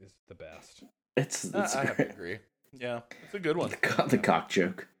is the best. It's I have to great. agree. Yeah, it's a good one. The cock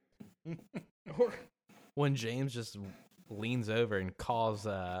joke. Or when James just leans over and calls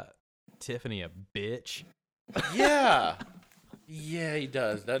Tiffany a bitch. Yeah. Yeah, he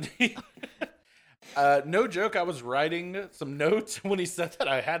does, doesn't he? No joke, I was writing some notes when he said that.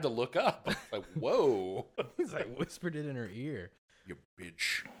 I had to look up. I was like, whoa. He's like whispered it in her ear. You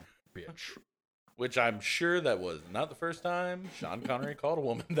bitch. Bitch. Which I'm sure that was not the first time Sean Connery called a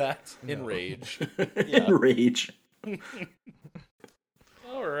woman that in Rage. Yeah. Rage.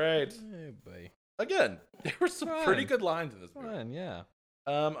 All right. Hey, boy. Again, there were some Fun. pretty good lines in this movie. Fun, yeah.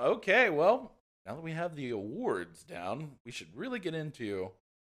 Okay, well, now that we have the awards down, we should really get into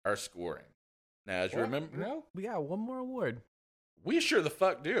our scoring. Now, as you remember, No, we got one more award. we sure the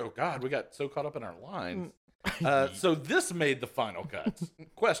fuck do. God, we got so caught up in our lines. So this made the final cut?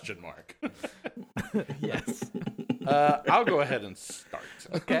 Question mark. Yes. I'll go ahead and start.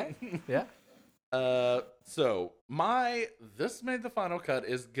 Okay. Yeah. So this made the final cut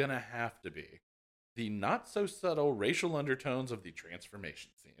is gonna have to be the not so subtle racial undertones of the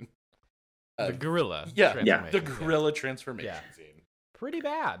transformation scene. The gorilla. Yeah, transformation. the gorilla transformation Yeah. scene. Pretty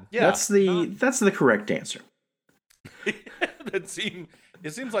bad. Yeah, That's the correct answer. it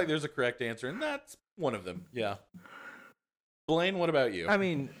seems like there's a correct answer, and that's one of them. Yeah. Blaine, what about you? I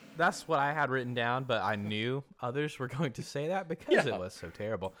mean, that's what I had written down, but I knew others were going to say that because Yeah. it was so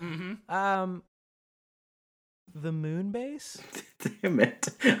terrible. Mm-hmm. The moon base? Damn it.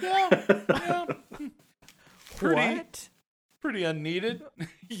 Yeah. What? Pretty unneeded.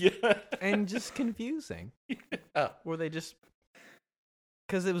 Yeah. And just confusing. Oh. Were they just...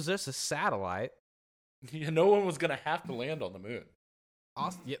 Because it was just a satellite. Yeah, no one was gonna have to land on the moon.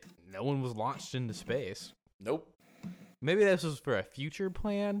 Yep, no one was launched into space. Nope. Maybe this was for a future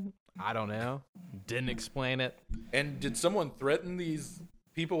plan. I don't know. Didn't explain it. And did someone threaten these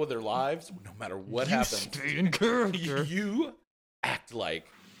people with their lives? No matter what You happens, stay in character. you act like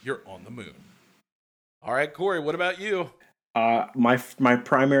you're on the moon. All right, Corey, what about you? My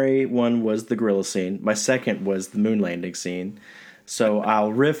primary one was the gorilla scene. My second was the moon landing scene. So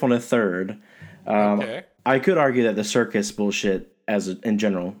I'll riff on a third. Okay. I could argue that the circus bullshit, in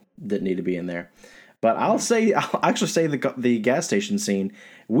general, didn't need to be in there. But I'll actually say the gas station scene.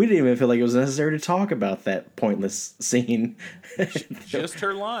 We didn't even feel like it was necessary to talk about that pointless scene. Just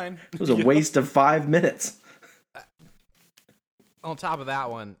her line. It was a waste of 5 minutes. On top of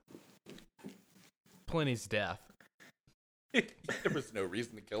that one, Plenty's death. There was no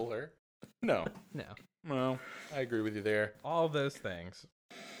reason to kill her. No. Well, I agree with you there. All those things.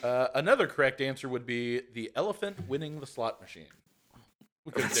 Another correct answer would be the elephant winning the slot machine.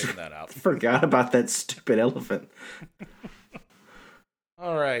 We could have taken that out. Forgot about that stupid elephant.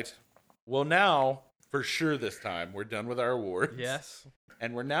 All right. Well, now, for sure this time, we're done with our awards. Yes.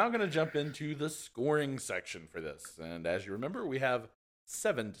 And we're now going to jump into the scoring section for this. And as you remember, we have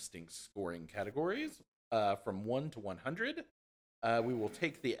 7 distinct scoring categories from 1 to 100. We will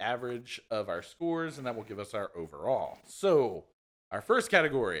take the average of our scores, and that will give us our overall. So, our first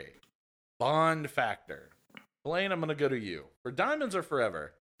category, Bond factor. Blaine, I'm going to go to you. For Diamonds Are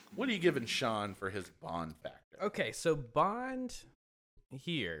Forever, what are you giving Sean for his Bond factor? Okay, so Bond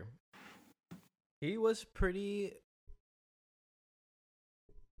here, he was pretty...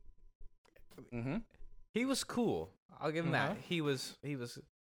 Mm-hmm. He was cool. I'll give him that. He was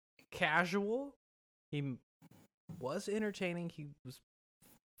casual. He was entertaining. He was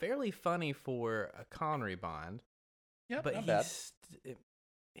fairly funny for a Connery Bond. Yeah, but not bad.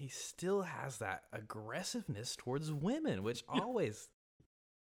 He still has that aggressiveness towards women, which always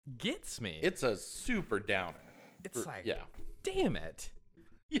gets me. It's a super downer. It's damn it.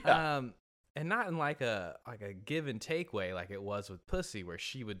 Yeah. And not in like a give and take way like it was with Pussy, where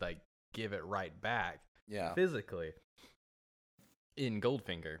she would like give it right back. Yeah. Physically. In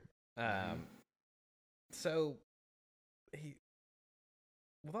Goldfinger. So he,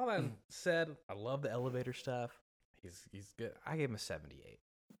 with all that said, I love the elevator stuff. He's good. I gave him a 78.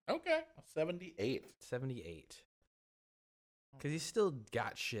 Okay, 78. 78. Because he still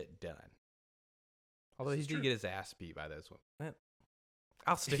got shit done. Although he did get his ass beat by those ones.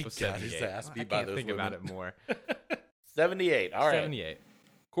 I'll stick with 78. His ass beat by those think women. about it more. 78. All right. 78.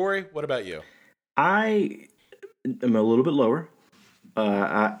 Corey, what about you? I am a little bit lower.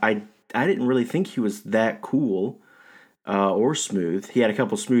 I didn't really think he was that cool or smooth. He had a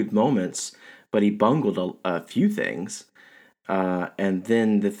couple smooth moments, but he bungled a few things. And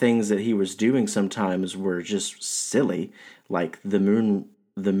then the things that he was doing sometimes were just silly, like the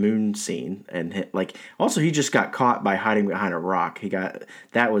moon scene, and also he just got caught by hiding behind a rock.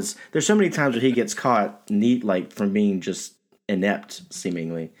 There's so many times that he gets caught from being just inept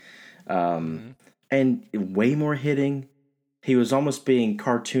seemingly, and way more hitting. He was almost being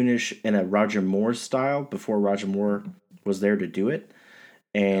cartoonish in a Roger Moore style before Roger Moore was there to do it.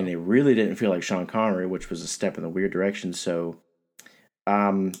 And it really didn't feel like Sean Connery, which was a step in the weird direction. So,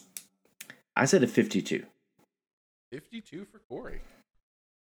 I said a 52. 52 for Corey.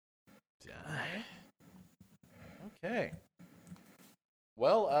 Okay.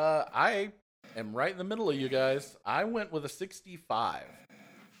 Well, I am right in the middle of you guys. I went with a 65.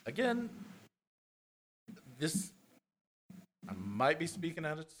 Again, I might be speaking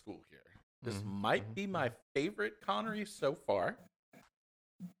out of school here. This might be my favorite Connery so far.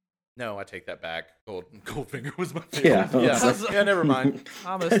 No, I take that back. Goldfinger was my favorite. Yeah, never mind.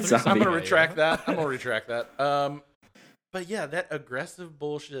 I'm going to retract that. But yeah, that aggressive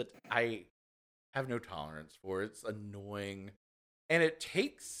bullshit, I have no tolerance for. It's annoying. And it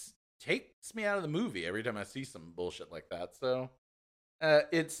takes me out of the movie every time I see some bullshit like that. So,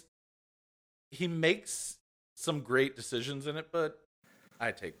 he makes some great decisions in it, but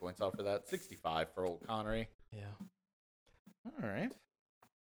I take points off for that. 65 for old Connery. Yeah. All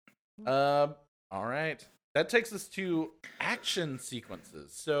right. That takes us to action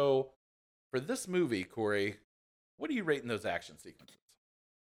sequences. So, for this movie, Corey, what are you rating those action sequences?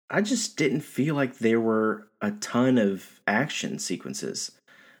 I just didn't feel like there were a ton of action sequences.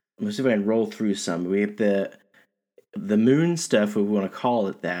 Let's see if I can roll through some. We have the moon stuff, if we want to call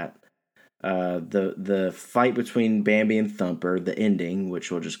it that. The fight between Bambi and Thumper, the ending,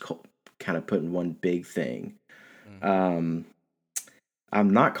 which we'll just kind of put in one big thing.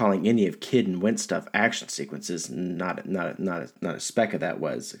 I'm not calling any of Kid and Wint stuff action sequences. Not a speck of that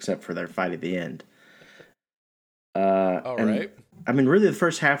was, except for their fight at the end. All right. I mean, really, the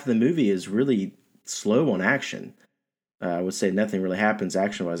first half of the movie is really slow on action. I would say nothing really happens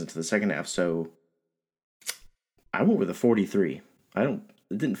action-wise until the second half. So I went with a 43. It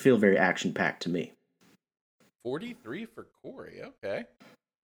didn't feel very action-packed to me. 43 for Corey. Okay.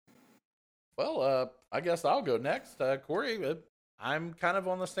 Well, I guess I'll go next. Corey, I'm kind of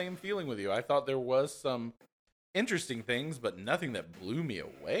on the same feeling with you. I thought there was some interesting things, but nothing that blew me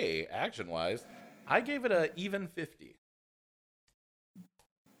away action-wise. I gave it a even 50.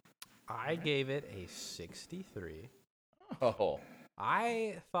 I gave it a 63. Oh.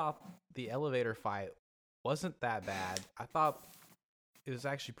 I thought the elevator fight wasn't that bad. I thought it was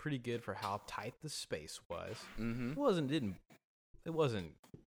actually pretty good for how tight the space was. Mm-hmm. It wasn't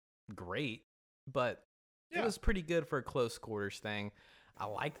great, but it was pretty good for a close quarters thing. I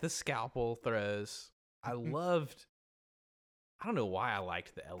liked the scalpel throws. I don't know why I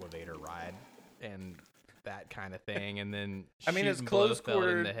liked the elevator ride and that kind of thing, and then I mean, it's shooting close Blofeld in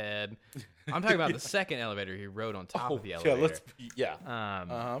quarter. the head. I'm talking about the second elevator he rode on top of the elevator.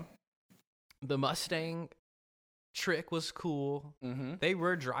 The Mustang trick was cool. Mm-hmm. They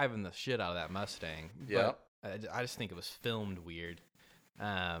were driving the shit out of that Mustang. Yeah. I just think it was filmed weird.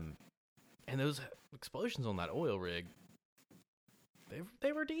 And those explosions on that oil rig,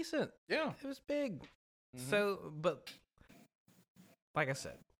 they were decent. Yeah. It was big. Mm-hmm. So, but like I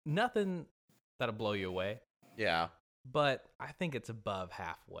said, nothing that'll blow you away. Yeah. But I think it's above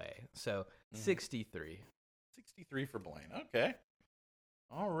halfway. So 63. 63 for Blaine. Okay.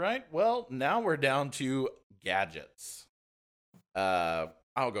 All right. Well, now we're down to gadgets. I'll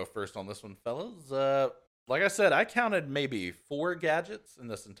go first on this one, fellas. Like I said, I counted maybe 4 gadgets in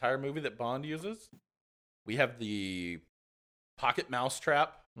this entire movie that Bond uses. We have the pocket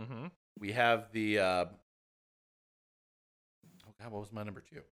mousetrap. Mm-hmm. We have the oh god, what was my number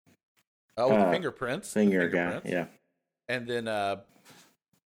 2? Oh, the fingerprints. Finger guy, yeah. And then the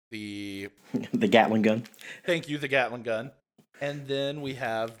the Gatling gun. Thank you, the Gatling gun. And then we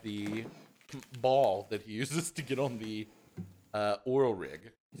have the ball that he uses to get on the oil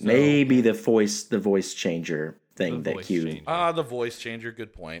rig. So, maybe the voice changer thing that Q. The voice changer.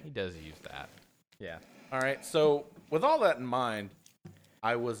 Good point. He does use that. Yeah. All right. So with all that in mind,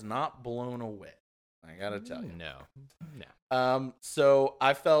 I was not blown away. I gotta tell you. No. So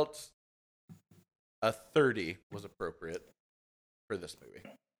I felt a 30 was appropriate for this movie.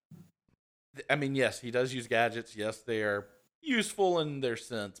 I mean, yes, he does use gadgets. Yes, they are useful in their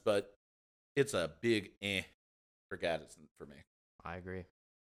sense, but it's a big for gadgets for me. I agree.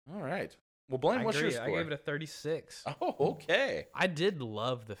 All right. Well, Blaine, what's your score? I gave it a 36. Oh, okay. I did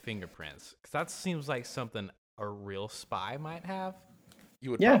love the fingerprints because that seems like something a real spy might have.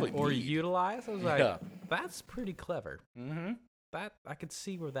 You would probably or need. utilize. I was like, that's pretty clever. Mm-hmm. That I could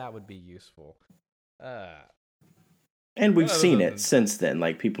see where that would be useful. And we've seen it since then.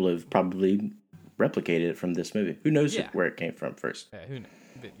 Like, people have probably replicated it from this movie. Who knows where it came from first? Yeah, who knows?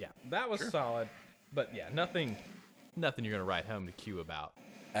 But yeah, that was solid. But yeah, nothing you're gonna write home to Q about.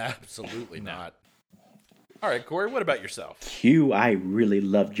 Absolutely not. All right, Corey, what about yourself? Q, I really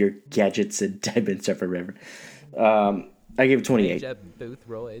loved your gadgets and diamonds are forever. I gave it 28.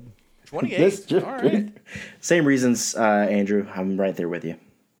 Boothroyd. 28. All right. Same reasons, Andrew. I'm right there with you.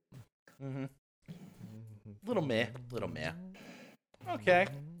 Mm-hmm. Little meh. Okay,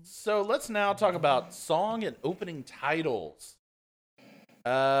 so let's now talk about song and opening titles.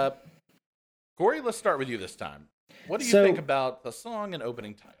 Corey, let's start with you this time. What do you think about the song and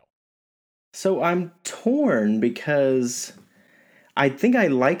opening title? So I'm torn because I think I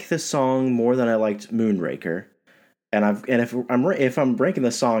like the song more than I liked Moonraker, and if I'm ranking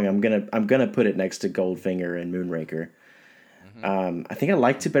the song, I'm gonna put it next to Goldfinger and Moonraker. Mm-hmm. I think I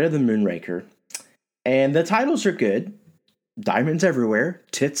liked it better than Moonraker, and the titles are good. Diamonds everywhere,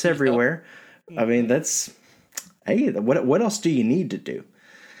 tits everywhere. Yep. I mean, that's what else do you need to do?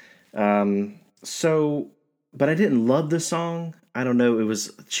 But I didn't love the song. I don't know.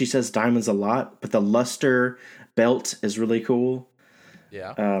 She says diamonds a lot, but the luster belt is really cool.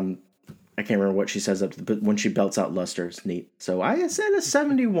 Yeah. I can't remember what she says but when she belts out luster, it's neat. So I said a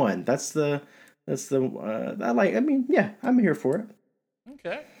 71. I'm here for it.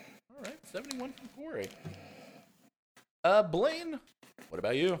 Okay. All right. 71 from Corey. Blaine, what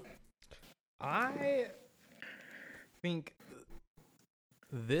about you? I think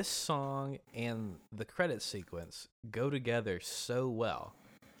this song and the credit sequence go together so well.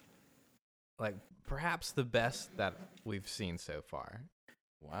 Like, perhaps the best that we've seen so far.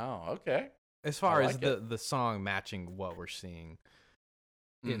 Wow, okay. As far as the song matching what we're seeing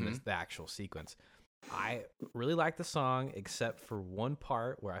in the actual sequence. I really like the song, except for one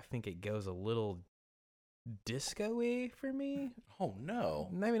part where I think it goes a little disco-y for me. Oh, no.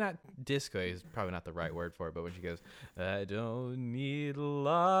 Maybe not disco-y is probably not the right word for it, but when she goes, I don't need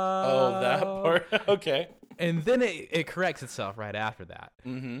love. Oh, that part. Okay. And then it corrects itself right after that.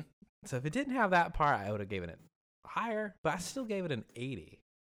 Mm-hmm. So if it didn't have that part, I would have given it higher, but I still gave it an 80.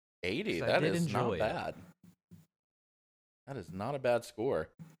 80? That is not bad. That is not a bad score.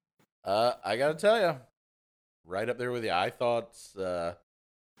 I gotta tell you, right up there with you. I thought the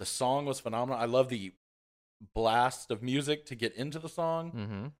song was phenomenal. I love the blast of music to get into the song.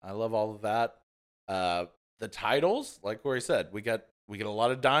 Mm-hmm. I love all of that. The titles, like Corey said, we get a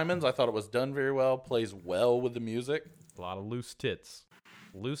lot of diamonds. I thought it was done very well. Plays well with the music. A lot of loose tits,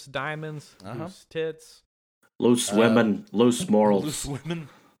 loose diamonds, loose tits, loose women, loose morals. Loose women.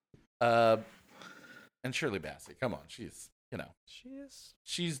 And Shirley Bassey, come on, she's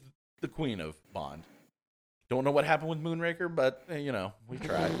she's the queen of Bond. Don't know what happened with Moonraker, but we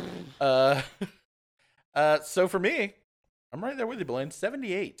tried. So for me, I'm right there with you, Blaine.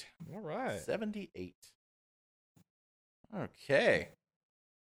 78. All right. 78. Okay.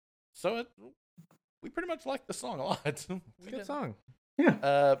 So we pretty much like the song a lot. It's a good song.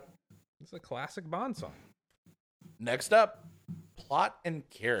 Yeah. It's a classic Bond song. Next up, plot and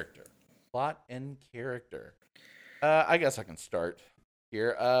character. Plot and character. I guess I can start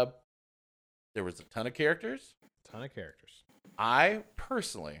here. There was a ton of characters. I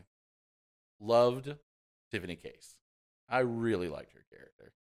personally loved Tiffany Case. I really liked her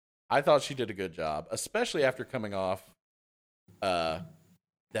character. I thought she did a good job, especially after coming off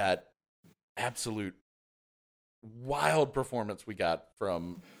that absolute wild performance we got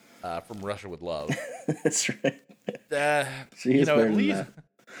from Russia with Love. That's right.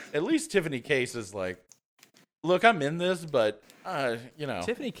 At least Tiffany Case is like, look, I'm in this, but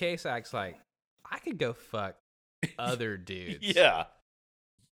Tiffany Case acts like I could go fuck other dudes. Yeah.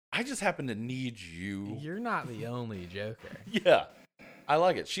 I just happen to need you. You're not the only Joker. Yeah. I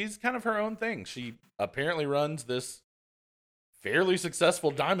like it. She's kind of her own thing. She apparently runs this fairly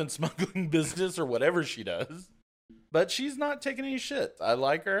successful diamond smuggling business or whatever she does. But she's not taking any shit. I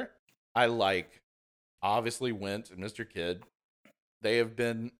like her. I like, obviously, Wint and Mr. Kidd. They have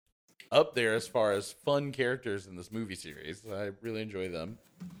been up there as far as fun characters in this movie series. I really enjoy them.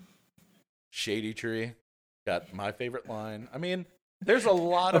 Shady Tree got my favorite line. I mean, there's a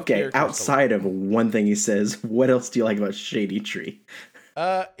lot of characters. Outside of one thing he says, what else do you like about Shady Tree?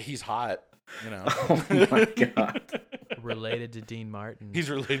 He's hot. Oh my god. Related to Dean Martin. He's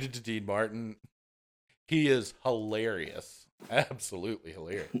related to Dean Martin. He is hilarious. Absolutely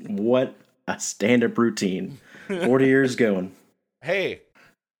hilarious. What a stand-up routine. 40 years going. Hey,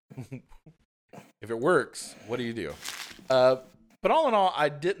 if it works, what do you do? But all in all, I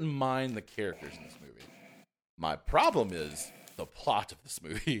didn't mind the characters in this movie. My problem is the plot of this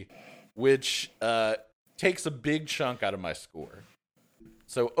movie, which takes a big chunk out of my score.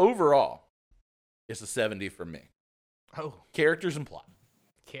 So overall, it's a 70 from me. Oh. Characters and plot.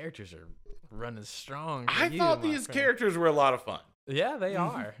 Characters are running strong. I thought these characters were a lot of fun. Yeah, they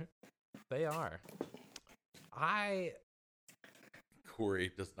are. They are.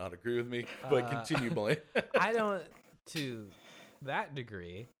 Corey does not agree with me, but continue, Blaine. I don't, to that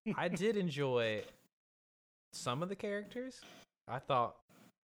degree. I did enjoy some of the characters. I thought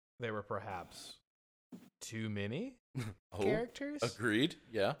there were perhaps too many characters. Agreed,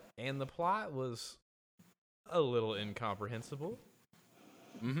 yeah. And the plot was a little incomprehensible.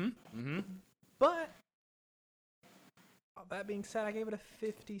 But that being said, I gave it a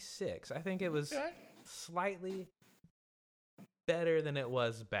 56. I think it was slightly better than it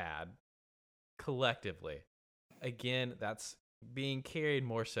was bad collectively. Again, that's being carried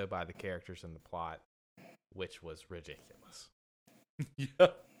more so by the characters in the plot, which was ridiculous. Yeah.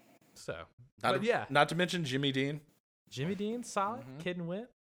 So, not to mention Jimmy Dean. Jimmy Dean, solid. Kidd and Wint,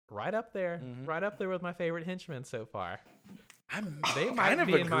 right up there. Right up there with my favorite henchmen so far. They might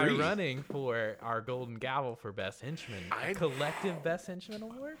be in my running for our Golden Gavel for Best Henchman. Collective Best Henchman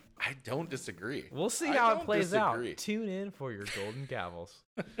Award? I don't disagree. We'll see how it plays out. Tune in for your Golden Gavels.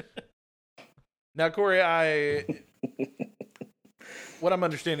 Now, Corey, what I'm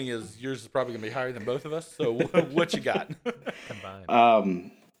understanding is yours is probably going to be higher than both of us. So what you got?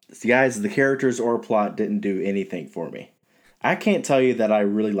 Combined. Guys, the characters or plot didn't do anything for me. I can't tell you that I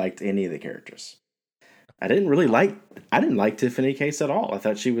really liked any of the characters. I didn't like Tiffany Case at all. I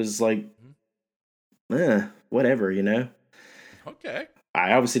thought she was like, whatever, Okay.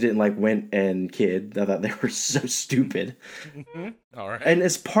 I obviously didn't like Wint and Kidd. I thought they were so stupid. All right. And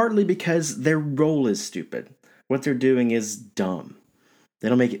it's partly because their role is stupid. What they're doing is dumb. They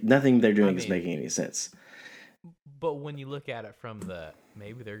don't make it. Nothing they're doing is making any sense. But when you look at it from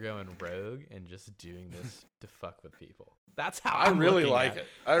maybe they're going rogue and just doing this to fuck with people. That's how I really like it.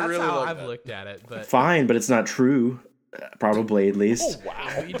 That's how I've looked at it. But fine, but it's not true. Probably, at least. Oh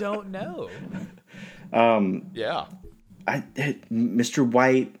wow, we don't know. Yeah. Mr.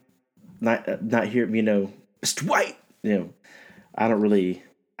 White, not here. Mr. White. I don't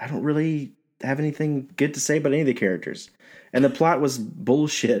really have anything good to say about any of the characters. And the plot was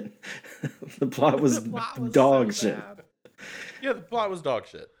bullshit. The plot was dog shit. Yeah, the plot was dog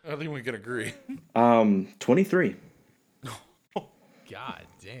shit. I think we can agree. 23. God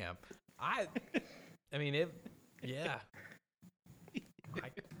damn. I mean, yeah.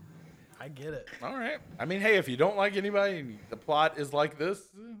 I get it. All right. I mean, hey, if you don't like anybody and the plot is like this,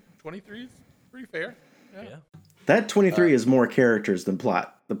 23 is pretty fair. Yeah. That 23 is more characters than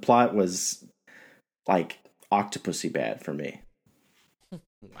plot. The plot was like octopusy bad for me.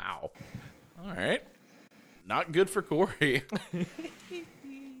 Wow. All right. Not good for Corey.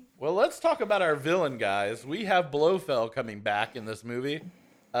 Well, let's talk about our villain, guys. We have Blofeld coming back in this movie.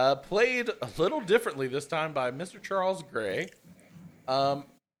 Played a little differently this time by Mr. Charles Gray. I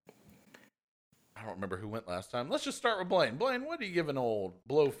don't remember who went last time. Let's just start with Blaine. Blaine, what do you give an old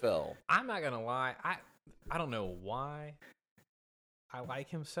Blofeld? I'm not gonna lie. I don't know why I like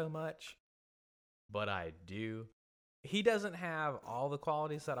him so much, but I do. He doesn't have all the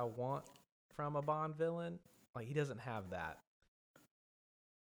qualities that I want from a Bond villain. Like, he doesn't have that.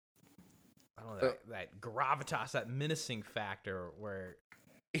 I don't know, that gravitas, that menacing factor where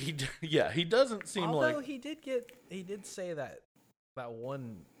he doesn't seem although like he did say that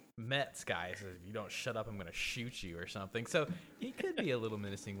one Mets guy says, if you don't shut up, I'm going to shoot you or something. So he could be a little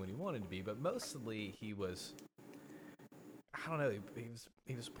menacing when he wanted to be, but mostly he was, I don't know,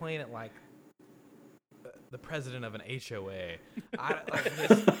 he was playing it like the president of an HOA.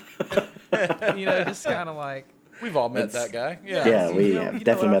 Just kind of like. We've all met that guy. Yeah, we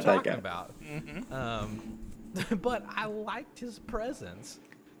definitely met that guy. About. But I liked his presence.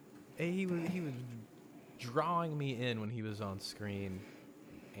 He was drawing me in when he was on screen,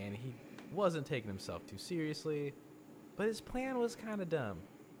 and he wasn't taking himself too seriously, but his plan was kind of dumb.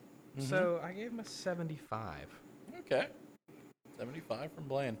 Mm-hmm. So I gave him a 75. Okay. 75 from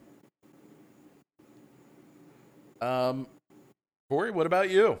Blaine. Corey, what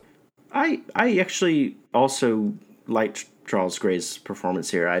about you? I actually also liked Charles Gray's performance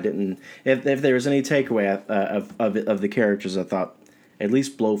here. I didn't. If there was any takeaway of the characters, I thought at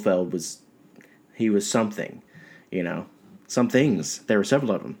least Blofeld was something, some things. There were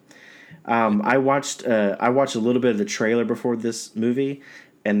several of them. I watched a little bit of the trailer before this movie,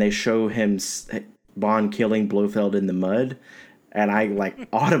 and they show him Bond killing Blofeld in the mud. And I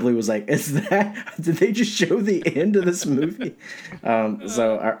audibly was like, did they just show the end of this movie?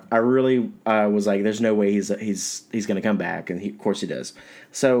 So I really was like, there's no way he's going to come back. And of course he does.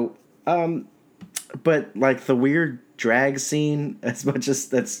 So, but like the weird drag scene, as much as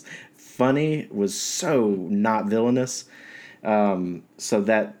that's funny, was so not villainous. So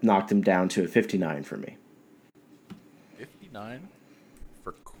that knocked him down to a 59 for me. 59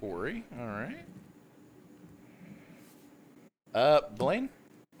 for Corey. All right. Blaine,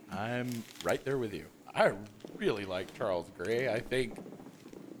 I'm right there with you. I really like Charles Gray. I think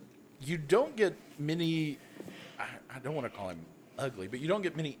you don't get many, I don't want to call him ugly, but you don't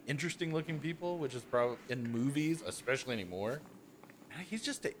get many interesting looking people, which is probably in movies, especially anymore. He's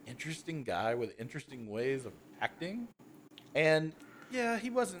just an interesting guy with interesting ways of acting. And yeah, he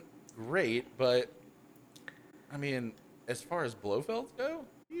wasn't great, but I mean, as far as Blofelds go,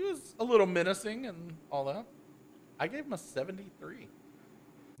 he was a little menacing and all that. I gave him a 73.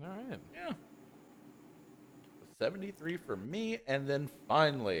 All right. Yeah. 73 for me. And then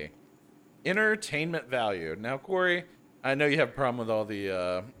finally, entertainment value. Now, Corey, I know you have a problem with all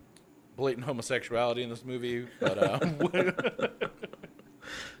the blatant homosexuality in this movie, but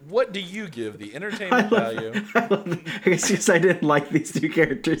what do you give the entertainment value? I guess because I didn't like these two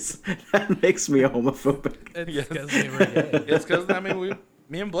characters, that makes me homophobic. It's because they were gay. It's because,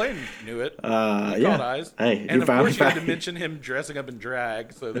 me and Blaine knew it. Yeah. Eyes. Hey, and of course you had to mention him dressing up in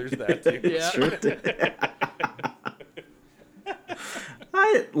drag, so there's that too. Yeah.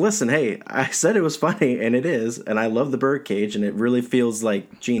 Listen, hey, I said it was funny, and it is, and I love the birdcage, and it really feels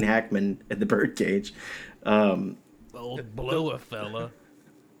like Gene Hackman at the birdcage. Old blower fella.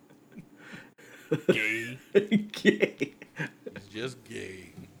 Gay. Gay. He's just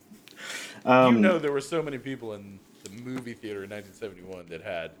gay. There were so many people in the movie theater in 1971 that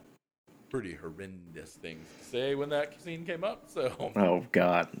had pretty horrendous things to say when that scene came up. So, oh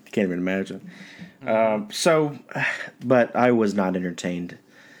God, can't even imagine. But I was not entertained.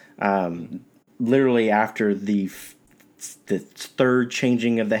 Literally after the third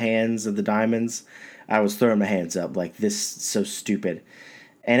changing of the hands of the diamonds, I was throwing my hands up like, this is so stupid.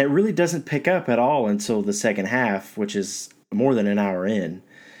 And it really doesn't pick up at all until the second half, which is more than an hour in.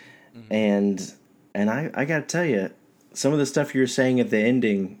 Mm-hmm. And I got to tell you, some of the stuff you were saying at the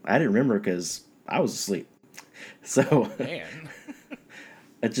ending, I didn't remember because I was asleep. So man,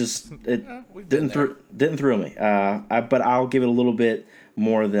 it didn't thrill me. But I'll give it a little bit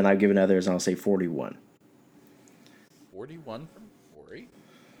more than I've given others. And I'll say 41. 41 from Corey.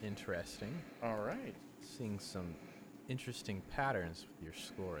 Interesting. All right. Seeing some interesting patterns with your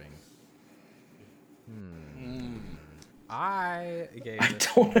scoring. I gave I this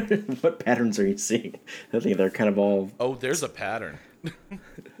don't. What patterns are you seeing? I think they're kind of all. Oh, there's a pattern.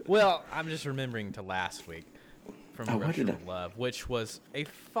 Well, I'm just remembering to last week from Oh, what Rush did of Love, which was a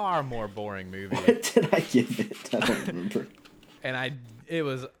far more boring movie, What did I give it? I don't remember. and it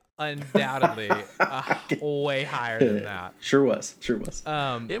was undoubtedly way higher than that. Sure was.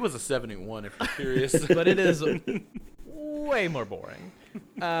 It was a 71 if you're curious. But it is way more boring.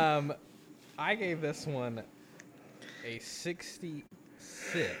 I gave this one a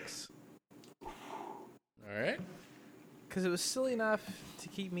 66 All right. because it was silly enough to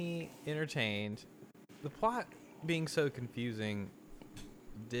keep me entertained. The plot being so confusing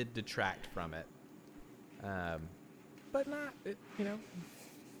did detract from it, but not,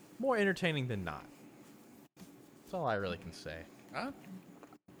 more entertaining than not. That's all I really can say.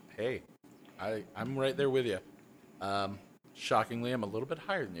 Hey, I'm right there with you. Shockingly, I'm a little bit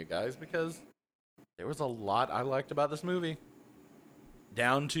higher than you guys because there was a lot I liked about this movie.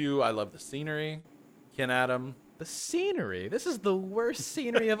 Down to, I love the scenery. Ken Adam. The scenery. This is the worst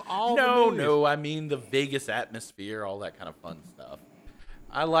scenery of all the movies. No, I mean the Vegas atmosphere, all that kind of fun stuff.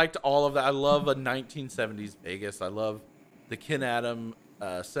 I liked all of that. I love a 1970s Vegas. I love the Ken Adam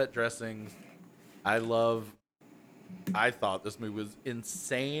set dressings. I thought this movie was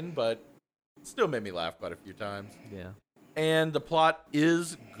insane, but still made me laugh quite a few times. Yeah. And the plot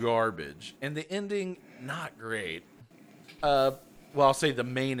is garbage. And the ending, not great. Well, I'll say the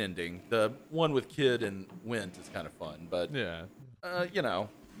main ending. The one with Kid and Wint is kind of fun. But, Yeah.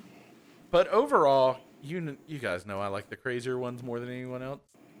 But overall, you guys know I like the crazier ones more than anyone else.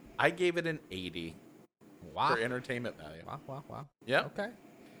 I gave it an 80 Wow. for entertainment value. Wow. Yeah. Okay.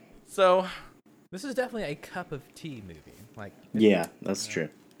 So, This is definitely a cup of tea movie. Like, Yeah, that's true.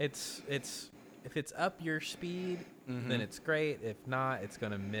 it's if it's up your speed, then it's great. If not, it's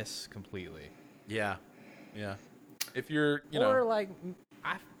gonna miss completely. yeah. If you're, Or like,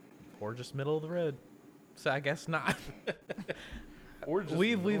 or just middle of the road. So I guess not. or just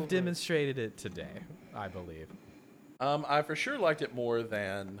We've demonstrated it today, I believe. I for sure liked it more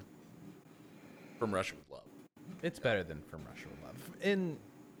than From Russia with Love. It's better than From Russia with Love in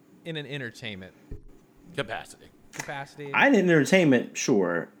an entertainment Capacity. capacity. I did entertainment,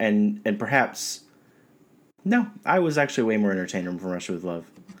 sure, and perhaps. No, I was actually way more entertained from Russia with Love.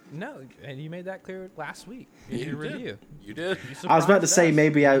 No, and you made that clear last week in You your did. review. You did. You I was about to surprised say us.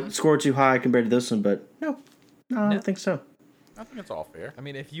 maybe I scored too high compared to this one, but no, I don't think so. I think it's all fair. I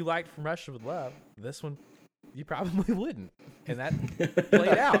mean, if you liked From Russia with Love, this one you probably wouldn't, and that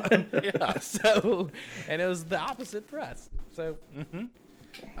played out. Yeah. So, and it was the opposite for us. So,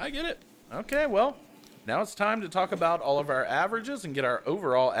 I get it. Okay, well, now it's time to talk about all of our averages and get our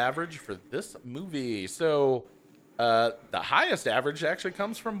overall average for this movie. So, the highest average actually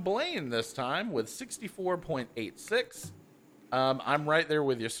comes from Blaine this time with 64.86. I'm right there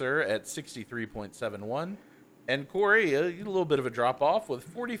with you, sir, at 63.71. And Corey, a little bit of a drop off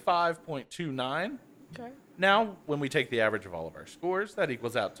with 45.29. okay. Now, when we take the average of all of our scores, that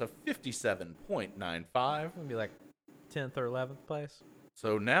equals out to 57.95. It'll be like 10th or 11th place.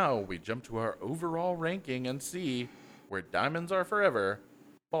 So now we jump to our overall ranking and see where Diamonds Are Forever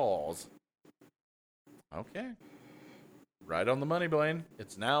falls. Okay. Right on the money, Blaine.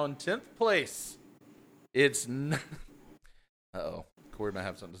 It's now in 10th place. It's Uh-oh. Corey might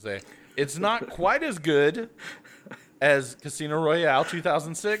have something to say. It's not quite as good as Casino Royale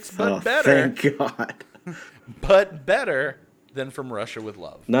 2006, but better. Thank God. But better than From Russia with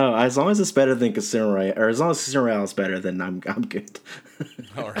Love. No, as long as it's better than Casino Royale, or as long as Casino Royale is better, then I'm good.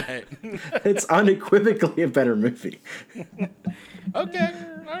 All right. It's unequivocally a better movie. Okay.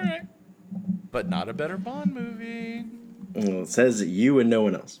 All right. But not a better Bond movie. Well, it says you and no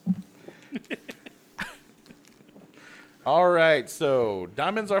one else. All right. So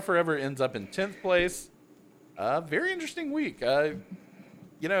Diamonds Are Forever ends up in 10th place. Very interesting week. It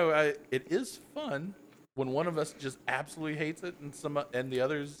is fun when one of us just absolutely hates it and the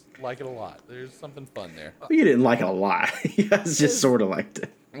others like it a lot. There's something fun there. Well, you didn't like it a lot. You guys just sort of liked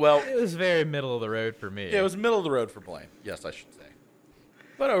it. Well, It was very middle of the road for me. yeah, it was middle of the road for Blaine. Yes, I should say.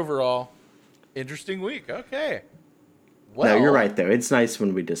 But overall, interesting week. Okay. Well, No, you're right, though. It's nice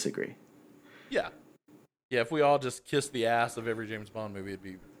when we disagree. Yeah. Yeah, if we all just kissed the ass of every James Bond movie, it'd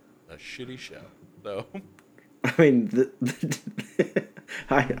be a shitty show. So, I mean,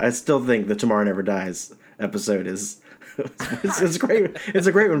 I still think the Tomorrow Never Dies episode is it's great. It's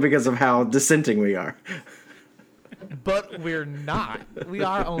a great one because of how dissenting we are. But we're not. We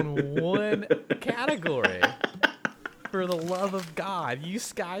are on one category. For the love of God, you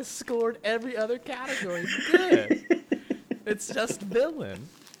guys scored every other category good. It's just villain.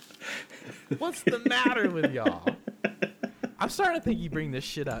 What's the matter with y'all? I'm starting to think you bring this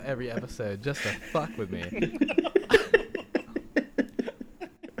shit out every episode just to fuck with me.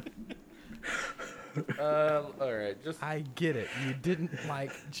 All right, I get it. You didn't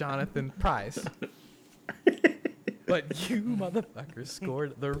like Jonathan Pryce. But you motherfuckers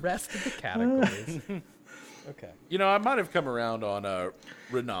scored the rest of the categories. Okay. You know, I might have come around on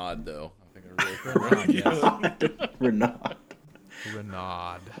Renaud, though. I think I really Renaud.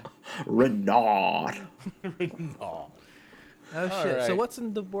 Renaud. Oh, shit. right. So what's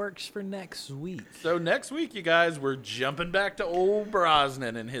in the works for next week? So next week, you guys, we're jumping back to old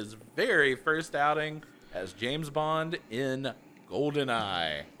Brosnan and his very first outing as James Bond in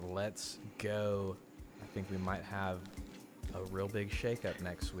GoldenEye. Let's go. I think we might have a real big shakeup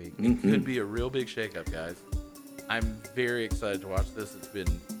next week. It could be a real big shakeup, guys. I'm very excited to watch this. It's been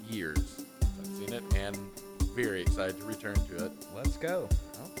years since I've seen it, and very excited to return to it. Let's go.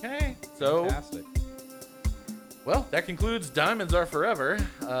 Okay. So, Fantastic. well, that concludes Diamonds Are Forever.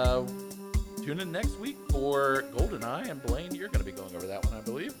 Tune in next week for GoldenEye, and Blaine, you're going to be going over that one, I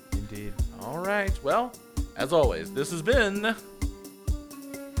believe. Indeed. All right. Well, as always, this has been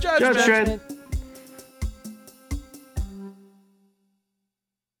Judgment. Judgment.